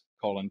occurrence :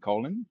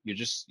 You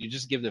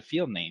just give the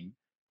field name,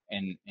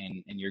 and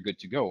you're good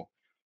to go.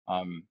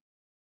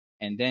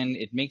 And then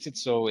it makes it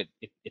so it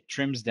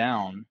trims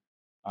down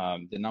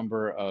the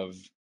number of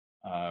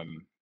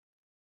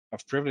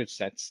privilege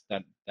sets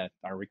that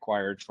are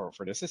required for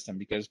the system,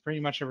 because pretty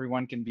much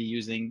everyone can be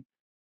using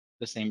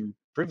the same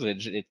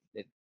privilege.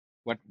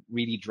 What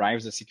really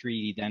drives the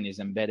security then is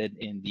embedded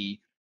in the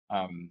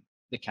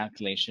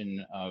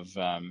calculation of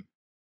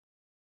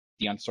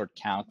the unsort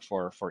count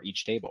for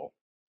each table.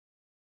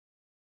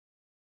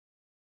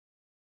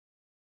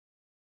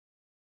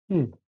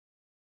 So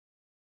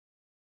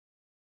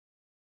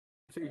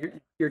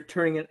you're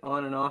turning it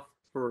on and off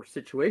for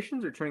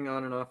situations, or turning it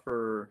on and off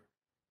for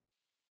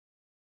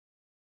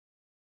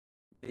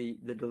the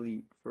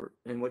delete? For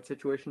in what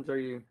situations are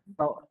you?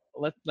 Well,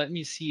 let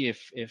me see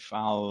if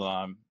I'll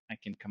I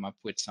can come up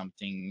with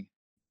something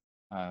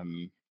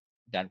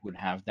that would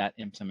have that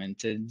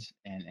implemented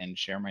and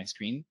share my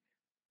screen.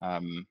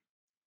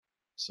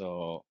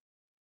 So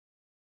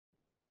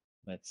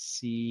let's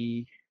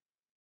see.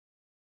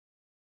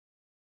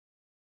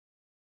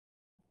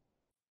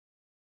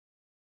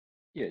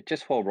 Yeah,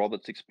 just while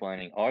Robert's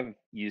explaining, I've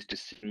used a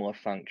similar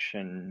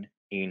function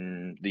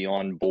in the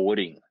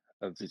onboarding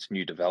of this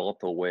new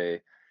developer,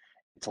 where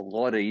it's a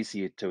lot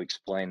easier to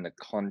explain the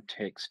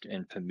context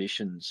and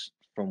permissions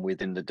from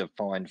within the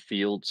defined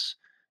fields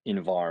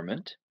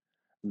environment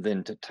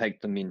than to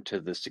take them into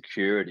the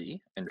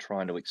security and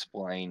trying to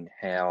explain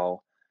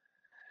how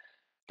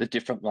the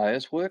different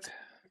layers work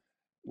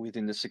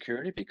within the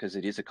security, because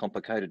it is a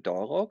complicated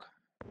dialogue.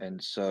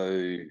 And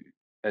so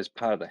as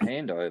part of the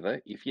handover,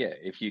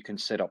 if you can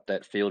set up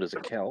that field as a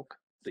calc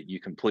that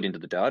you can put into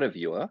the data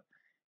viewer,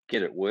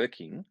 get it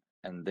working,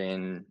 and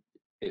then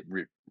it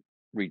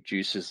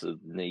reduces the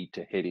need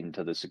to head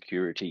into the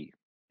security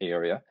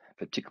area,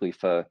 particularly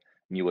for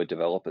newer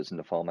developers in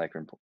the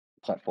FileMaker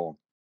platform.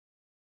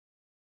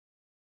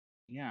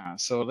 Yeah,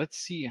 so let's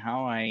see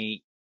how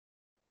I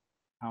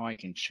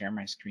can share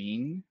my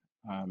screen.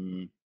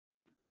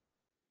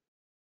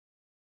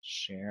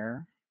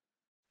 Share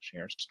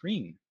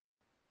screen.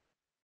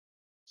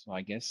 So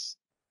I guess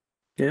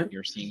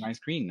you're seeing my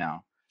screen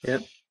now. Yeah.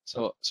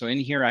 So in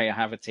here I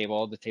have a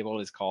table. The table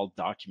is called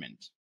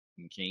document.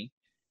 Okay.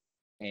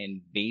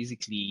 And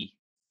basically,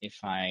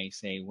 if I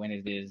say when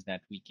it is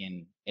that we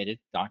can edit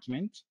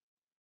document,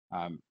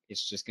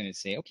 it's just going to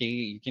say, okay,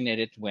 you can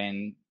edit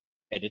when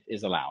edit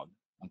is allowed.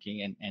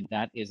 Okay. And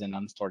that is an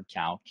unstored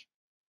calc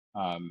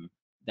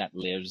that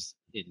lives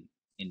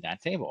in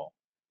that table.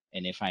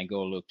 And if I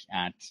go look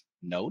at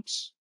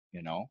notes,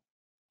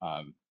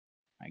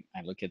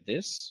 I look at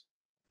this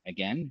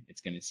again,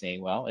 it's going to say,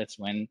 well, it's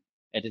when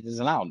edit is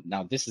allowed.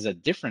 Now, this is a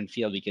different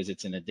field because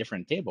it's in a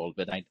different table,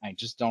 but I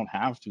just don't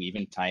have to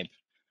even type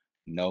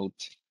note :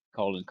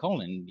 I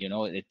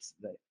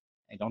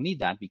don't need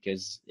that,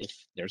 because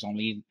if there's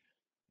only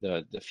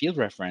the field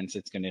reference,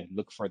 it's going to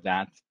look for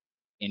that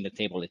in the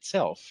table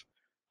itself.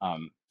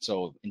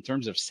 So in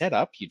terms of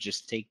setup, you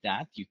just take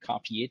that, you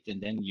copy it,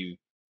 and then you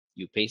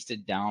paste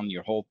it down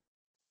your whole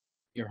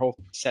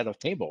set of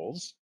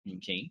tables.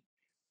 Okay.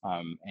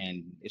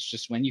 And it's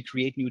just when you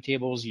create new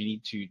tables, you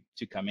need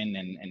to come in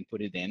and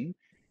put it in.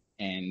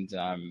 And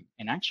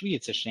actually,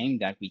 it's a shame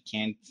that we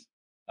can't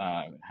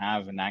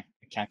have a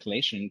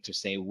calculation to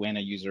say when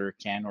a user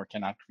can or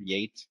cannot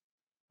create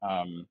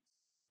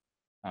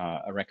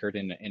a record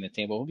in a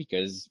table,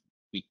 because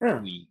we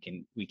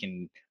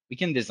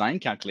can design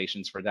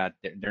calculations for that.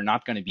 They're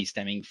not going to be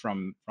stemming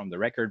from the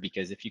record,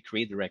 because if you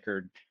create the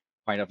record,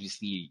 quite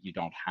obviously you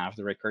don't have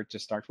the record to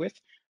start with.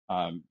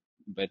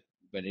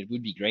 But it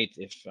would be great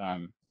if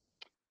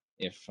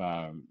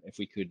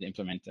we could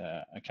implement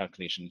a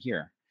calculation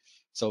here.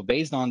 So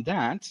based on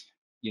that,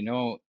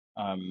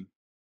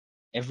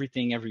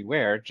 everything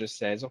everywhere just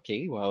says,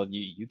 okay, well,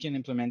 you can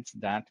implement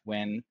that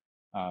when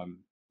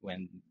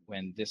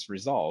this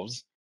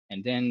resolves,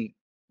 and then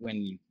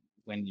when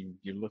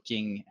you're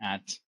looking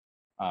at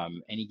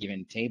any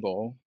given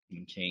table,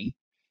 okay,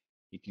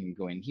 you can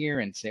go in here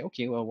and say,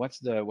 okay, well, what's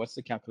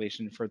the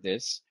calculation for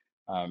this?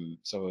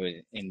 So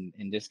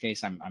in this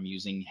case, I'm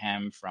using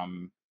Ham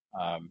from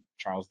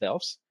Charles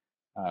Delph's,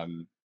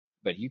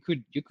 but you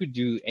could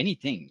do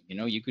anything.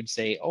 You could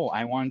say, oh,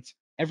 I want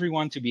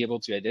everyone to be able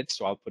to edit,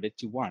 so I'll put it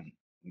to 1.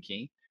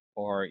 Okay.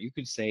 Or you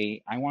could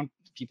say, I want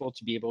people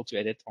to be able to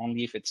edit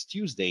only if it's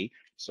Tuesday.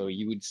 So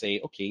you would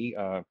say, okay,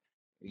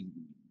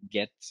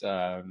 get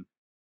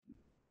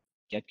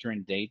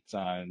current date,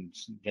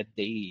 get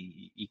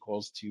day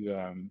equals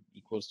to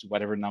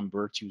whatever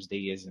number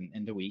Tuesday is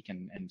in the week,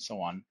 and so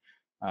on.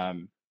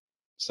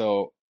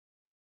 So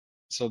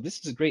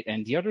this is great.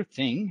 And the other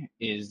thing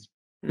is,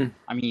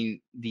 I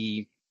mean,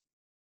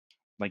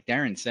 like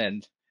Darren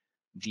said,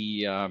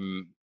 the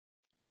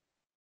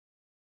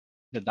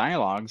the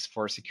dialogues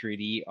for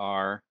security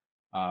are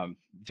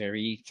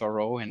very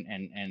thorough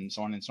and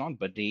so on and so on,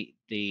 but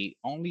they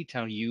only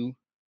tell you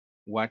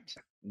what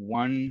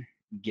one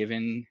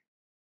given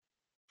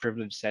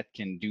privilege set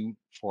can do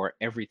for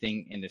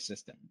everything in the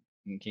system.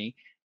 Okay,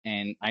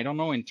 and I don't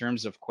know in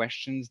terms of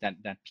questions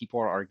that people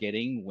are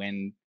getting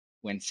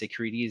when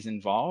security is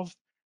involved,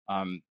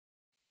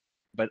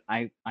 but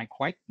I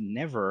quite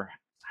never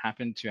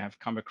happen to have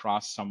come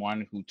across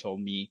someone who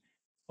told me,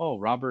 "Oh,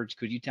 Robert,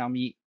 could you tell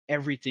me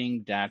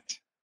everything that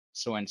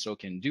so and so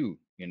can do?"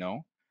 You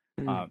know,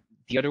 Mm.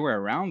 the other way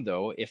around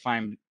though, if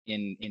I'm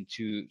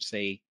into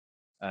say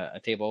a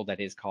table that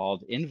is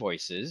called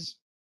invoices,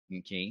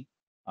 okay,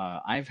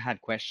 I've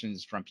had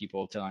questions from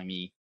people telling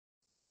me,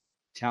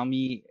 "Tell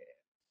me,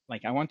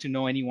 like, I want to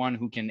know anyone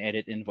who can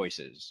edit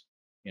invoices,"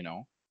 you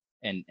know,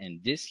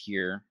 and this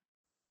here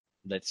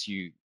lets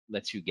you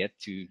get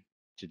to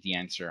the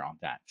answer on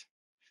that.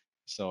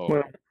 So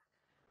Well,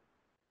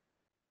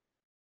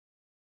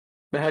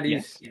 but how do you?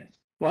 yes,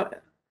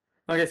 What?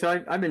 Okay,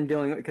 so I've been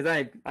dealing because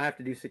I have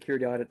to do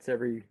security audits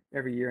every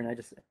year, and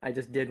I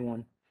just did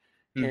one,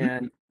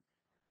 mm-hmm.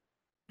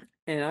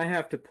 and I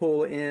have to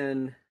pull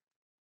in,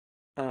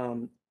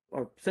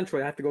 or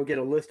essentially I have to go get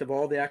a list of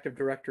all the Active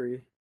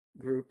Directory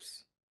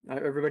groups.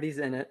 Everybody's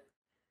in it.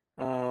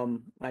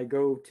 I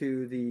go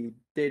to the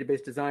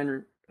database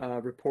design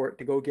report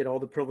to go get all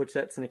the privilege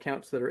sets and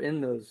accounts that are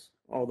in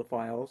all the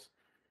files.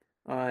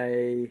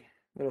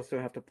 What else do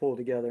I have to pull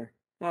together?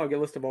 Oh, I'll get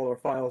a list of all our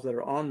files that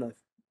are on the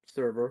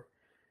server.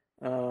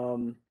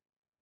 Um,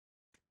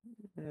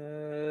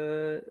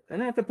 and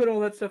I have to put all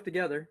that stuff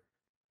together.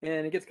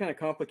 And it gets kind of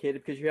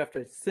complicated because you have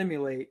to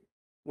simulate,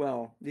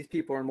 well, these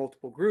people are in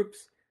multiple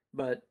groups,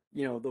 but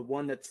the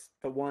one that's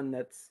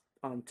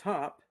on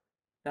top,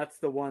 that's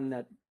the one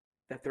that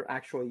they're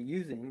actually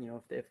using,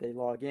 if they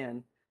log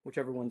in,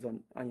 whichever one's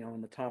on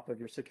the top of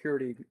your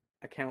security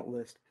account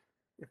list.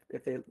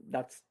 If they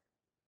that's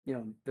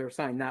they're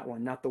assigned that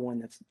one, not the one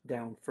that's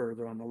down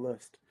further on the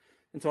list.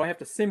 And so I have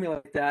to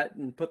simulate that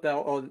and put that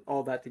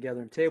all that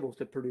together in tables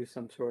to produce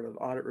some sort of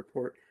audit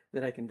report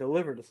that I can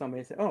deliver to somebody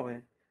and say,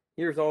 oh,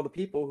 here's all the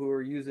people who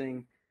are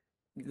using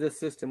this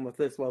system with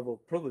this level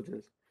of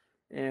privileges.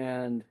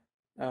 And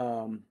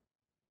I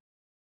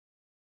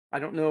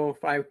don't know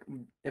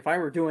if I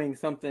were doing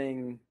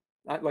something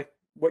like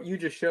what you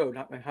just showed,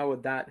 how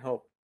would that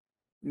help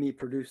me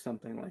produce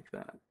something like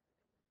that?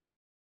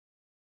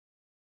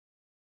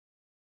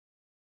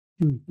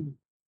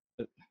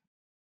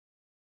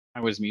 I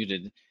was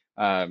muted.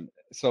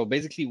 So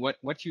basically,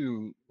 what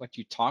you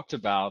talked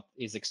about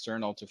is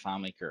external to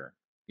FileMaker.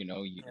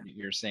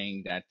 You're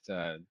saying that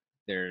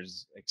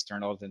there's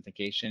external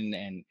authentication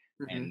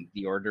and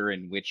the order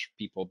in which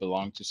people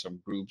belong to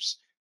some groups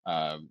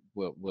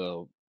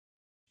will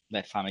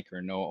let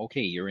FileMaker know,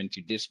 okay, you're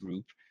into this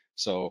group.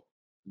 So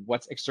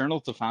what's external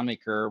to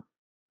FileMaker,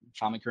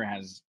 FileMaker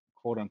has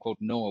quote unquote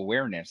no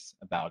awareness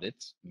about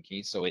it.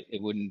 Okay, so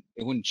it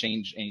wouldn't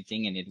change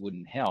anything and it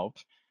wouldn't help.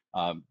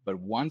 But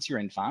once you're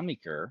in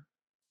FileMaker,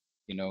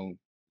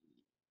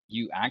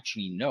 you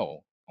actually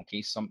know.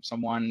 Okay,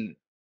 someone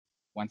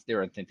once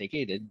they're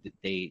authenticated,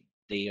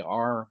 they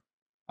are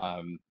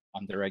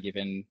under a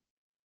given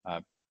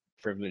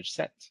privilege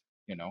set.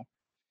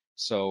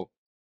 So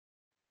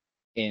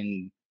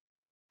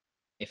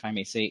if I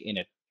may say, in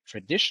a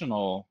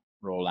traditional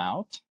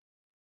rollout,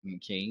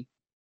 okay,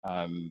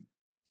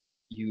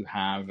 you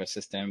have a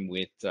system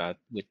with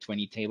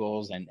 20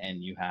 tables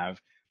and you have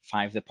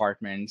 5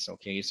 departments.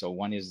 Okay, so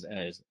one is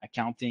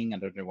accounting,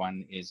 another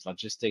one is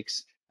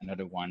logistics,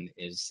 another one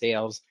is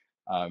sales.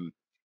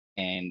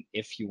 And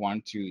if you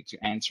want to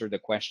answer the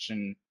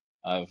question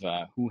of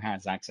who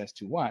has access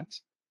to what,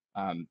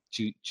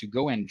 to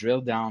go and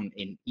drill down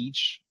in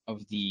each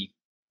of the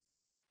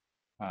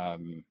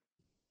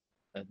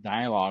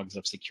dialogues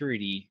of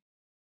security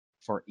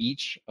for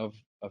each of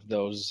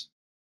those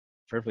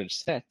privilege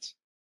sets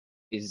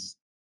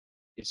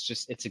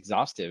it's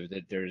exhaustive.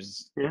 That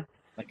there's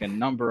like a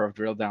number of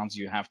drill downs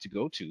you have to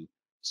go to.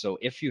 So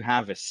if you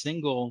have a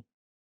single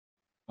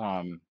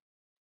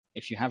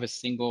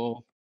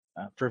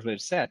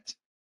privilege set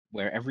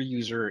where every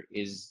user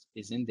is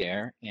in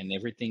there and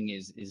everything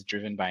is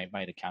driven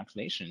by the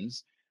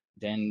calculations,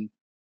 then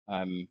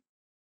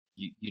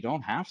you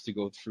don't have to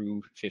go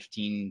through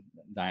 15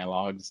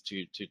 dialogues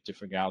to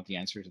figure out the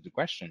answer to the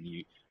question.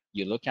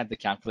 You look at the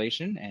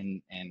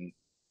calculation and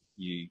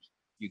you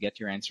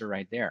get your answer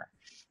right there.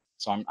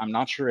 So I'm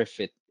not sure if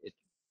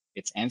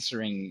it's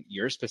answering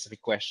your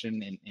specific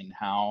question in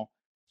how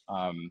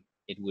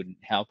it would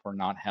help or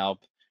not help.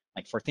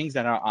 Like for things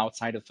that are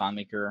outside of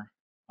FileMaker,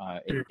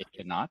 it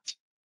cannot.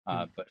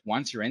 But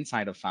once you're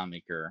inside of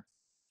FileMaker,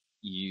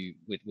 you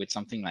with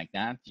something like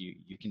that,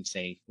 you can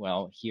say,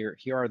 well, here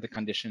are the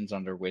conditions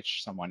under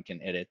which someone can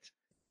edit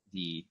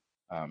the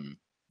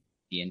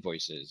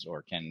invoices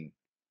or can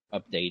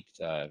update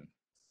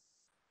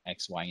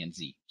X, Y, and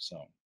Z.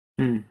 So.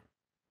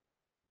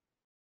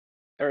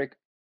 Eric,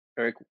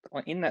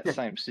 in that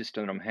same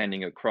system I'm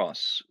handing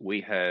across,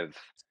 we have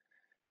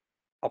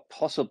a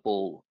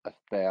possible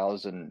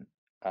 1,000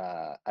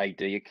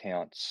 AD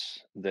accounts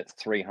that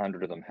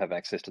 300 of them have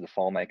access to the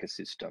FileMaker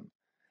system.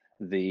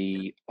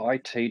 The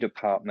IT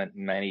department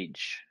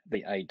manage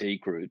the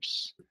AD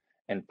groups,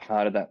 and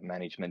part of that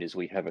management is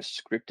we have a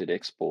scripted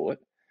export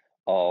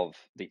of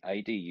the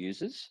AD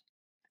users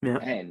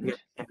and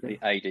the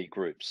AD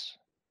groups.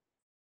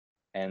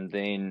 And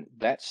then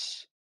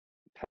that's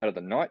part of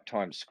the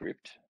nighttime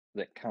script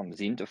that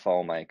comes into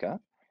FileMaker.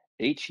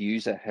 Each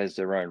user has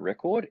their own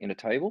record in a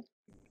table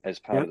as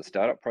part of the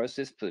startup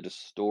process for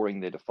just storing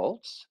their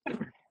defaults.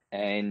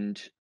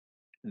 And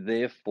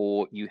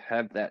therefore, you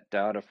have that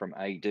data from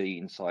AD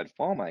inside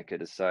FileMaker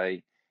to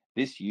say,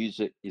 this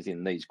user is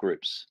in these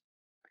groups.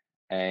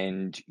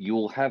 And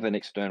you'll have an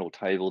external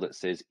table that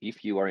says,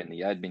 if you are in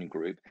the admin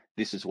group,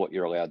 this is what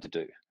you're allowed to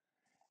do.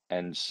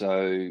 And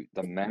so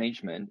the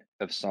management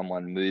of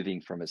someone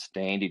moving from a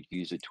standard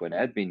user to an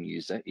admin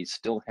user is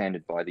still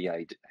handled by the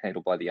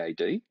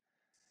AD,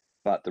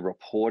 but the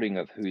reporting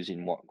of who's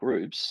in what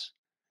groups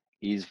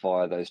is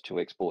via those two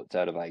exports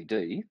out of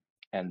AD,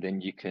 and then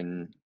you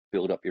can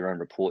build up your own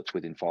reports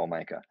within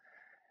FileMaker.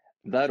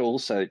 That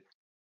also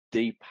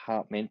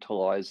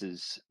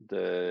departmentalizes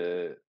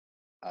the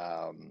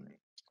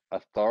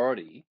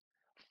authority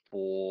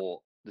for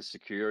the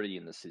security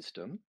in the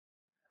system,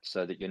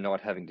 so that you're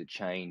not having to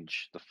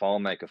change the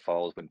FileMaker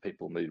files when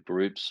people move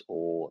groups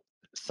or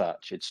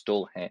such. It's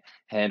still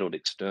handled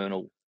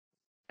external,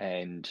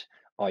 and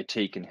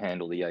IT can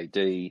handle the AD.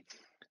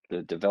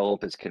 The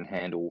developers can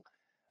handle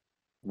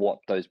what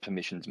those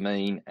permissions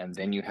mean, and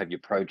then you have your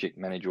project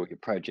manager or your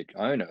project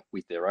owner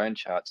with their own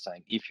chart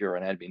saying, if you're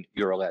an admin,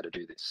 you're allowed to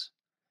do this.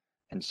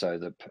 And so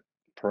the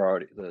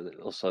priority,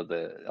 also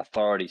the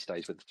authority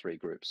stays with the three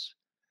groups.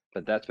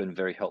 But that's been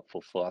very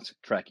helpful for us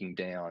tracking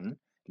down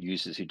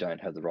users who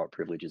don't have the right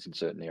privileges in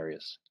certain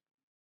areas.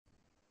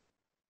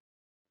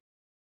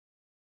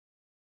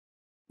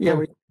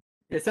 Yeah,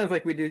 it sounds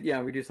like we do.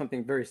 Yeah, we do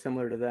something very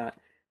similar to that.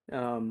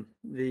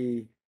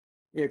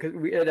 Because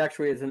it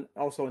actually is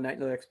also a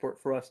nightly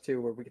export for us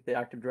too, where we get the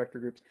Active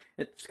Directory groups.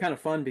 It's kind of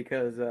fun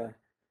because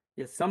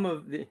some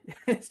of the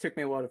it took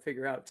me a while to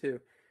figure out too.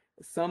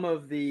 Some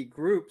of the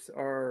groups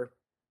are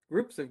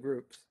groups of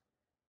groups,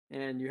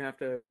 and you have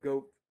to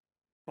go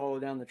follow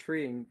down the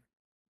tree and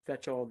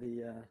fetch all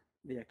the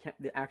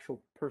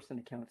actual person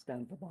accounts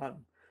down at the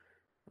bottom.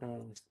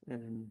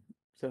 And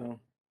so,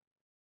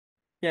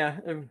 yeah,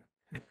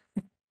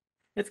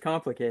 it's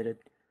complicated.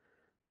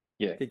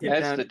 Yeah, to get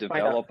as down, the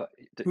developer,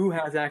 who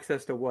has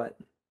access to what?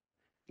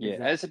 Yeah,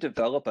 exactly. As a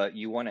developer,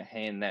 you want to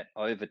hand that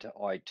over to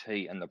IT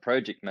and the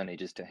project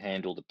managers to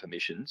handle the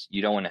permissions.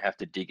 You don't want to have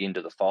to dig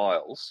into the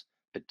files,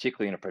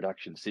 particularly in a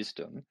production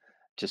system,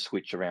 to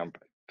switch around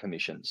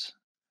permissions.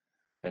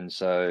 And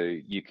so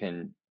you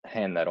can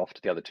hand that off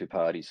to the other two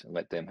parties and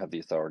let them have the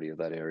authority of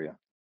that area.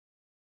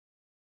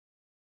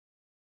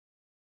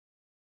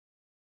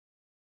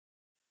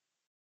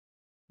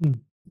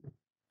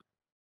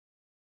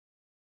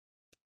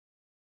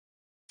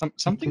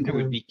 Something I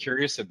would be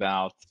curious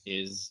about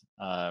is,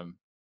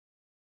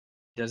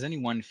 does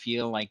anyone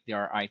feel like there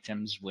are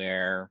items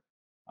where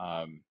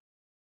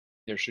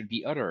there should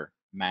be other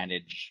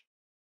manage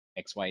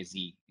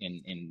XYZ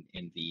in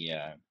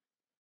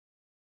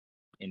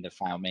the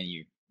file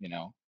menu? You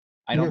know,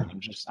 I don't.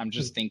 Yeah. I'm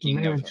just thinking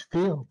manage of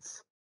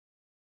fields.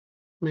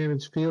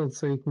 Manage fields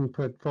so you can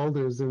put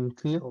folders in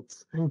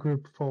fields and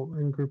group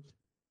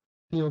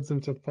fields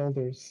into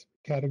folders,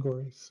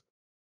 categories.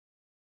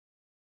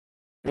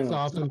 So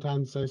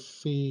oftentimes I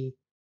see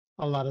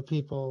a lot of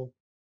people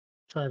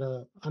try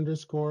to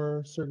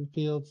underscore certain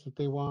fields that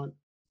they want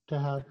to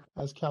have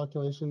as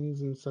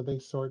calculations, and so they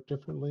sort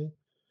differently.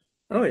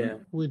 Oh yeah.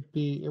 It would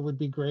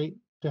be great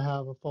to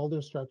have a folder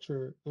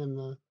structure in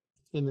the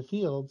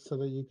fields so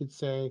that you could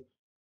say,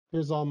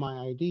 here's all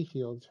my ID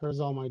fields, here's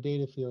all my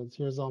data fields,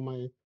 here's all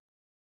my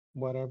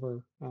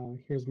whatever,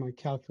 here's my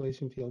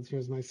calculation fields,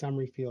 here's my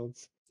summary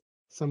fields,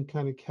 some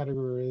kind of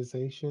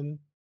categorization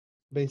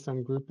based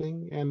on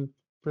grouping. And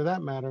for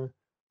that matter,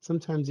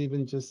 sometimes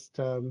even just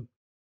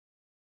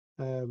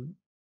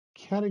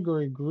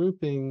category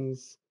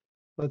groupings.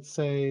 Let's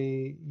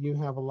say you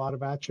have a lot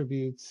of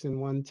attributes in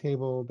one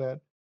table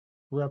that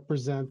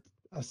represent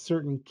a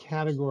certain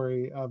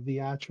category of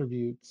the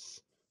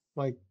attributes,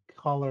 like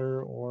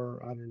color,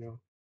 or I don't know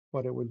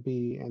what it would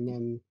be, and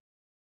then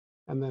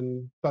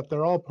but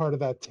they're all part of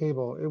that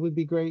table. It would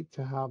be great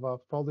to have a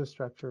folder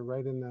structure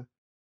right in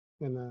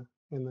the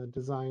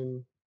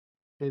design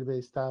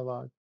database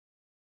dialog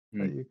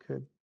that you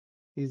could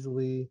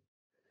easily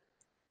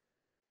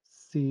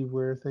see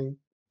where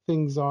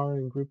things are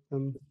and group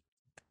them.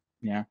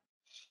 Yeah,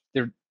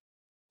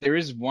 there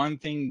is one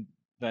thing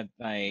that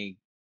I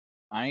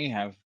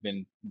have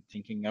been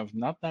thinking of.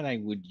 Not that I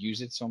would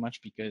use it so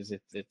much because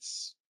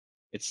it's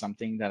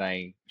something that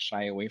I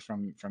shy away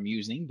from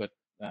using, but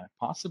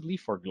possibly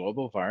for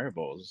global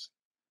variables.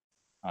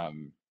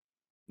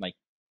 Like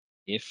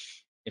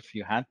if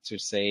you had to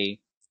say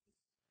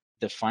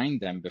define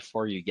them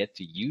before you get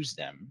to use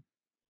them,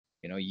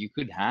 you know, you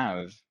could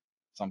have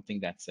something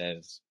that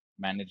says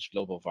manage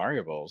global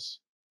variables,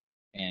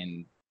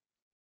 and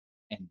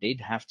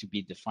they'd have to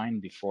be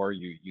defined before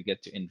you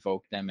get to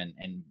invoke them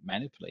and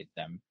manipulate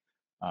them,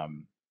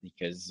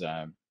 because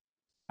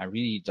I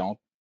really don't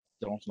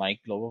like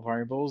global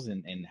variables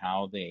and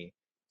how they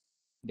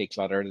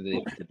clutter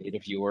the data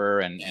viewer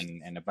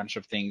and a bunch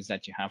of things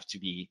that you have to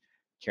be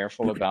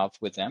careful about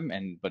with them.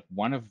 But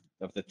one of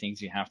the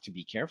things you have to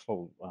be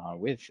careful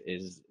with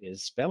is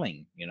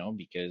spelling,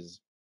 because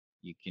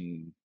you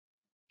can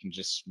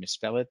just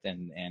misspell it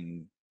and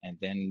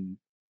then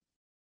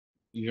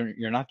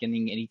you're not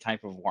getting any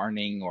type of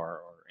warning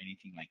or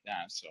anything like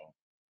that. So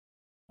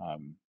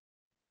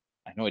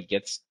I know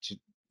it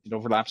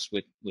overlaps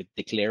with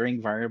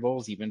declaring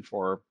variables even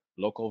for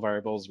local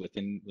variables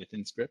within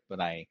script, but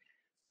I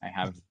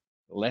have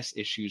less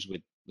issues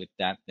with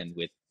that than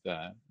with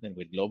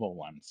global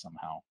ones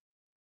somehow.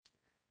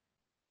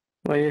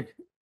 Well,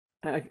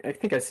 I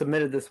think I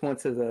submitted this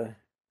once as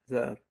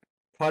a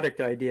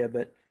product idea,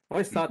 but I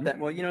always thought that,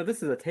 well,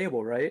 this is a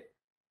table, right?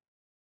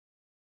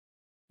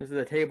 This is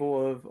a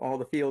table of all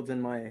the fields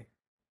in my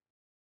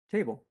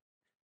table.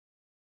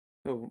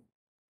 So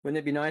wouldn't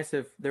it be nice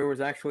if there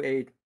was actually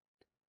a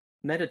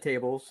meta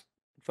tables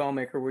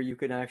FileMaker where you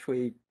could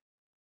actually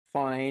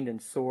find and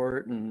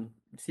sort and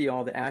see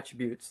all the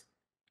attributes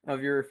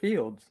of your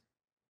fields?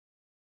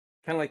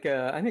 Kind of like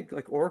I think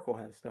like Oracle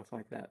has stuff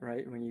like that,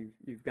 right? When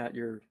you've got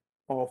your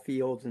all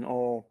fields and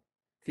all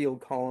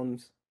field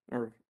columns,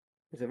 or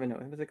what's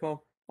it called?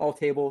 All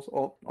tables,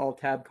 all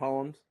tab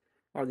columns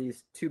are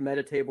these two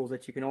meta tables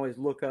that you can always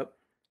look up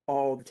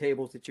all the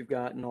tables that you've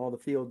got and all the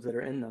fields that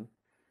are in them,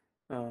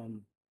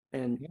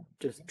 and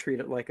just treat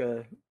it like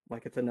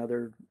it's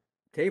another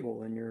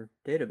table in your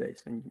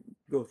database, and you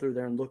go through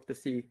there and look to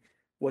see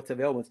what's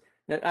available.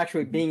 And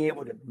actually being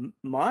able to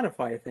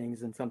modify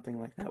things in something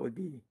like that would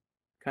be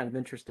kind of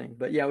interesting.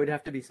 But yeah, it would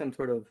have to be some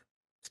sort of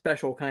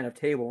special kind of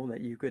table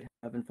that you could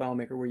have in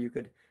FileMaker where you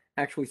could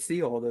actually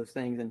see all those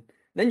things, and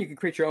then you could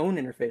create your own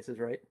interfaces,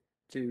 right,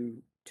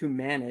 to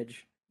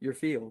manage your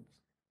fields.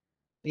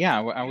 Yeah,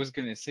 I was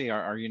going to say,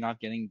 are you not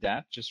getting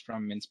that just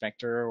from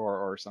Inspector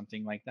or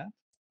something like that?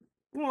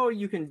 Well,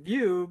 you can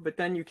view, but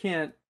then you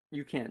can't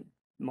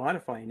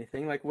modify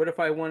anything. Like, what if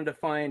I wanted to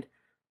find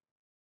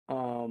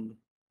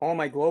all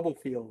my global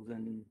fields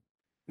and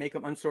make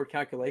them unstored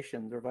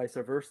calculations, or vice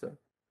versa,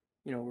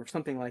 or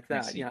something like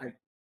that.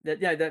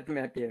 That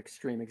might be an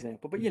extreme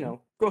example, but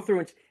go through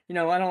and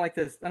I don't like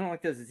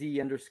this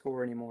Z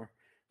underscore anymore.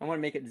 I want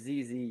to make it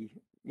ZZ,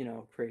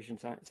 creation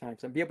time.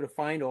 So be able to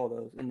find all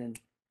those and then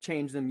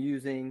change them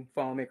using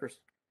FileMaker's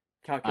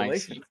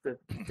calculations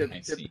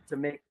to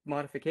make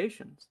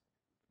modifications.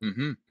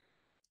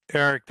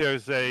 Eric,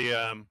 there's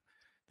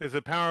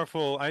a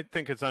powerful, I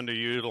think it's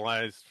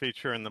underutilized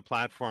feature in the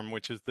platform,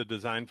 which is the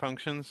design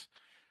functions.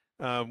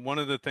 One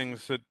of the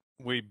things that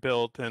we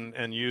built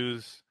and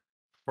use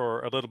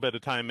for a little bit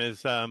of time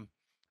is a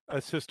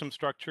system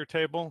structure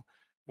table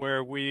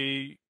where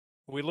we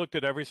looked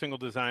at every single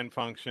design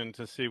function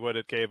to see what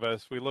it gave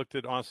us. We looked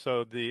at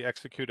also the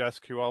execute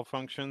SQL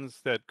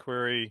functions that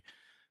query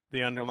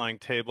the underlying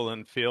table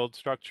and field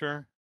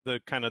structure,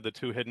 the kind of the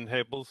two hidden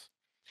tables.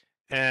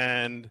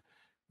 And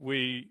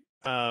we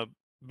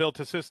built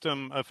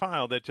a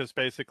file that just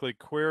basically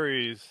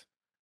queries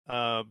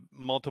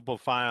multiple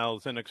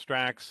files and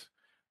extracts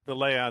the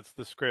layouts,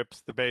 the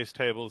scripts, the base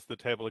tables, the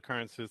table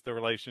occurrences, the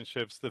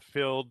relationships, the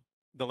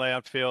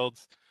layout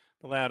fields,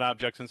 the layout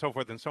objects, and so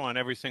forth and so on,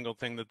 every single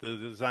thing that the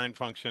design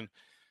function.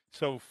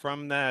 So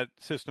from that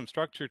system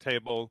structure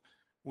table,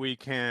 we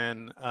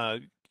can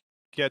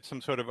get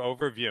some sort of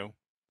overview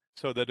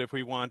so that if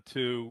we want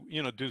to,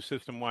 do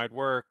system-wide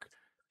work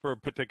for a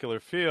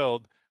particular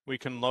field, we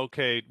can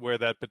locate where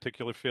that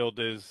particular field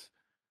is,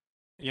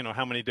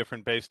 how many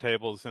different base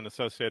tables and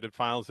associated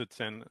files it's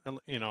in,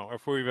 or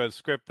if we have a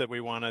script that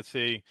we want to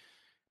see,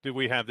 do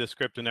we have this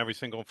script in every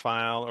single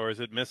file or is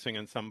it missing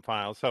in some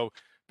files? So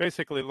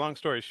basically, long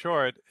story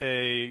short,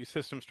 a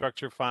system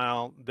structure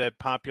file that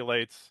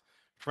populates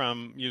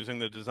from using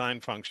the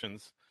design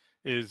functions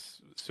is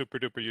super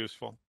duper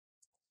useful.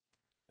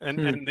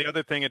 And the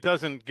other thing, it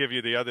doesn't give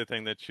you the other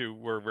thing that you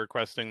were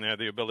requesting there,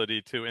 the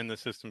ability to, in the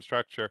system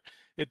structure,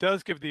 it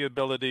does give the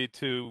ability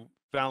to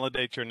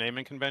validate your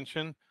naming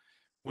convention.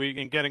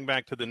 In getting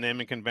back to the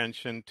naming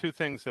convention, two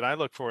things that I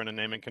look for in a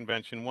naming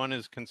convention, one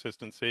is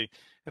consistency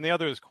and the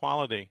other is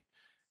quality.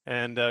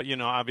 And,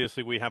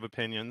 obviously we have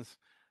opinions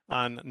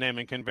on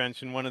naming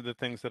convention. One of the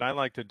things that I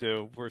like to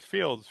do for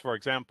fields, for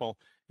example,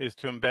 is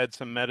to embed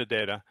some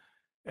metadata.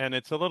 And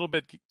it's a little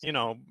bit,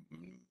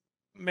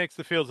 makes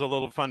the fields a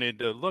little funny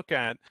to look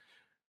at.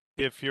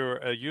 If you're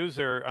a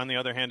user, on the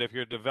other hand, if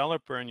you're a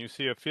developer and you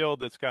see a field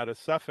that's got a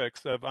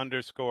suffix of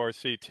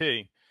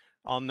 _CT,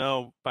 I'll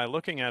know by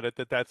looking at it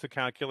that that's a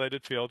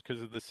calculated field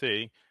because of the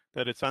C,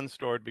 that it's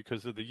unstored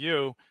because of the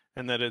U,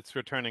 and that it's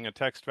returning a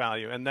text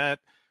value. And that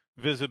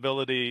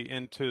visibility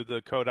into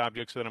the code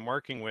objects that I'm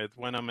working with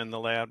when I'm in the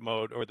layout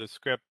mode or the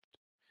script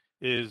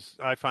is,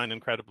 I find,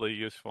 incredibly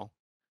useful.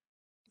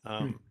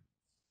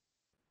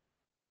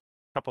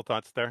 Couple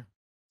thoughts there.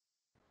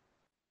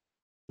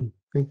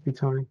 Thank you,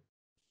 Tony.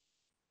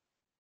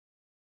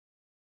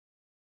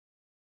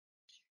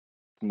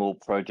 Small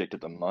project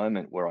at the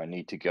moment where I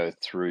need to go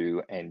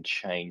through and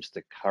change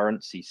the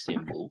currency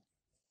symbol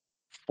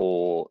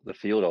for the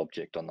field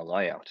object on the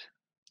layout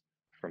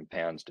from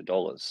pounds to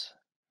dollars.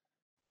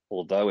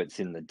 Although it's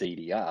in the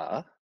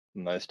DDR,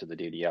 most of the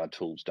DDR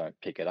tools don't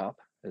pick it up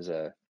as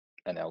an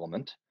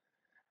element,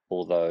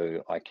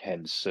 although I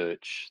can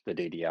search the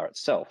DDR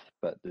itself,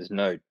 but there's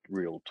no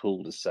real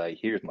tool to say,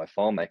 here's my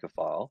FileMaker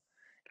file,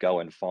 go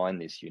and find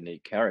this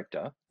unique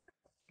character,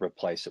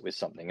 replace it with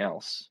something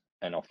else,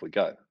 and off we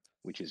go,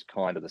 which is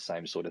kind of the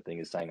same sort of thing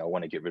as saying, I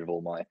want to get rid of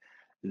all my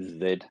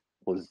Z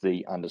or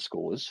Z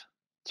underscores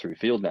through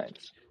field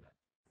names.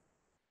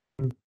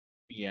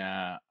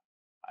 Yeah,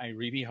 I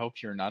really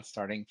hope you're not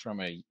starting from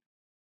a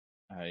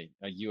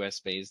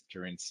US-based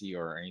currency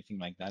or anything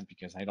like that,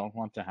 because I don't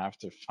want to have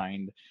to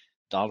find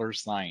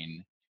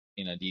 $sign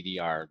in a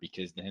DDR,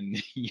 because then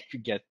you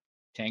get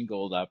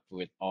tangled up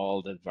with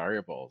all the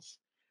variables.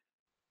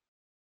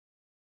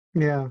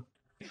 Yeah.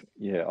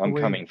 Yeah, I'm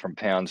coming from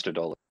pounds to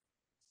dollars.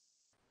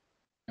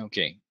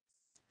 Okay.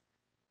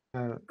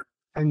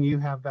 And you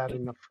have that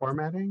in the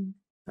formatting,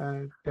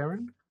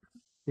 Darren?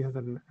 You have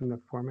that in the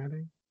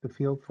formatting, the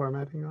field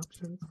formatting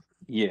options?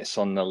 Yes,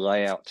 on the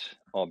layout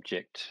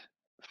object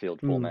field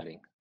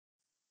formatting.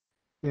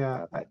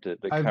 Yeah.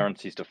 The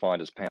currency is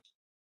defined as pounds.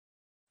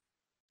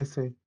 I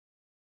see.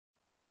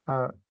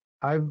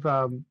 I've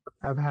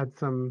had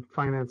some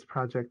finance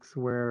projects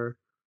where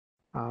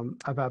I've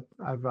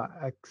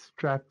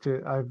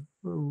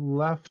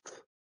left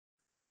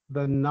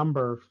the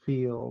number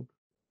field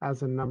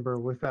as a number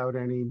without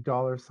any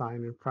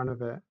 $sign in front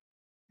of it.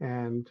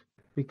 And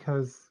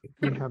because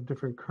we have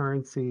different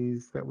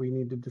currencies that we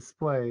need to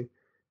display,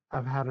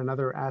 I've had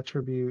another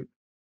attribute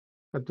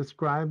that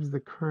describes the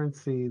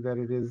currency that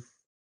it is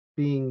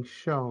being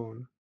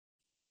shown.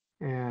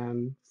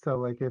 And so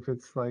like if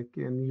it's like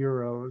in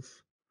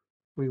euros,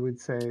 we would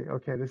say,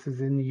 okay, this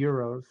is in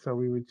euros, so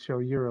we would show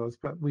euros,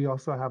 but we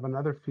also have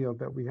another field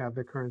that we have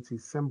the currency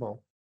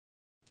symbol.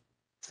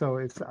 So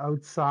it's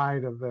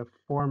outside of the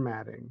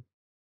formatting.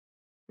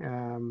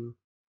 And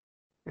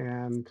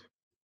then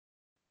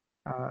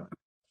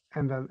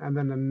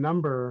the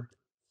number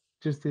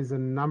just is a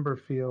number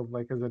field,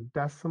 like as a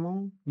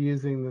decimal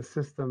using the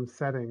system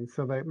settings.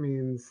 So that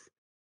means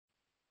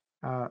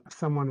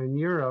someone in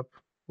Europe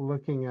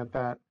looking at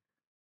that,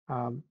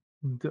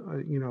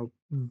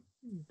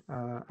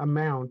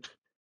 amount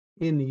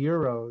in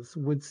euros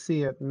would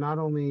see it not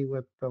only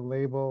with the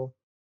label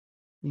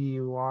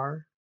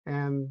EUR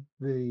and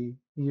the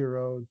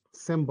euro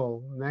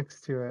symbol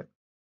next to it,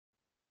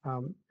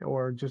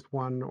 or just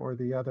one or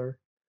the other,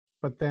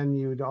 but then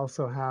you'd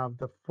also have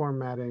the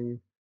formatting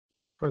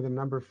for the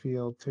number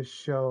field to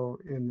show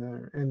in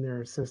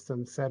their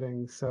system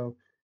settings. So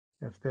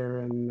if they're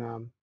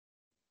in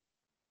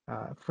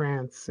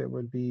France, it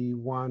would be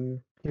 1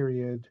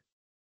 period.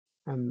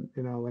 And,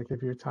 like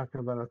if you're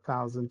talking about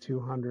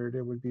 1,200,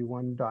 it would be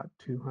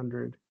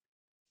 1.200,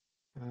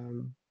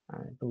 I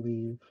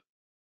believe.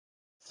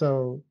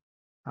 So,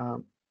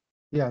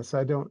 yes,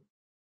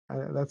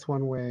 that's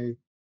one way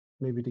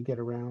maybe to get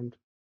around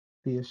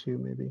the issue,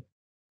 maybe.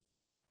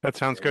 That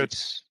sounds good.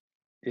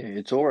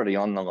 It's already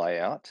on the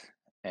layout,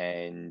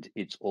 and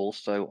it's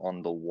also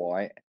on the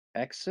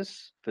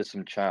y-axis for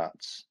some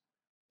charts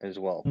as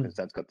well, because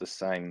that's got the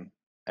same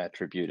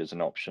attribute as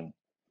an option.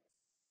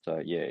 So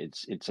yeah,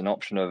 it's an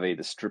option of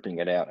either stripping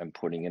it out and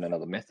putting in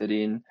another method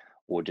in,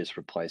 or just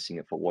replacing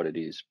it for what it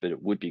is. But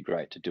it would be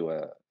great to do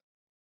a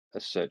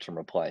search and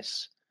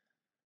replace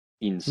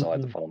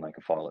inside the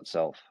FileMaker file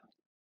itself.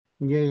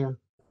 Yeah.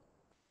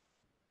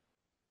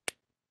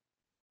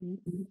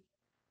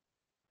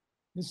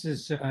 This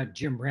is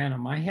Jim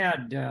Branham. I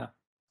had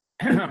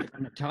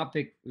on a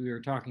topic we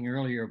were talking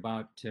earlier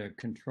about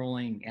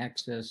controlling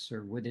access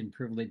or within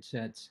privilege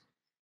sets,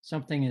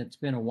 something that's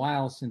been a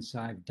while since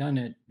I've done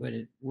it, but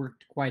it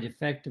worked quite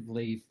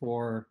effectively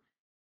for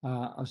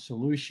a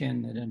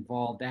solution that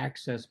involved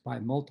access by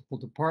multiple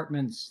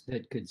departments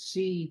that could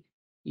see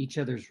each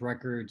other's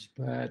records,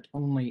 but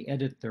only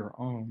edit their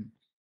own.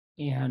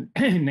 And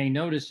you may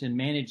notice in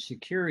managed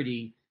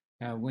security,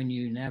 when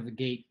you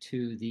navigate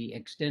to the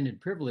extended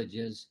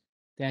privileges,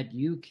 that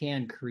you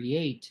can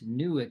create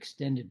new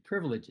extended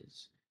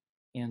privileges.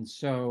 And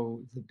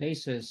so the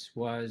basis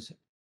was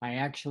I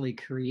actually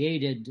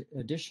created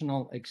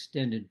additional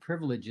extended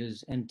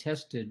privileges and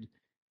tested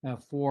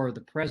for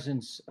the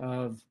presence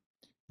of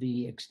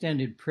the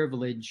extended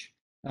privilege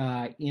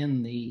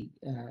in the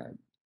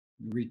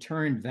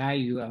return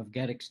value of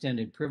get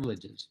extended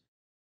privileges.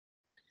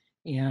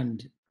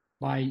 And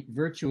by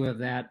virtue of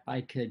that,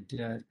 I could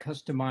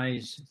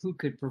customize who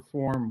could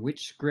perform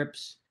which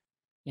scripts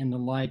and the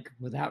like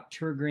without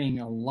triggering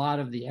a lot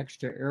of the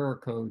extra error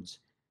codes,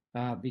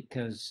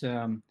 because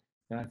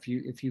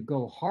if you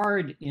go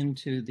hard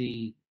into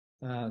the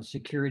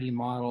security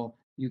model,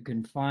 you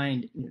can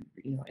find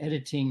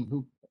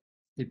editing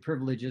the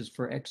privileges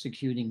for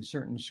executing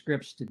certain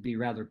scripts to be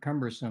rather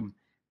cumbersome.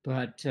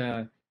 But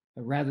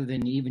rather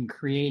than even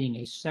creating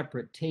a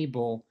separate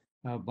table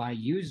by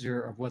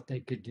user of what they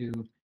could do,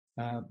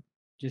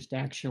 just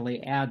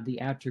actually add the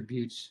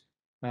attributes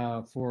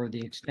for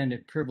the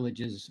extended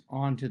privileges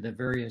onto the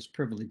various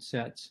privilege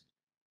sets.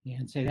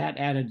 And say that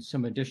added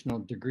some additional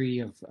degree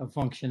of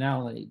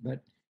functionality,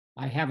 but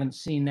I haven't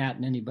seen that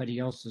in anybody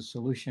else's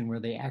solution where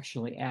they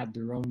actually add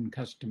their own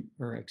custom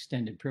or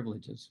extended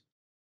privileges.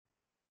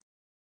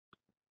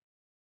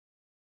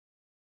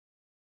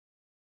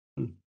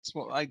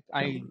 So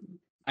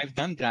I've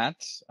done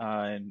that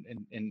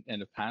in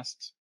the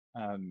past,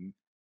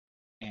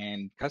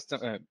 and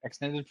custom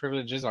extended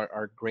privileges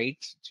are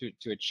great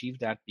to achieve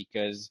that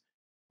because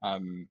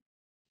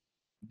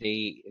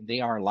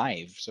they are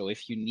live. So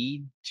if you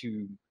need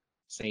to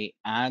say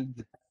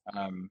add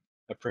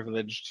a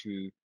privilege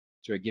to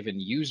a given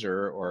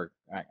user, or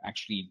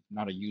actually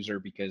not a user,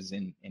 because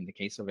in the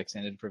case of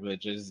extended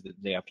privileges,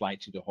 they apply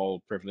to the whole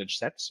privilege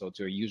set, so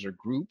to a user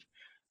group.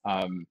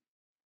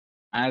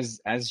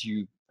 As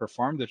you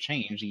perform the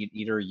change,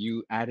 either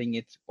you adding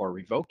it or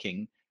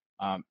revoking,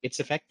 it's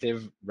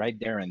effective right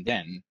there and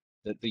then.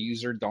 That the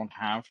user don't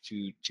have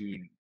to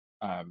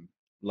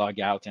log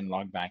out and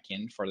log back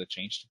in for the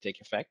change to take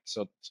effect.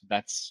 So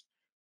that's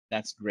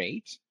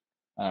great.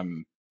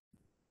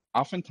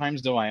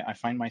 Oftentimes, though, I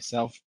find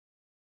myself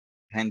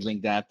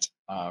handling that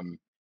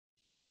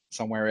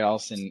somewhere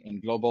else in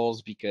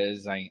globals,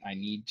 because I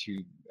need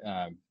to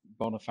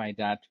bona fide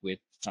that with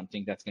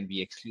something that's going to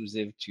be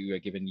exclusive to a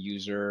given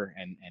user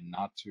and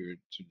not to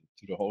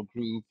the whole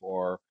group,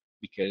 or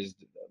because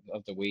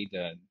of the way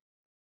the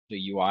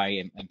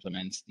UI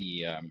implements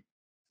the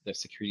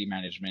security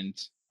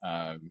management,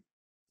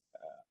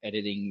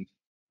 editing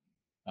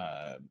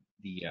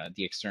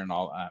the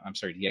external, I'm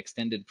sorry, the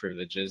extended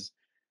privileges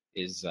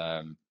is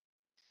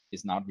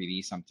not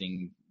really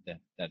something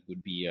that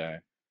would be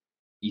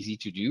easy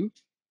to do.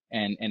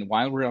 And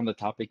while we're on the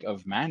topic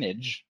of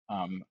manage,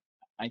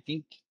 I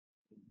think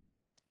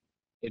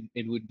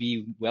it would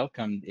be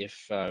welcomed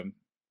if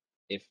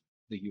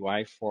the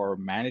UI for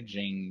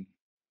managing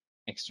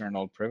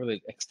external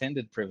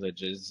extended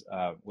privileges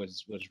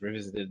was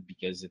revisited,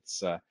 because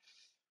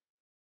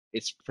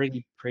it's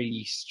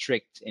pretty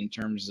strict in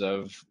terms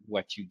of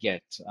what you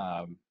get.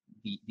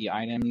 The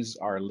items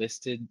are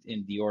listed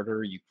in the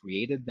order you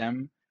created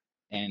them,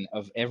 and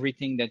of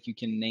everything that you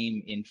can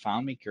name in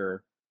FileMaker,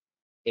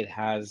 it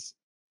has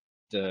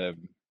the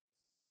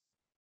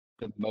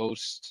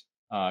most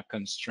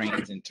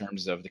constraints in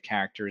terms of the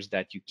characters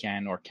that you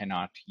can or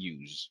cannot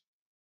use.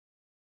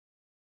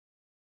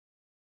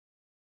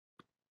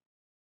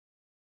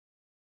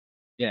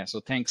 Yeah,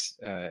 so thanks,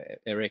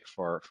 Eric,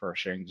 for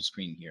sharing the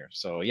screen here.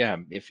 So yeah,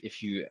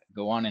 if you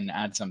go on and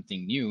add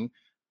something new,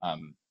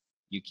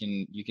 you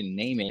can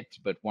name it,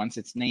 but once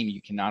it's named,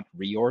 you cannot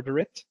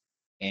reorder it.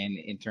 And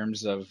in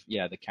terms of,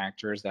 yeah, the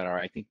characters that are,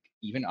 I think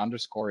even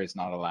underscore is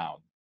not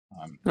allowed.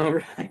 All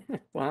right.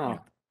 Wow. Yeah.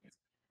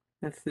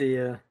 That's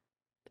the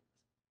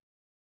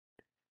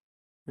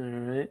all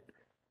right.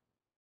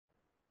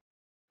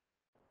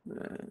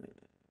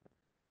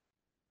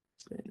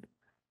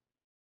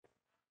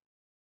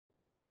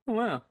 Oh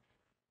wow.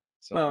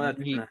 So Well, that's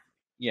only,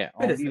 yeah,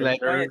 wait a only second.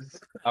 letters,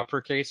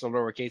 uppercase or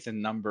lowercase,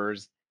 and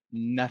numbers,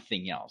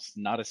 nothing else.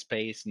 Not a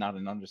space, not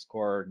an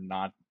underscore,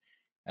 not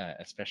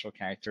a special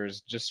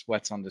characters, just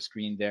what's on the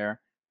screen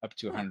there, up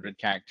to 100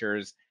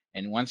 characters.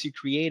 And once you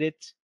create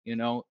it,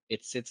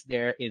 it sits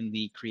there in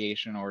the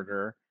creation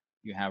order.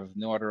 You have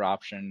no other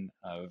option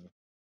of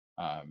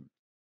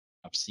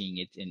seeing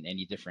it in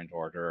any different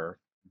order,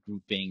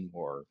 grouping,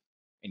 or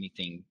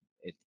anything.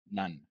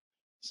 None.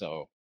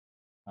 So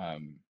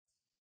I'd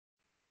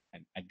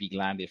be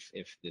glad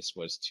if this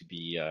was to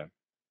be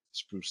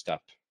spruced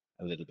up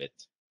a little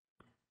bit.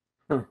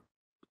 Huh.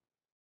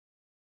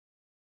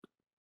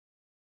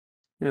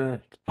 Yeah,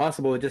 it's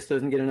possible it just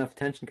doesn't get enough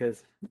attention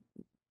because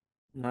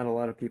not a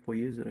lot of people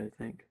use it, I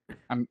think.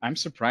 I'm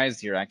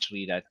surprised here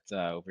actually that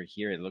over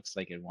here it looks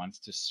like it wants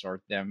to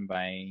sort them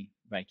by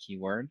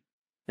keyword.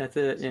 That's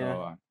it, So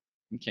yeah.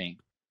 okay.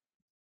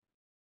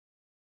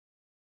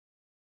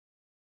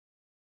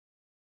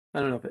 I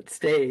don't know if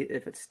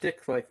it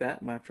sticks like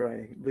that after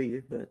I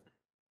leave, but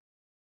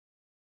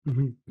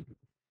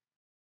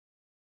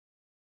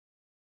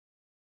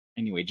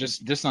Anyway,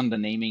 just on the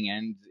naming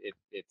end,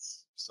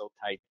 it's so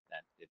tight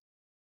that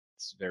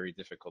it's very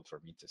difficult for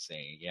me to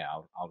say, yeah,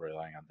 I'll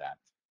rely on that.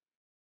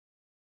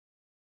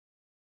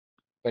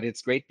 But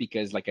it's great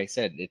because, like I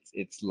said,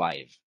 it's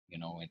live.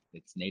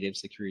 It's native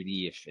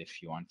security.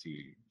 If you want to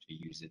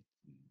use it,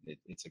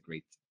 it's a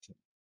great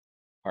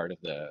part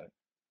of the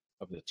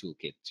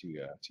toolkit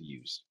to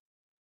use.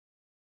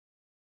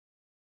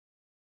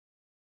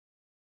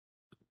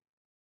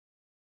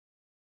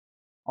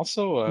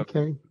 Also,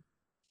 Okay.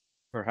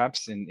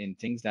 perhaps in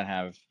things that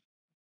have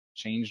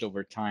changed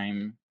over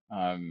time.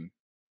 I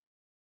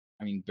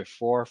mean,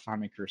 before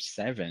FileMaker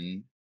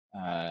 7,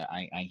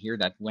 I hear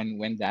that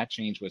when that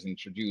change was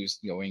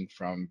introduced, going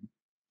from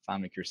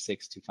FileMaker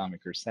 6 to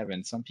FileMaker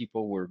 7, some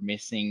people were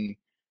missing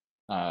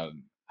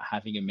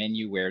having a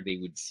menu where they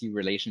would see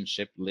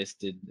relationship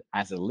listed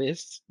as a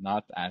list,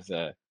 not as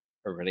a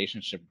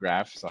relationship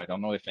graph. So I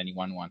don't know if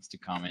anyone wants to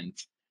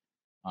comment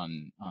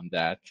on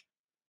that.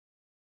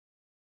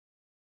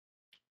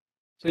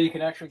 So you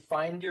can actually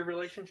find your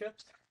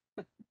relationships?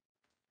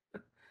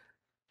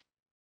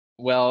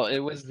 Well, it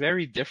was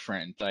very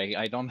different.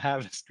 I don't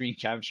have a screen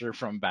capture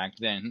from back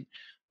then,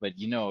 but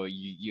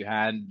you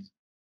had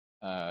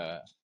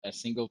a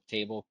single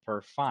table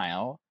per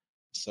file.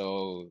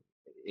 So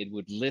it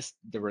would list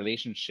the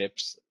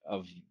relationships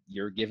of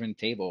your given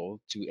table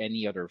to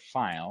any other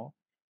file.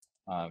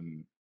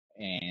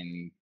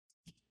 And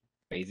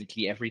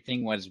basically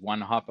everything was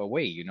one hop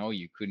away.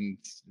 You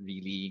couldn't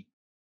really,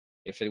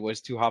 if it was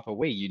 2 hop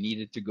away, you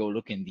needed to go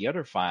look in the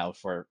other file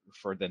for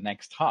the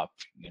next hop,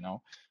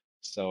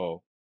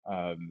 So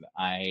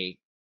I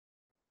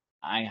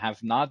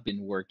have not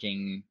been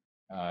working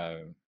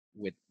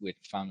with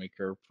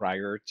FileMaker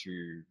prior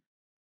to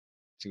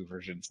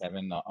version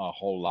 7 a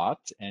whole lot,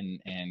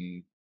 and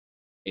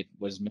it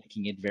was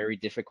making it very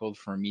difficult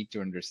for me to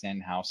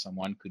understand how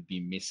someone could be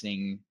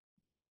missing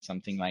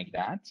something like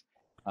that.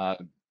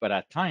 But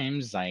at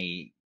times,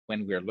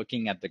 when we're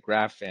looking at the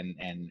graph,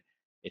 and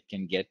it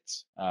can get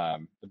a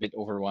bit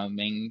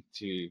overwhelming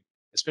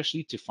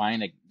especially to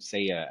find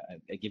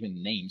a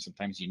given name.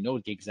 Sometimes you know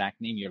the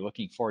exact name you're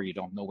looking for, you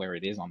don't know where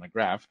it is on the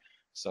graph.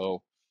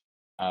 So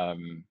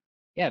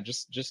yeah,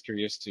 just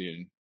curious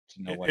to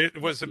know what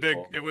It was a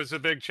people...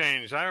 big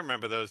change. I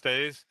remember those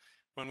days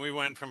when we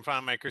went from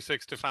FileMaker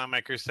 6 to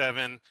FileMaker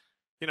 7.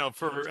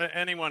 For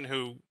anyone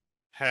who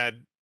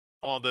had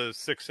all the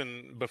 6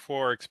 and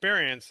before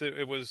experience,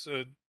 it was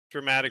a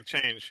dramatic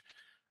change.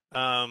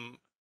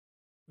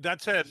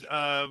 That said,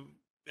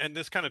 and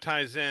this kind of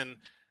ties in,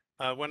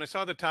 when I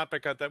saw the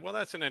topic, I thought, well,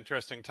 that's an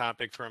interesting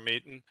topic for a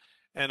meeting.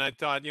 And I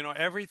thought,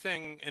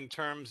 everything in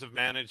terms of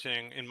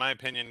managing, in my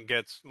opinion,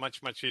 gets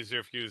much, much easier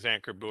if you use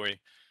Anchor Buoy.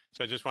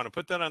 So I just want to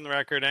put that on the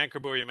record.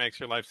 Anchor Buoy makes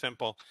your life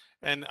simple.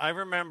 And I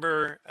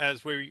remember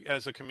as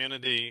a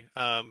community,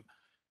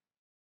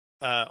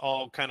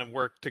 all kind of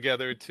worked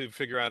together to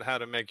figure out how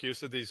to make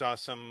use of these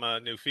awesome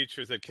new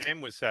features that came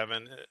with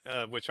 7,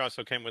 which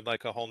also came with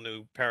like a whole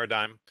new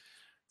paradigm.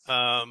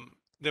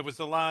 There was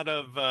a lot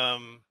of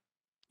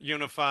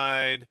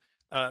unified.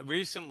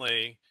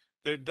 Recently,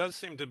 there does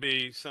seem to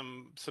be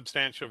some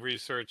substantial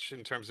research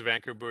in terms of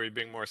Anchor Buoy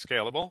being more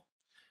scalable.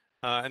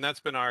 And that's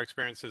been our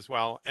experience as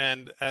well.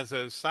 And as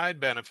a side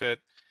benefit,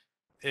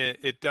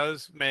 it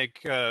does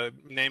make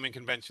naming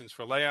conventions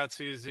for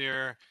layouts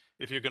easier.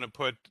 If you're going to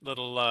put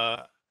little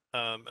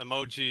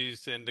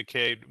emojis to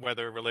indicate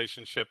whether a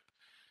relationship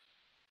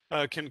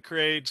can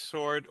create,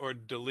 sort, or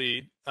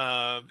delete.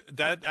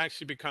 That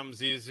actually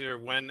becomes easier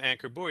when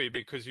Anchor Buoy,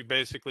 because you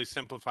basically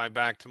simplify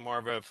back to more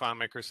of a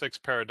FileMaker 6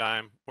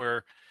 paradigm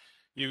where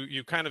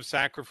you kind of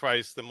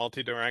sacrifice the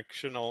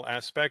multi-directional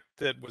aspect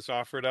that was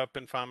offered up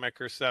in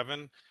FileMaker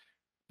 7.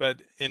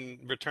 But in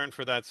return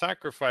for that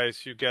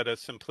sacrifice, you get a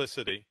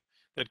simplicity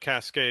that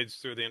cascades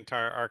through the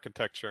entire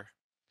architecture.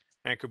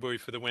 Anchor Buoy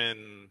for the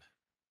win.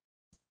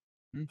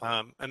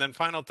 And then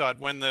final thought,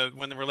 when the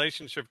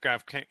relationship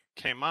graph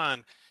came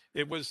on,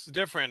 it was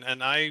different.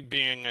 And I,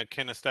 being a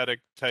kinesthetic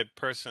type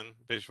person,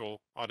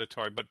 visual,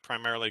 auditory, but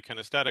primarily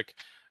kinesthetic,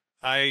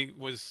 I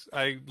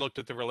looked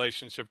at the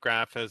relationship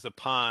graph as a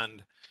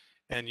pond,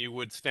 and you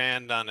would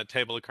stand on a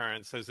table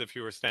occurrence as if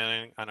you were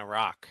standing on a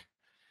rock.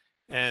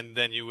 And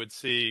then you would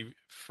see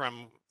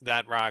from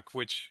that rock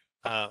which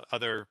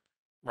other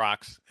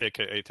rocks,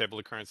 aka table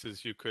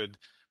occurrences, you could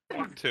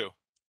point to.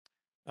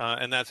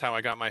 And that's how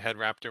I got my head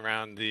wrapped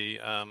around the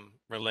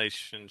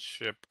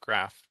relationship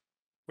graph,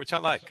 which I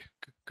like.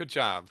 Good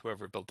job,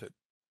 whoever built it.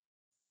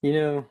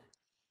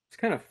 It's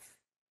kind of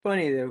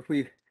funny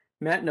that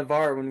Matt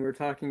Navarre, when we were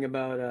talking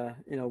about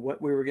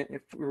what we were getting,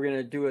 if we were going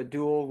to do a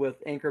duel with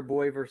Anchor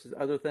Buoy versus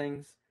other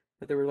things,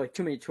 that there were like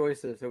too many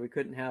choices, so we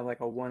couldn't have like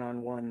a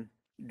one-on-one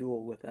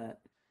duel with that.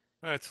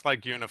 It's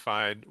like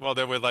unified. Well,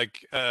 there were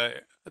like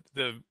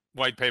the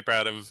white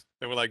paper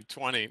there were like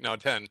 20, no,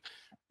 10.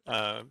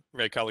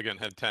 Ray Culligan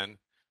had 10,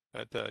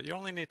 but you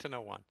only need to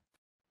know one.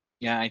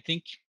 Yeah, I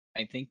think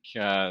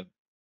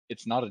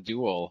it's not a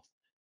duel.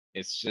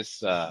 It's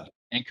just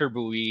Anchor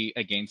Buoy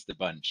against the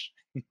bunch.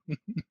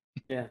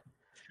 Yeah.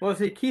 Well,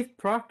 see, Keith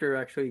Proctor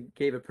actually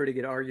gave a pretty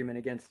good argument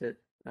against it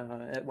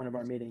at one of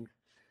our meetings.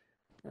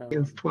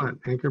 Against what?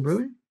 Anchor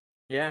Buoy?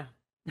 Yeah.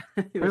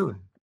 Really?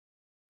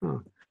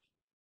 Oh.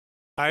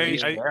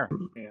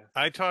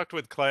 I talked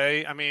with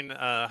Clay. I mean,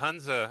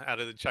 Hansa out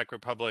of the Czech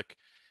Republic.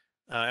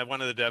 At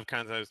one of the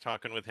DevCons, I was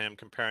talking with him,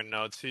 comparing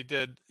notes. He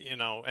did,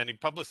 and he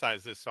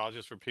publicized this, so I'll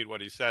just repeat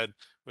what he said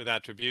with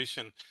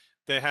attribution.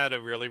 They had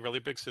a really, really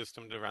big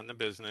system to run the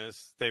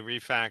business. They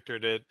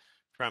refactored it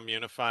from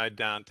unified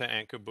down to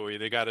Anchor Buoy.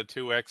 They got a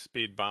 2x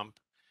speed bump,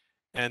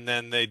 and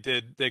then they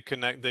did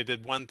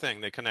one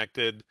thing. They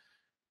connected.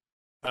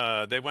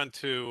 They went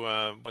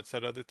to what's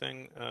that other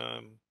thing?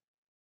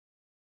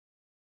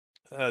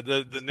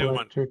 The new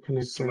one,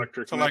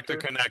 Selector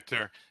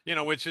connector,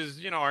 which is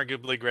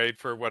arguably great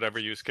for whatever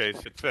use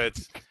case it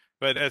fits.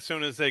 But as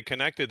soon as they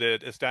connected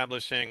it,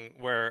 establishing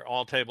where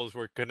all tables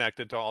were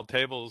connected to all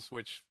tables,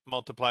 which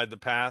multiplied the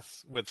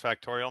paths with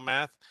factorial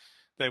math,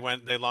 they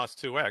lost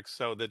 2x.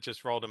 So that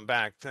just rolled them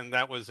back. And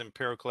that was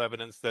empirical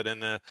evidence that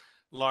in a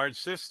large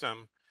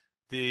system,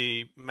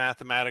 the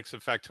mathematics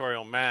of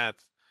factorial math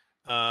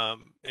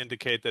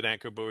indicate that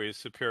anchor buoy is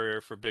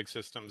superior for big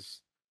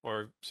systems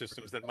or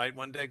systems that might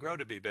one day grow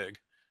to be big.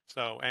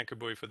 So anchor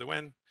buoy for the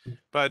win.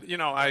 But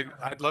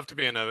I'd love to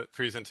be in a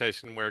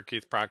presentation where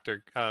Keith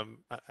Proctor. I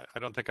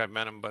don't think I've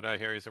met him, but I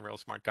hear he's a real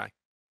smart guy.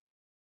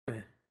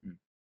 That's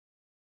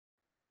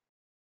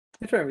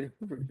right.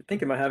 We're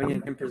thinking about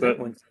having him present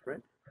once, right?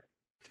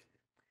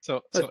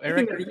 So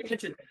Eric,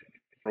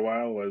 for a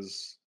while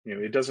was,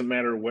 it doesn't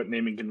matter what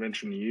naming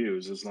convention you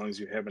use as long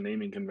as you have a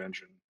naming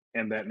convention,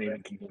 and that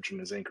naming convention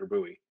is anchor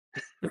buoy.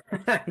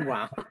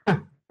 Wow.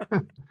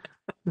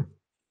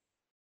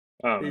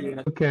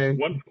 Okay.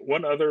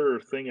 One other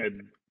thing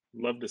I'd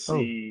love to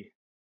see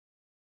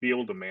be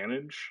able to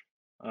manage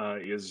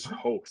is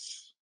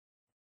hosts.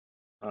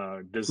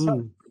 Or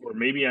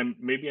maybe I'm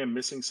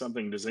missing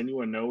something. Does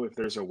anyone know if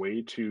there's a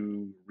way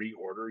to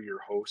reorder your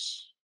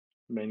hosts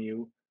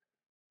menu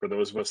for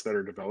those of us that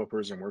are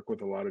developers and work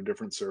with a lot of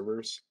different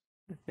servers?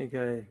 I think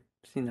I've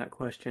seen that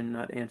question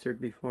not answered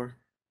before.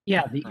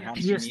 Yeah, the Perhaps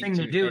easiest you thing need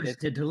to to do is edit.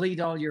 to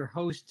delete all your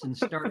hosts and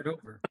start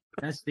over.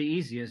 That's the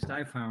easiest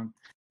I found.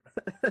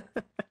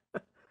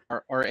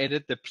 or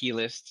edit the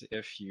plist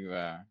if you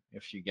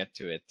get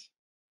to it,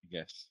 I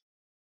guess.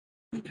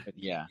 But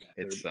yeah,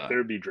 it's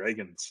there'd be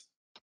dragons.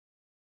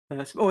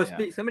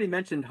 Somebody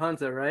mentioned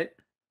Hansa, right?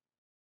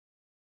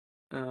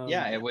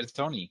 Yeah, it was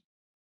Tony.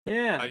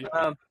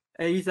 Yeah,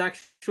 he's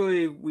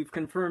actually, we've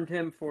confirmed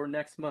him for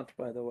next month,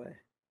 by the way.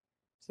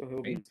 So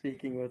he'll be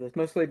speaking with us,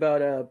 mostly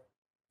about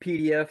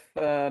PDF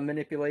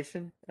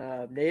manipulation,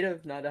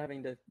 native, not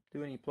having to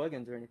do any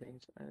plugins or anything,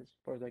 as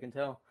far as I can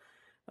tell.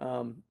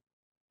 So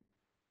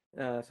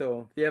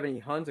if you have any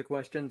Hansa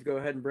questions, go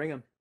ahead and bring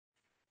them.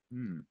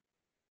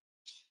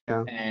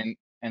 Yeah.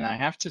 And I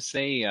have to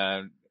say,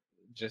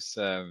 just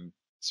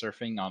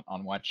surfing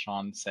on what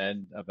Sean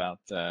said about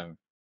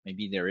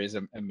maybe there is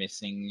a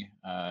missing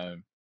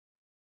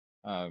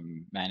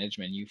manage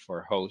menu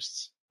for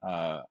hosts.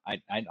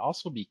 I'd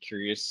also be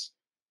curious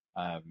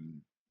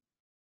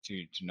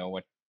to know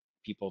what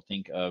people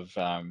think of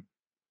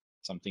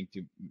something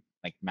to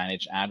like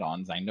manage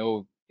add-ons. I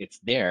know it's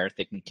there,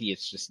 technically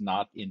it's just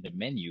not in the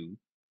menu.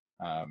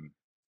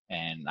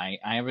 And I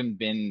haven't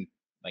been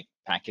like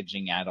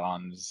packaging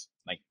add-ons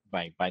like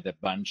by the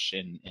bunch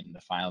in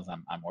the files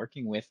I'm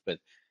working with, but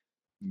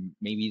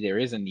maybe there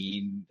is a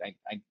need.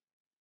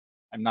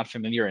 I'm not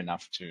familiar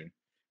enough to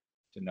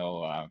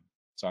know.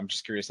 So I'm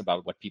just curious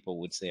about what people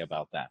would say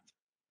about that.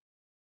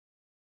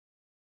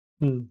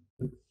 It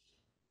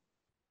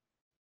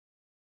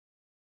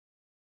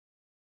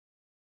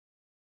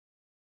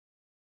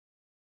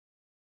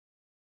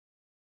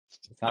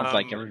sounds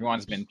like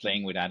everyone's been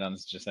playing with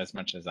add-ons just as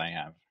much as I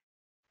have.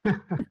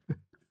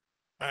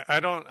 I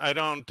don't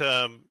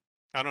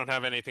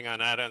have anything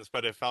on add-ons,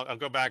 but if I'll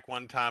go back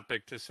one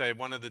topic to say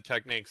one of the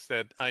techniques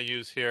that I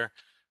use here,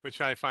 which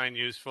I find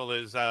useful,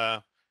 is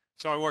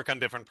so I work on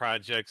different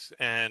projects,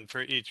 and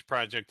for each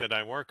project that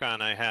I work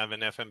on, I have an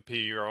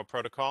FMP URL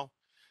protocol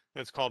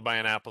that's called by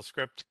an Apple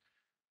script.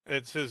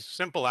 It's a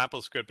simple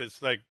Apple script.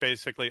 It's like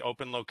basically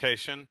open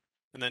location,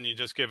 and then you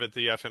just give it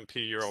the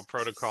FMP URL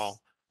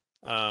protocol,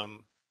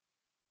 and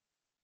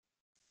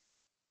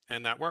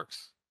that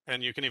works.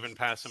 And you can even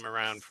pass them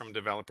around from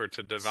developer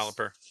to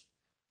developer.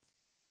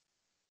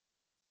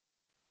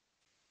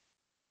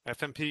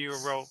 FMP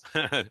URL,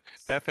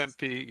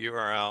 FMP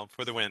URL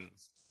for the win.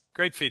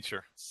 Great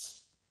feature.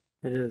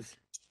 It is.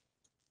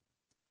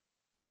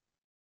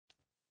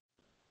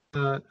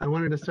 I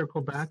wanted to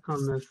circle back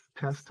on this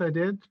test I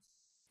did.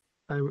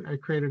 I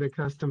created a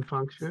custom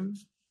function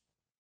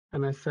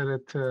and I set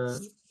it to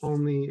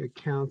only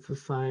accounts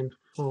assigned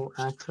full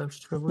access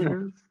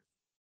privileges.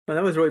 Well,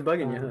 that was really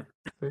bugging you,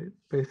 huh?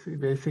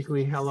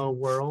 Basically, hello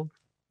world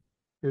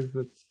is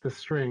the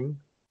string,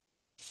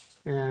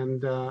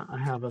 and I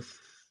have a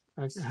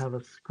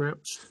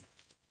script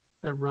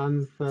that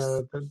runs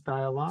the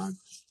dialog,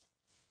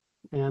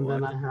 and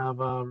then I have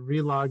a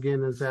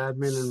relogin as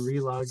admin and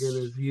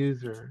relogin as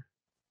user.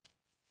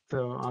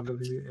 So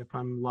obviously, if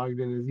I'm logged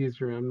in as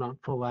user, I'm not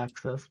full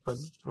access, but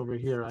over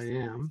here I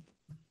am.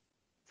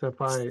 So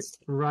if I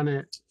run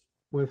it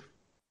with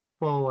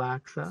full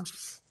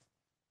access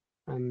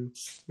and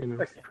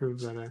prove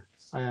that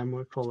I am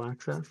with full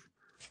access,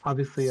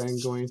 obviously I'm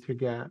going to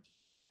get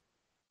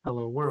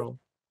hello world.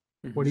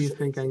 What do you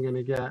think I'm going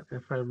to get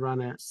if I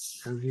run it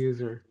as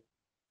user?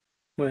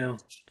 Well,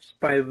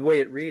 by the way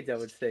it reads, I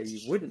would say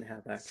you wouldn't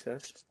have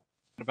access.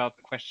 What about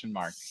the question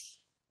mark?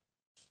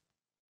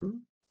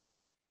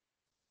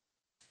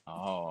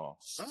 Oh,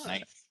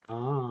 nice.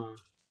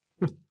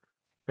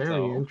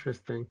 Very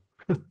interesting.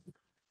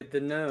 Good to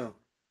know.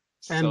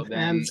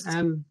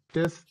 And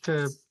just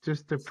to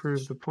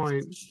prove the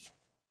point,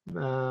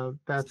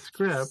 that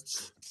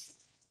script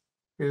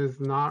is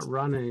not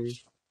running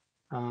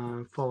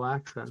full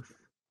access.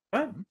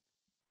 What?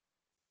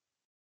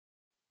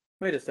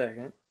 Wait a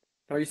second.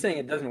 Are you saying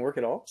it doesn't work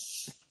at all?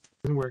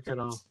 Doesn't work at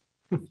all.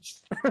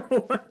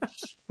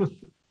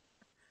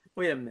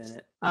 Wait a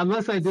minute.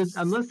 Unless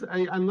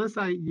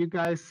you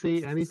guys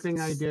see anything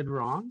I did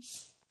wrong,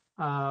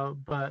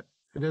 but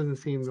it doesn't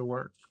seem to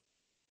work.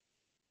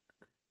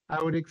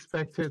 I would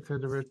expect it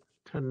to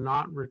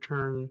not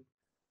return,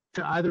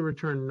 to either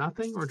return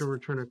nothing or to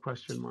return a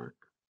question mark.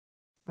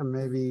 And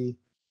maybe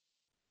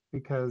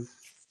because,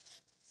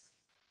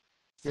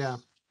 yeah.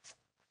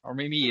 Or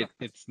maybe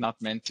it's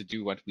not meant to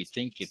do what we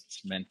think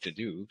it's meant to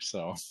do.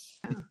 So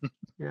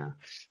Yeah.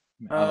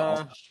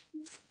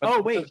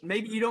 Oh wait,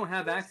 maybe you don't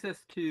have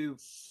access to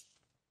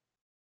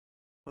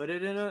put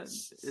it in a.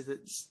 Is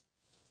it?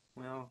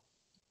 Well,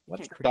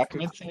 what's the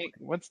document saying?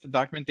 What's the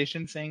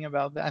documentation saying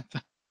about that?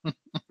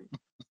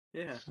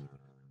 Yeah.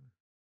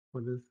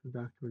 What does the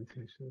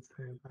documentation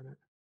say about it?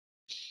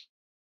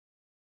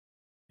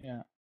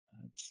 Yeah.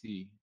 Let's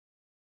see.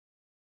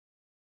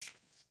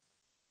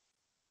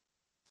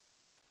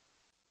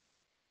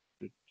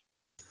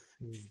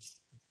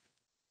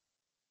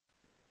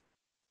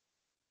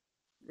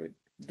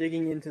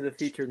 Digging into the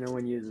feature no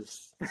one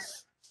uses.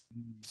 This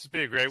would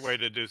be a great way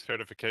to do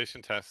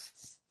certification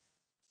tests.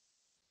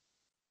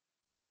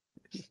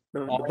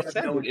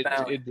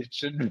 It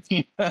shouldn't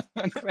be a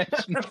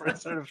question for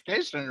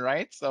certification,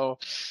 right? So,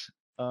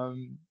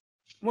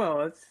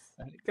 well, it's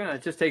kind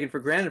of just taken for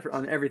granted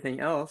on everything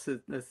else.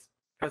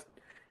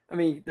 I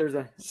mean, there's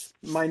a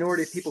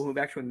minority of people who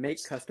actually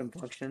make custom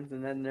functions,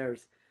 and then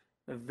there's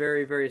a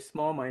very, very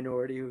small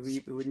minority who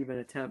would even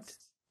attempt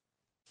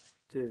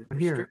to.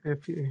 Here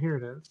it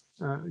is.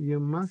 You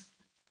must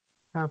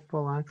have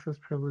full access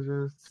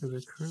privileges to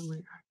the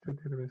currently active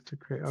database to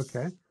create.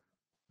 Okay.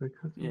 The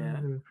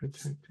customer is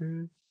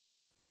protected.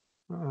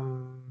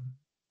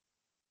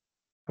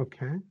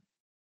 Okay.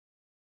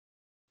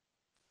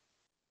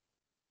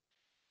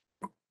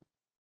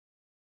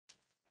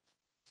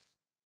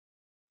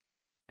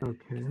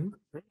 Okay.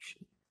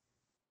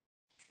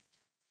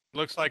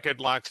 Looks like it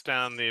locks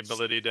down the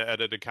ability to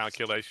edit a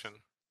calculation.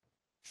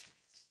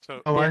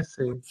 So. Oh, I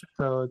see.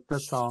 So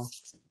that's all.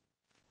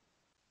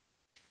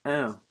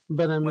 Oh.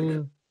 But I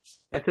mean,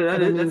 that's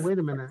wait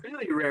a minute. A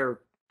really rare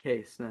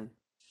case then.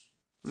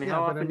 I mean,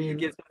 how often do you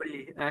give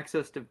somebody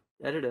access to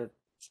edit a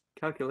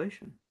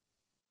calculation?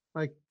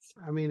 Like,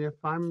 I mean, if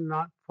I'm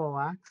not full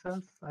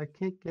access, I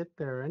can't get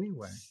there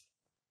anyway.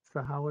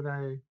 So how would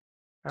I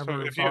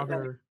ever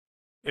bother?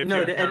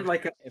 To edit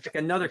like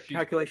another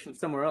calculation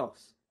somewhere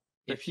else.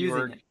 If you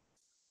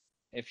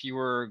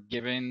were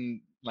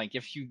given, like,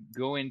 if you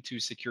go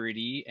into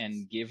security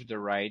and give the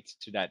right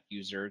to that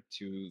user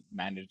to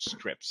manage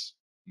scripts,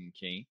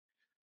 okay.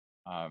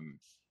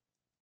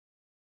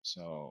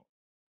 So.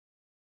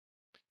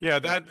 Yeah,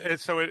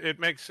 it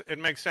makes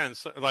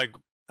sense. Like,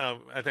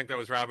 I think that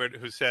was Robert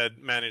who said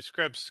manage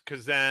scripts,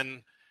 because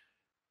then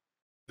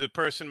the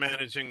person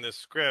managing the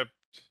script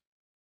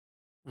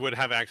would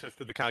have access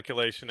to the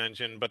calculation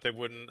engine, but they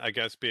wouldn't, I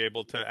guess, be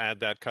able to add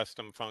that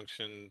custom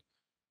function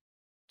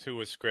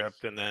to a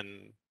script and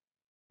then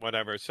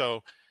whatever.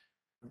 So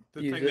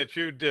the thing that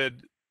you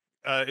did,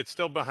 it's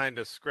still behind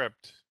a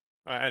script.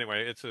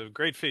 Anyway, it's a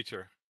great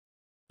feature.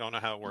 Don't know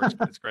how it works,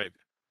 but it's great.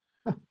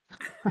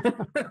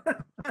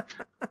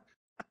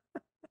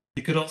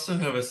 You could also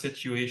have a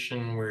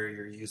situation where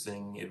you're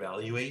using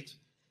evaluate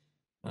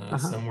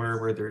somewhere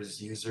where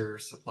there's user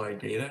supplied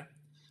data.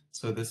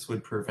 So this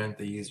would prevent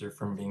the user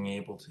from being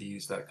able to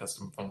use that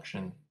custom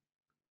function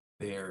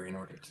there in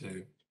order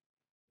to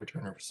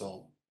return a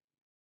result.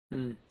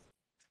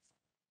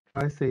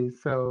 I see.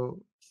 So,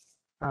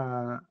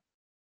 I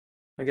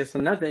guess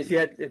in that case,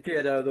 if you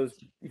had those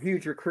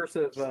huge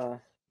recursive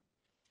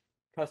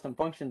custom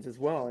functions as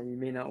well, you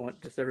may not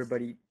want just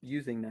everybody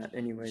using that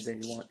anyway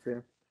that you want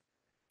to.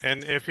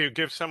 And if you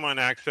give someone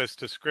access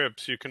to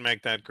scripts, you can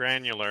make that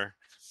granular.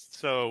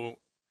 So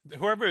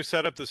whoever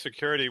set up the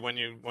security, when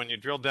you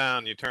drill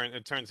down, it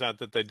turns out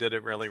that they did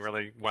it really,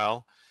 really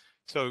well.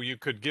 So you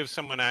could give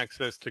someone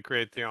access to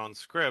create their own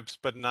scripts,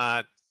 but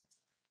not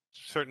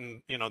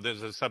certain,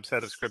 there's a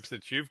subset of scripts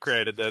that you've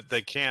created that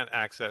they can't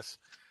access.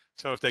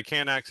 So if they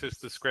can't access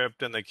the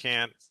script and they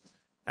can't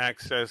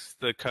access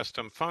the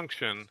custom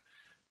function,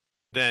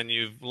 then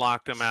you've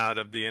locked them out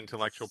of the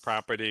intellectual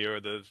property or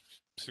the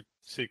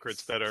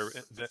secrets that are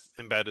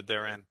embedded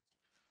therein.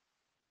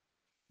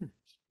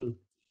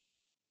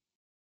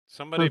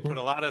 Somebody put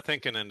a lot of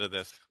thinking into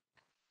this.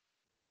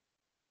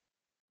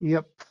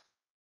 Yep.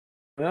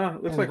 Well,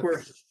 it looks like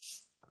we're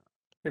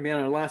maybe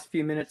on our last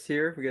few minutes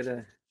here. We got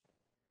to.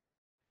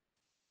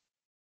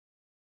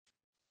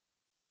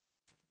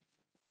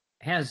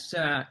 Has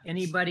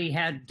anybody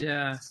had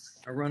a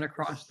run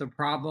across the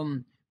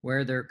problem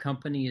where their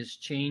company has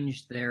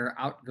changed their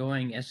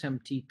outgoing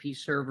SMTP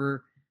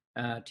server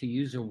to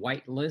use a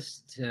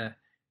whitelist?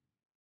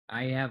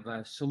 I have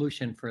a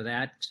solution for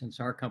that since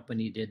our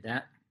company did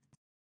that.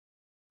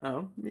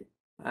 Oh,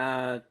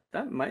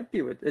 that might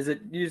be what. Is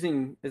it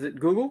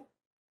Google?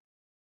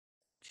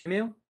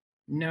 Gmail?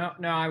 No,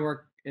 I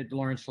work at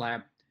Lawrence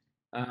Lab,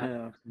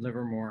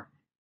 Livermore.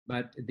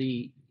 But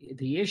the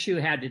issue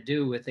had to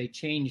do with they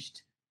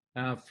changed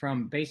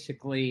from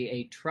basically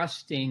a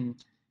trusting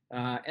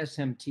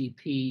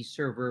SMTP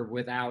server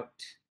without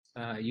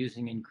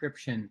using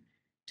encryption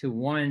to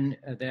one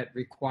that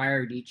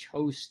required each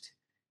host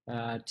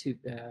to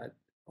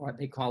what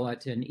they call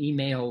it an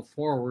email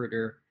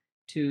forwarder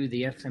to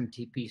the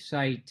SMTP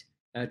site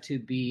to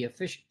be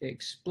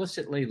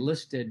explicitly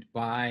listed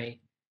by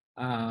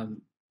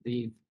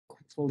the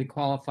fully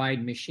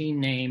qualified machine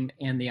name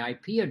and the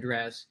IP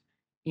address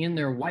in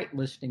their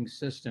whitelisting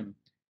system.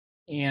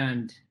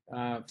 And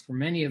for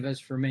many of us,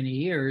 for many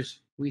years,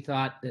 we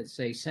thought that,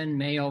 say, send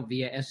mail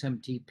via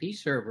SMTP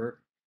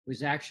server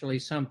was actually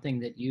something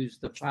that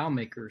used the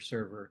FileMaker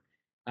server.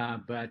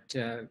 But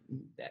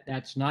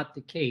that's not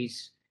the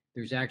case.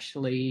 There's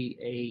actually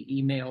a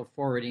email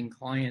forwarding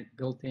client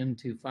built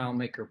into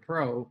FileMaker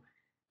Pro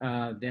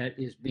that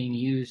is being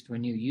used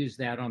when you use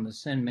that on the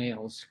send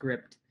mail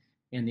script.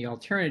 And the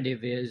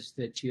alternative is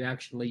that you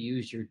actually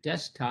use your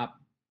desktop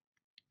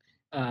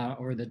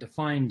or the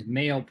defined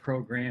mail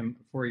program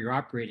for your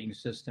operating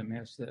system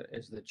as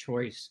the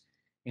choice,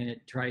 and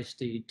it tries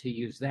to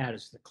use that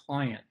as the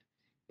client.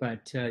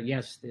 But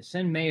yes, the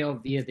send mail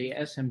via the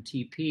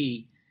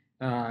SMTP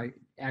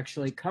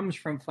actually comes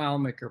from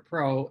FileMaker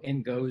Pro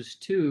and goes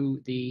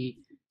to the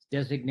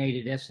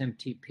designated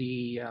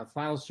SMTP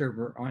file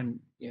server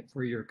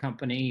for your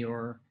company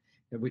or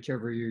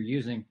whichever you're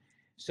using.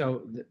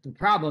 So the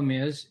problem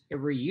is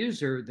every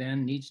user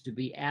then needs to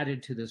be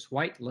added to this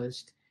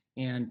whitelist,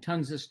 and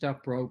tons of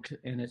stuff broke,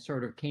 and it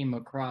sort of came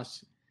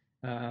across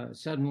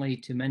suddenly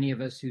to many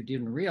of us who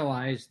didn't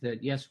realize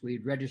that, yes,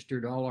 we'd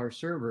registered all our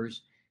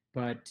servers,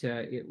 but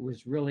it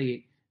was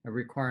really a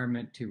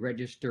requirement to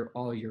register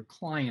all your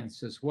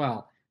clients as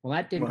well. Well,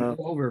 that didn't go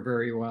over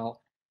very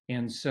well.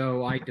 And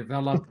so I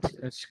developed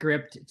a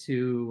script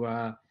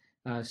to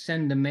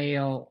send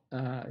mail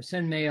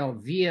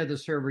via the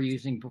server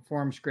using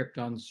perform script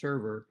on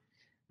server,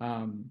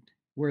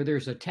 where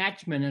there's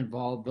attachment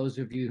involved. Those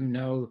of you who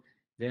know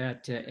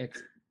that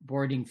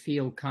exporting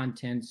field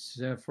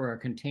contents for a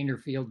container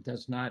field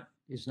is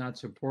not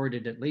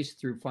supported, at least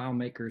through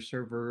FileMaker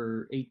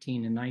server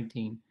 18 and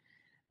 19,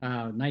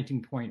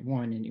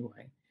 19.1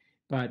 anyway.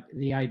 But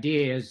the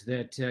idea is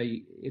that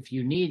if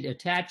you need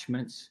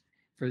attachments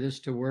for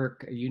this to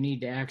work, you need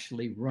to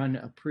actually run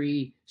a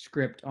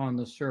pre-script on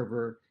the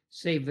server,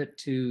 save it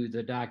to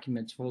the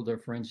documents folder,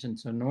 for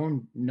instance, a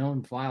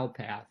known file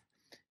path.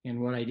 And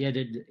what I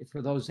did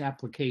for those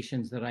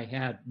applications that I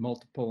had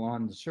multiple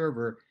on the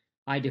server,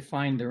 I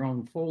defined their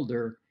own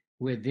folder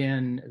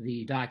within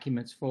the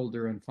documents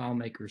folder in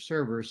FileMaker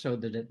server so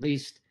that at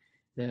least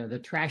the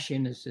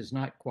trashiness is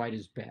not quite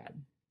as bad.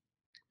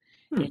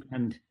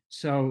 And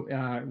so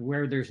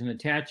where there's an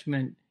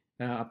attachment,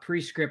 a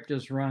pre-script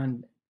is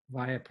run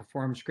via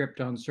perform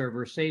script on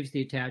server, saves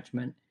the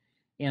attachment,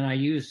 and I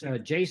use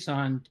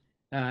JSON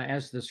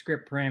as the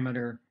script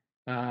parameter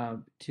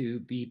to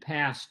be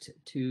passed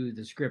to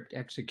the script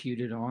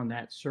executed on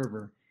that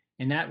server.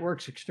 And that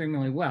works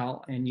extremely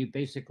well. And you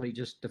basically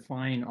just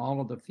define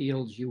all of the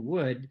fields you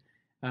would,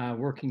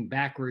 working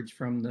backwards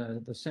from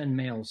the send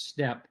mail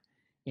step.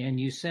 And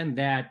you send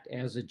that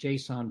as a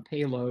JSON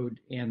payload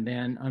and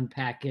then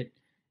unpack it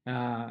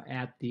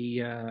at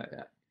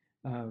the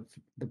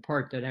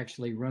part that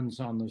actually runs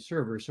on the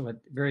server. So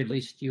at the very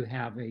least, you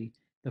have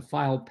the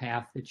file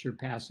path that you're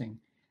passing.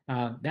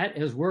 That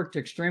has worked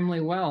extremely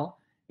well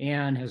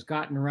and has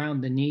gotten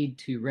around the need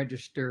to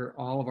register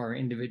all of our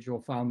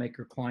individual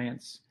FileMaker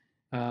clients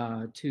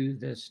to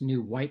this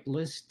new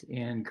whitelist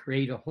and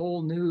create a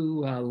whole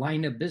new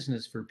line of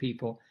business for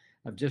people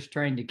of just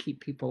trying to keep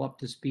people up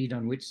to speed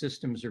on which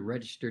systems are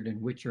registered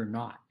and which are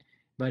not.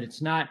 But it's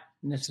not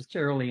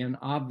necessarily an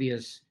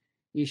obvious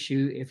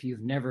issue if you've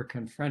never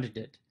confronted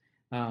it.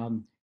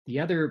 The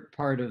other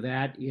part of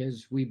that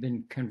is we've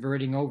been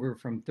converting over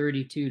from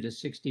 32 to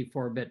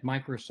 64-bit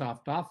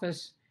Microsoft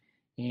Office.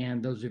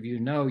 And those of you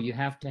know, you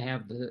have to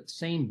have the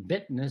same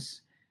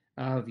bitness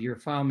of your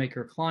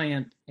FileMaker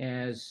client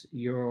as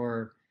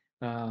your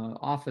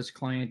Office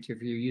client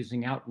if you're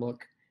using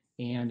Outlook.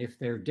 And if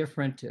they're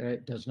different,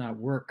 it does not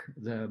work.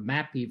 The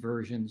MAPI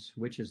versions,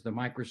 which is the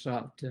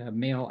Microsoft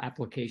Mail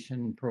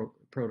Application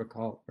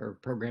Protocol or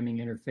Programming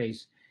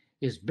Interface,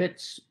 is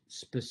bit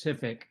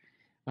specific.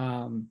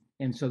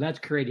 And so that's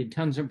created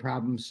tons of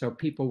problems. So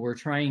people were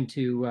trying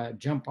to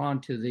jump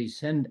onto the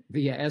send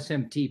via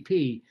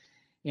SMTP.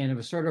 And it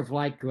was sort of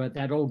like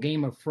that old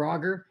game of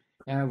Frogger,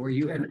 where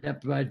you ended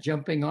up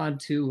jumping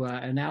onto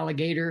an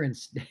alligator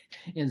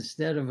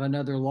instead of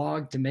another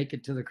log to make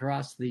it to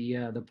across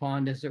the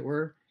pond, as it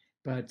were.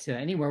 But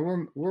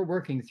anyway, we're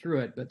working through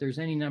it. But there's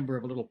any number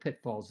of little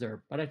pitfalls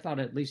there. But I thought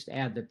I'd at least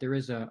add that there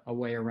is a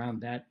way around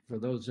that for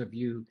those of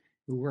you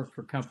who work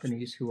for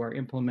companies who are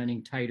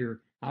implementing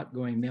tighter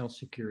outgoing mail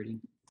security.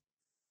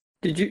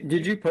 Did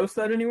you post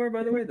that anywhere,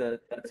 by the way,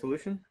 that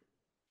solution?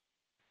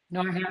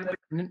 No, I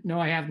haven't. No,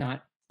 I have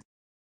not.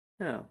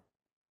 Oh.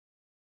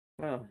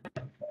 Wow.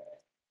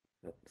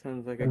 That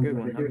sounds like a good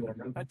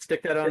one. I'd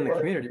stick that on the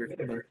community.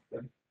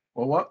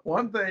 Well,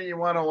 one thing you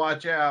want to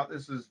watch out,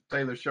 this is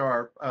Taylor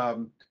Sharp,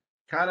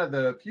 kind of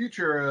the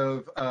future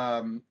of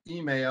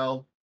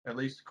email, at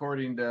least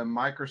according to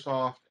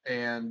Microsoft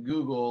and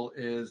Google,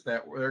 is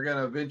that they're going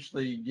to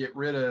eventually get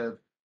rid of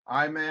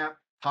IMAP,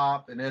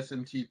 POP, and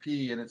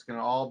SMTP, and it's going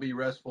to all be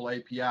RESTful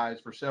APIs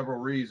for several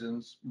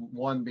reasons.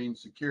 One being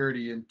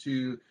security, and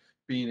two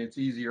being it's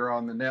easier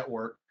on the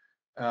network.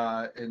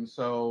 And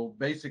so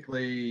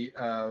basically,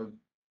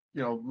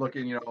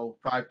 looking,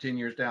 5-10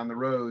 years down the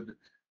road,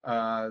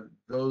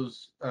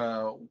 those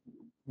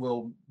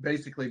will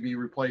basically be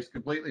replaced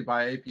completely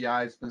by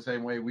APIs in the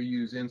same way we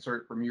use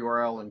insert from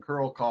URL and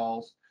curl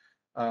calls.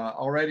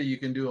 Already you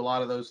can do a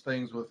lot of those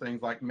things with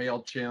things like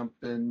MailChimp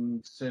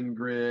and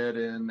SendGrid,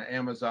 and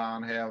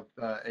Amazon have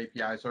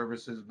API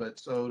services, but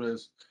so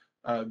does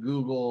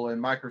Google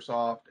and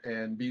Microsoft.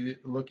 And be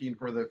looking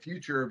for the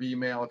future of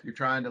email. If you're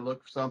trying to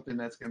look for something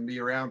that's going to be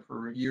around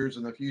for years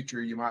in the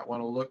future, you might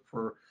want to look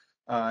for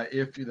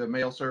if the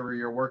mail server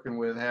you're working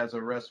with has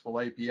a RESTful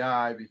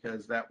API,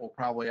 because that will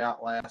probably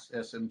outlast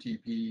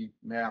SMTP,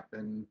 MAP,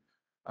 and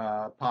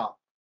POP.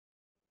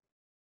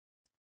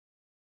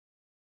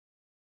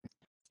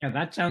 Yeah,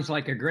 that sounds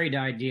like a great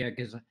idea,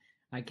 because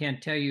I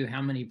can't tell you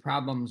how many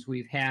problems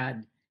we've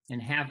had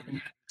and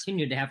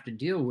continue to have to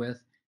deal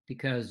with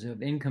because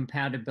of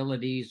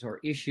incompatibilities or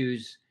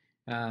issues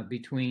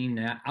between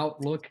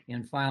Outlook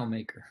and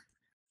FileMaker.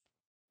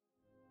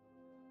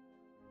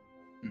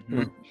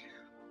 Mm-hmm.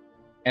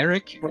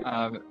 Eric,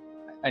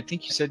 I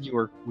think you said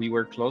we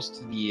were close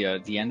to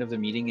the end of the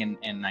meeting,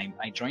 and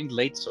I joined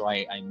late, so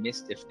I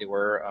missed if there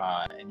were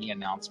any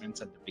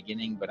announcements at the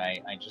beginning. But I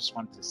just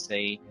want to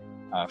say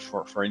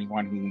for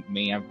anyone who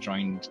may have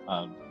joined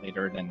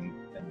later than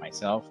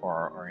myself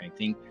or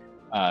anything,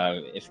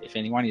 if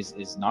anyone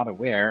is not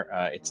aware,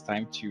 it's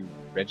time to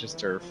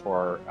register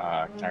for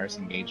Claris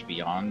Engage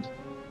Beyond.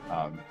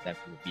 That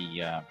will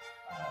be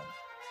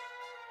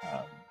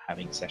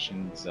having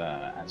sessions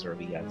as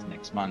early as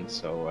next month.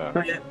 So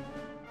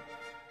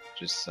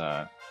just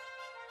I'll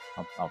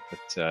put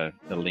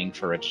the link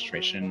for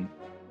registration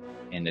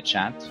in the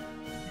chat.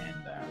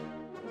 And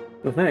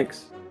well,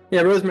 thanks.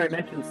 Yeah, Rosemary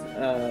mentions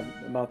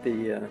about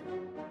the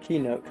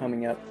keynote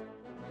coming up,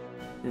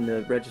 and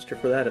to register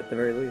for that at the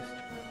very least.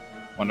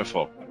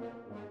 Wonderful.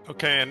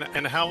 Okay,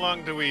 and how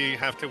long do we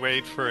have to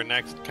wait for a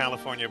next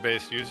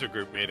California-based user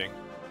group meeting?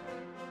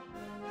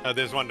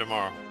 There's one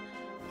tomorrow.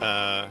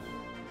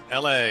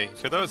 LA,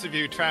 for those of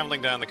you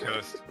traveling down the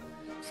coast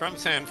from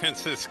San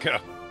Francisco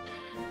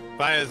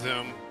via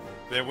Zoom,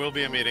 there will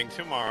be a meeting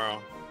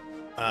tomorrow,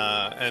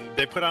 and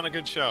they put on a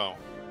good show.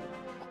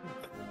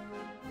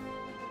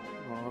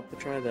 I'll have to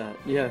try that.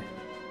 Yeah.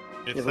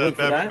 It's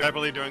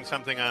Beverly doing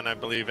something on, I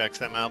believe,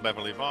 XML,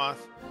 Beverly Voss.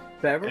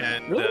 Beverly?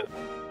 And, really?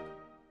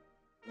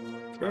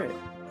 Great.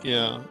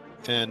 Yeah,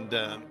 and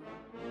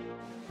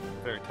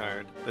very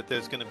tired, but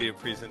there's going to be a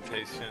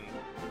presentation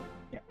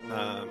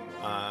on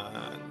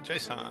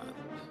JSON.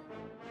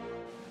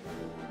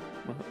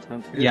 Well, that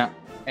sounds good. Yeah,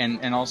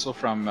 and also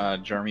from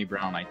Jeremy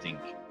Brown, I think.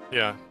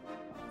 Yeah,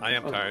 I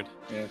am tired.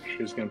 Yeah,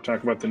 she's going to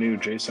talk about the new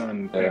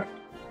JSON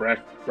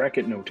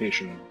bracket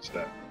notation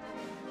stuff.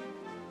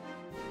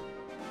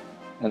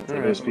 And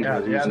for those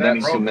people whose that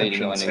naming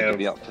conventions have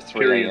be up to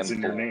 3 periods AM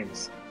in their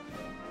names.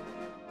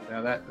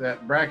 Now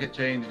that bracket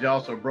change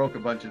also broke a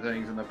bunch of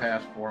things in the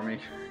past for me.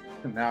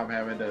 Now I'm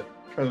having to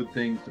code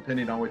things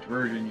depending on which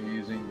version you're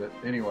using. But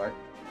anyway,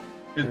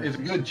 it's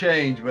a good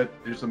change, but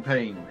there's some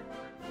pain.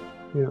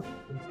 Yeah.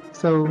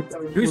 So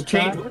who's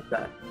changed with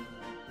that?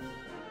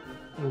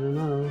 I don't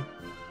know.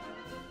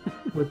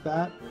 With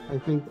that, I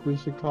think we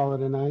should call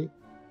it a night.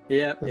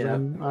 Yeah.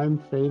 I'm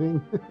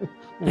fading,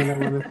 and I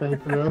want to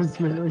thank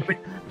Rosemary.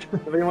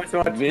 Nobody wants to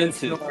watch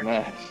Vince's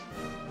match.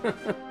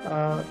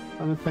 I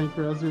want to thank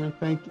Rosemary.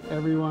 Thank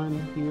everyone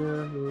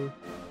here who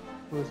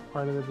was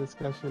part of the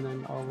discussion,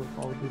 and all the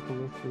people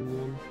listening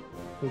in.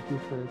 Thank you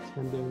for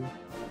attending,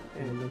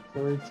 and I look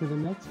forward to the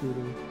next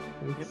meeting.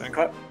 Thanks.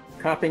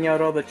 Copying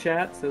out all the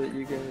chat so that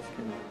you guys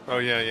can. Oh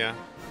yeah.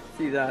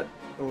 See that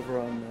over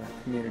on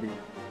the community.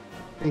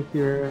 Thank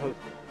you.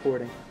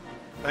 Recording.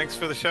 Thanks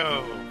for the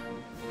show.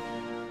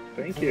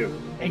 Thank you.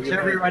 Thanks,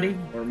 everybody.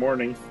 Or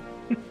morning.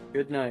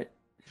 Good night.